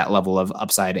he has that level of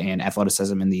upside and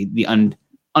athleticism and the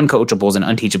uncoachables and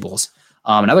unteachables.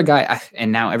 Another guy,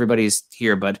 and now everybody's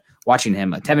here, but watching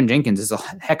him, Tevin Jenkins is a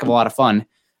heck of a lot of fun.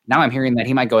 Now I'm hearing that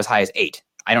he might go as high as 8.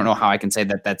 I don't know how I can say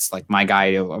that that's like my guy.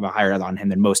 I'm higher on him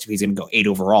than most if he's going to go 8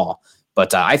 overall.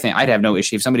 But I think I'd have no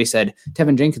issue if somebody said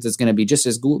Tevin Jenkins is going to be just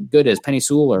as good as Penny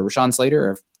Sewell or Rashawn Slater,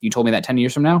 or if you told me that 10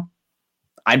 years from now,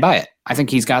 I'd buy it. I think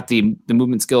he's got the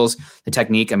movement skills, the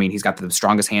technique. I mean, he's got the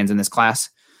strongest hands in this class.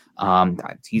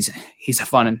 He's a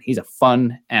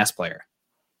fun ass player.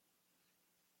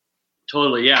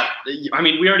 Totally, yeah. I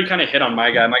mean, we already kind of hit on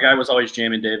my guy. My guy was always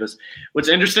Jamin Davis. What's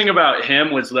interesting about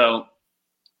him was, though,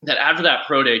 that after that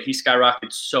pro day, he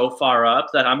skyrocketed so far up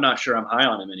that I'm not sure I'm high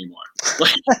on him anymore.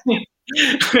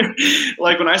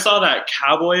 Like when I saw that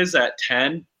Cowboys at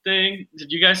 10 thing,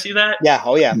 did you guys see that? Yeah.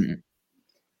 Oh, yeah.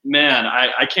 Man,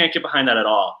 I can't get behind that at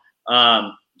all.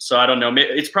 So I don't know.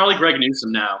 It's probably Greg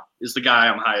Newsome now is the guy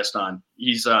I'm highest on.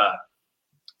 He's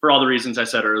for all the reasons I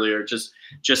said earlier, just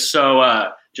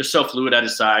so fluid at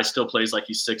his size, still plays like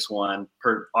he's 6'1",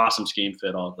 awesome scheme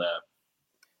fit, all of that.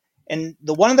 And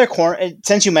the one other corner,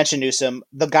 since you mentioned Newsome,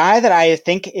 the guy that I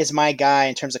think is my guy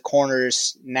in terms of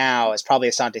corners now is probably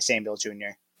Asante Samuel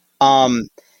Jr.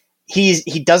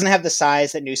 He doesn't have the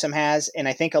size that Newsome has, and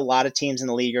I think a lot of teams in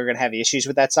the league are going to have issues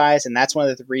with that size, and that's one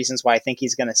of the reasons why I think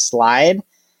he's going to slide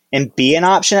and be an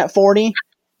option at 40.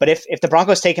 But if the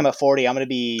Broncos take him at 40, I'm going to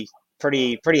be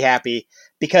pretty happy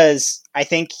because I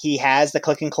think he has the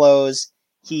click and close.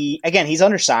 He's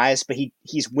undersized, but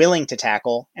he's willing to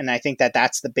tackle, and I think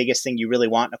that's the biggest thing you really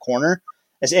want in a corner,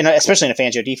 especially in a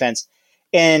Fangio defense.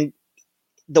 And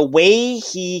the way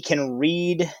he can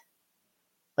read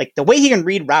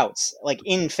routes, like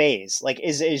in phase, like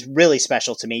is really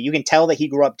special to me. You can tell that he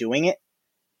grew up doing it,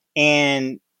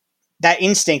 and that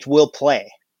instinct will play.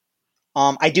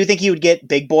 I do think he would get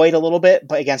big boyed a little bit,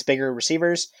 but against bigger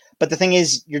receivers. But the thing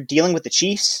is, you're dealing with the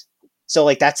Chiefs. So,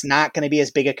 like, that's not going to be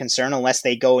as big a concern unless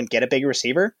they go and get a bigger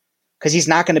receiver because he's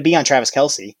not going to be on Travis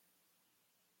Kelce.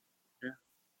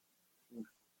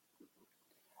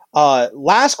 Yeah.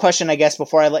 Last question, I guess,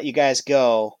 before I let you guys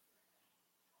go.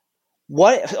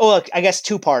 I guess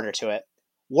two-parter to it.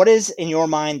 What is, in your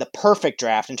mind, the perfect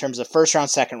draft in terms of first round,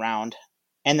 second round?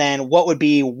 And then what would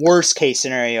be worst-case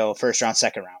scenario first round,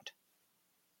 second round?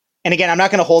 And again, I'm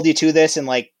not going to hold you to this and,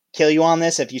 like, kill you on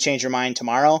this if you change your mind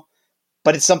tomorrow.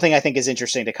 But it's something I think is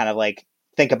interesting to kind of like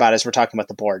think about as we're talking about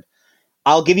the board.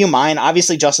 I'll give you mine.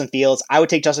 Obviously, Justin Fields. I would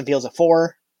take Justin Fields at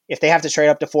 4. If they have to trade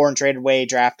up to 4 and trade away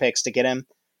draft picks to get him,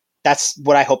 that's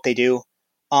what I hope they do.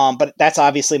 But that's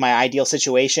obviously my ideal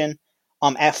situation.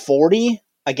 At 40,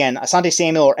 again, Asante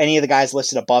Samuel or any of the guys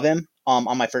listed above him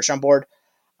on my first round board.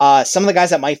 Some of the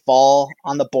guys that might fall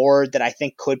on the board that I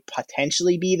think could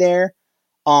potentially be there.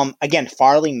 Again,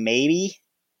 Farley maybe.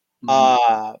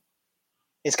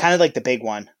 Is kind of like the big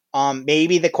one.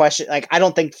 Maybe the question, like, I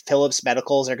don't think Phillips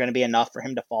medicals are going to be enough for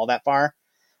him to fall that far,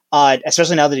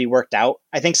 especially now that he worked out.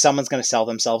 I think someone's going to sell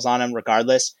themselves on him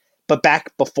regardless. But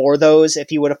back before those, if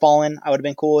he would have fallen, I would have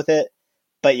been cool with it.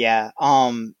 But yeah,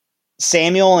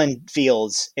 Samuel and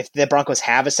Fields, if the Broncos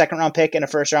have a second round pick and a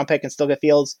first round pick and still get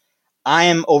Fields, I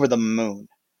am over the moon.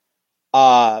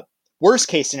 Worst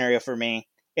case scenario for me,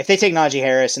 if they take Najee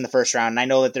Harris in the first round, and I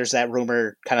know that there's that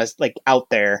rumor kind of like out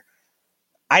there,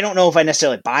 I don't know if I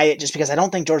necessarily buy it just because I don't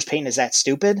think George Paton is that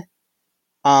stupid.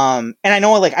 And I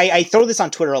know, like, I throw this on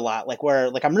Twitter a lot, like, where,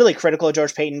 like, I'm really critical of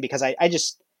George Paton because I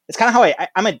just, it's kind of how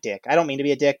I'm a dick. I don't mean to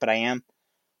be a dick, but I am.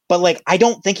 But, like, I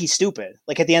don't think he's stupid.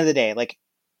 Like, at the end of the day, like,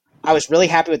 I was really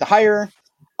happy with the hire.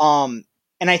 And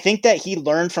I think that he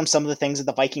learned from some of the things that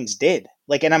the Vikings did.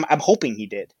 Like, and I'm hoping he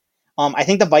did. I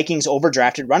think the Vikings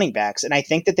overdrafted running backs, and I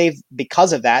think that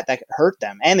because of that hurt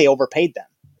them, and they overpaid them.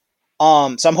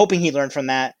 So I'm hoping he learned from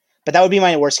that, but that would be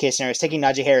my worst case scenario, is taking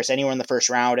Najee Harris anywhere in the first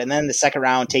round, and then the second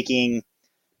round taking,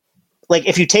 like,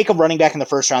 if you take a running back in the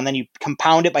first round, then you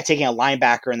compound it by taking a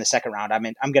linebacker in the second round. I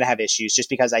mean, I'm going to have issues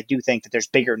just because I do think that there's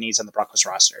bigger needs on the Broncos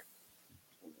roster.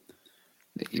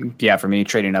 Yeah, for me,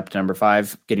 trading up to number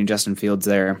 5, getting Justin Fields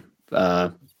there,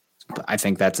 I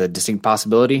think that's a distinct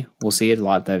possibility. We'll see it. A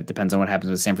lot that depends on what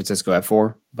happens with San Francisco at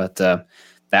 4, but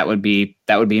that would be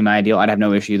my ideal. I'd have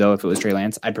no issue though if it was Trey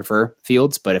Lance. I'd prefer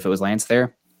Fields, but if it was Lance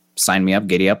there, sign me up,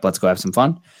 giddy up, let's go have some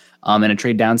fun. In a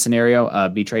trade down scenario,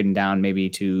 be trading down maybe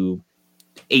to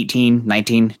 18,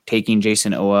 19, taking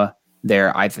Jason Owa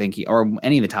there. I think or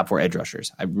any of the top 4 edge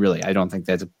rushers. I don't think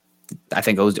I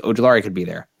think Ojulari could be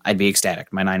there. I'd be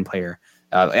ecstatic. My 9 player.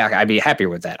 I'd be happier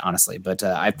with that, honestly. But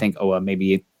I think Owa,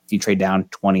 maybe if you trade down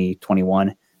 20,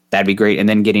 21, that'd be great. And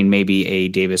then getting maybe a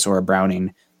Davis or a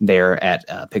Browning there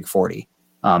at pick 40,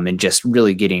 and just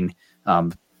really getting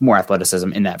more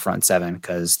athleticism in that front 7,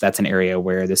 because that's an area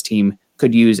where this team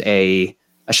could use a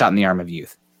shot in the arm of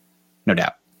youth, no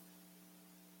doubt.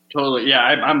 Totally, yeah,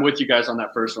 I'm with you guys on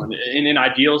that first one. In an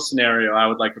ideal scenario, I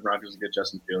would like the Broncos to get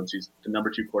Justin Fields. He's the number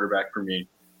 2 quarterback for me.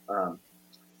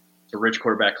 It's a rich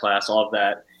quarterback class, all of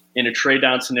that. In a trade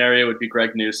down scenario, it would be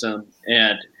Greg Newsome.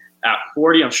 And at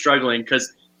 40, I'm struggling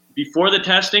because before the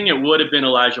testing, it would have been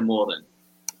Elijah Molden.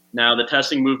 Now, the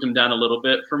testing moved him down a little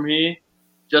bit for me,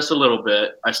 just a little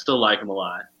bit. I still like him a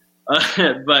lot.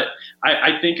 But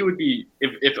I think it would be,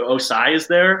 if Osai is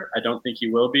there, I don't think he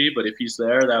will be, but if he's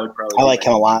there, that would probably I like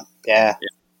him a lot, yeah.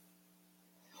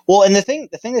 Well, and the thing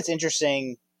that's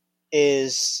interesting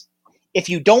is if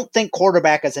you don't think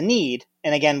quarterback is a need,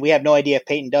 and again, we have no idea if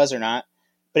Peyton does or not,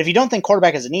 but if you don't think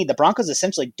quarterback is a need, the Broncos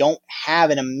essentially don't have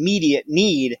an immediate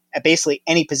need at basically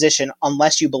any position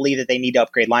unless you believe that they need to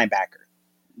upgrade linebacker.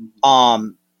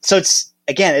 So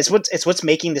it's what's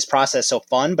making this process so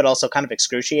fun, but also kind of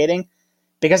excruciating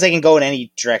because they can go in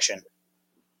any direction.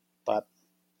 But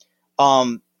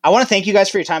I want to thank you guys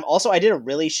for your time. Also, I did a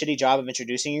really shitty job of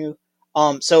introducing you.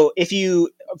 So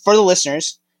for the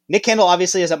listeners, Nick Kendall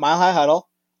obviously is at Mile High Huddle.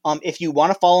 If you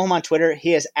want to follow him on Twitter,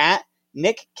 he is at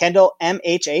Nick Kendall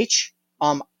MHH.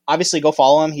 Obviously go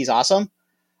follow him. He's awesome.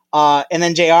 And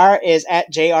then JR is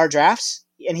at JR Drafts,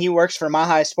 and he works for Mile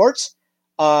High Sports.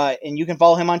 And you can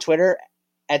follow him on Twitter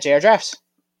at JR Drafts.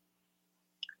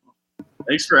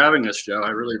 Thanks for having us, Joe. I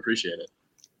really appreciate it.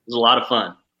 It was a lot of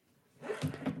fun.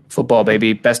 Football,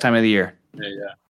 baby. Best time of the year. Yeah.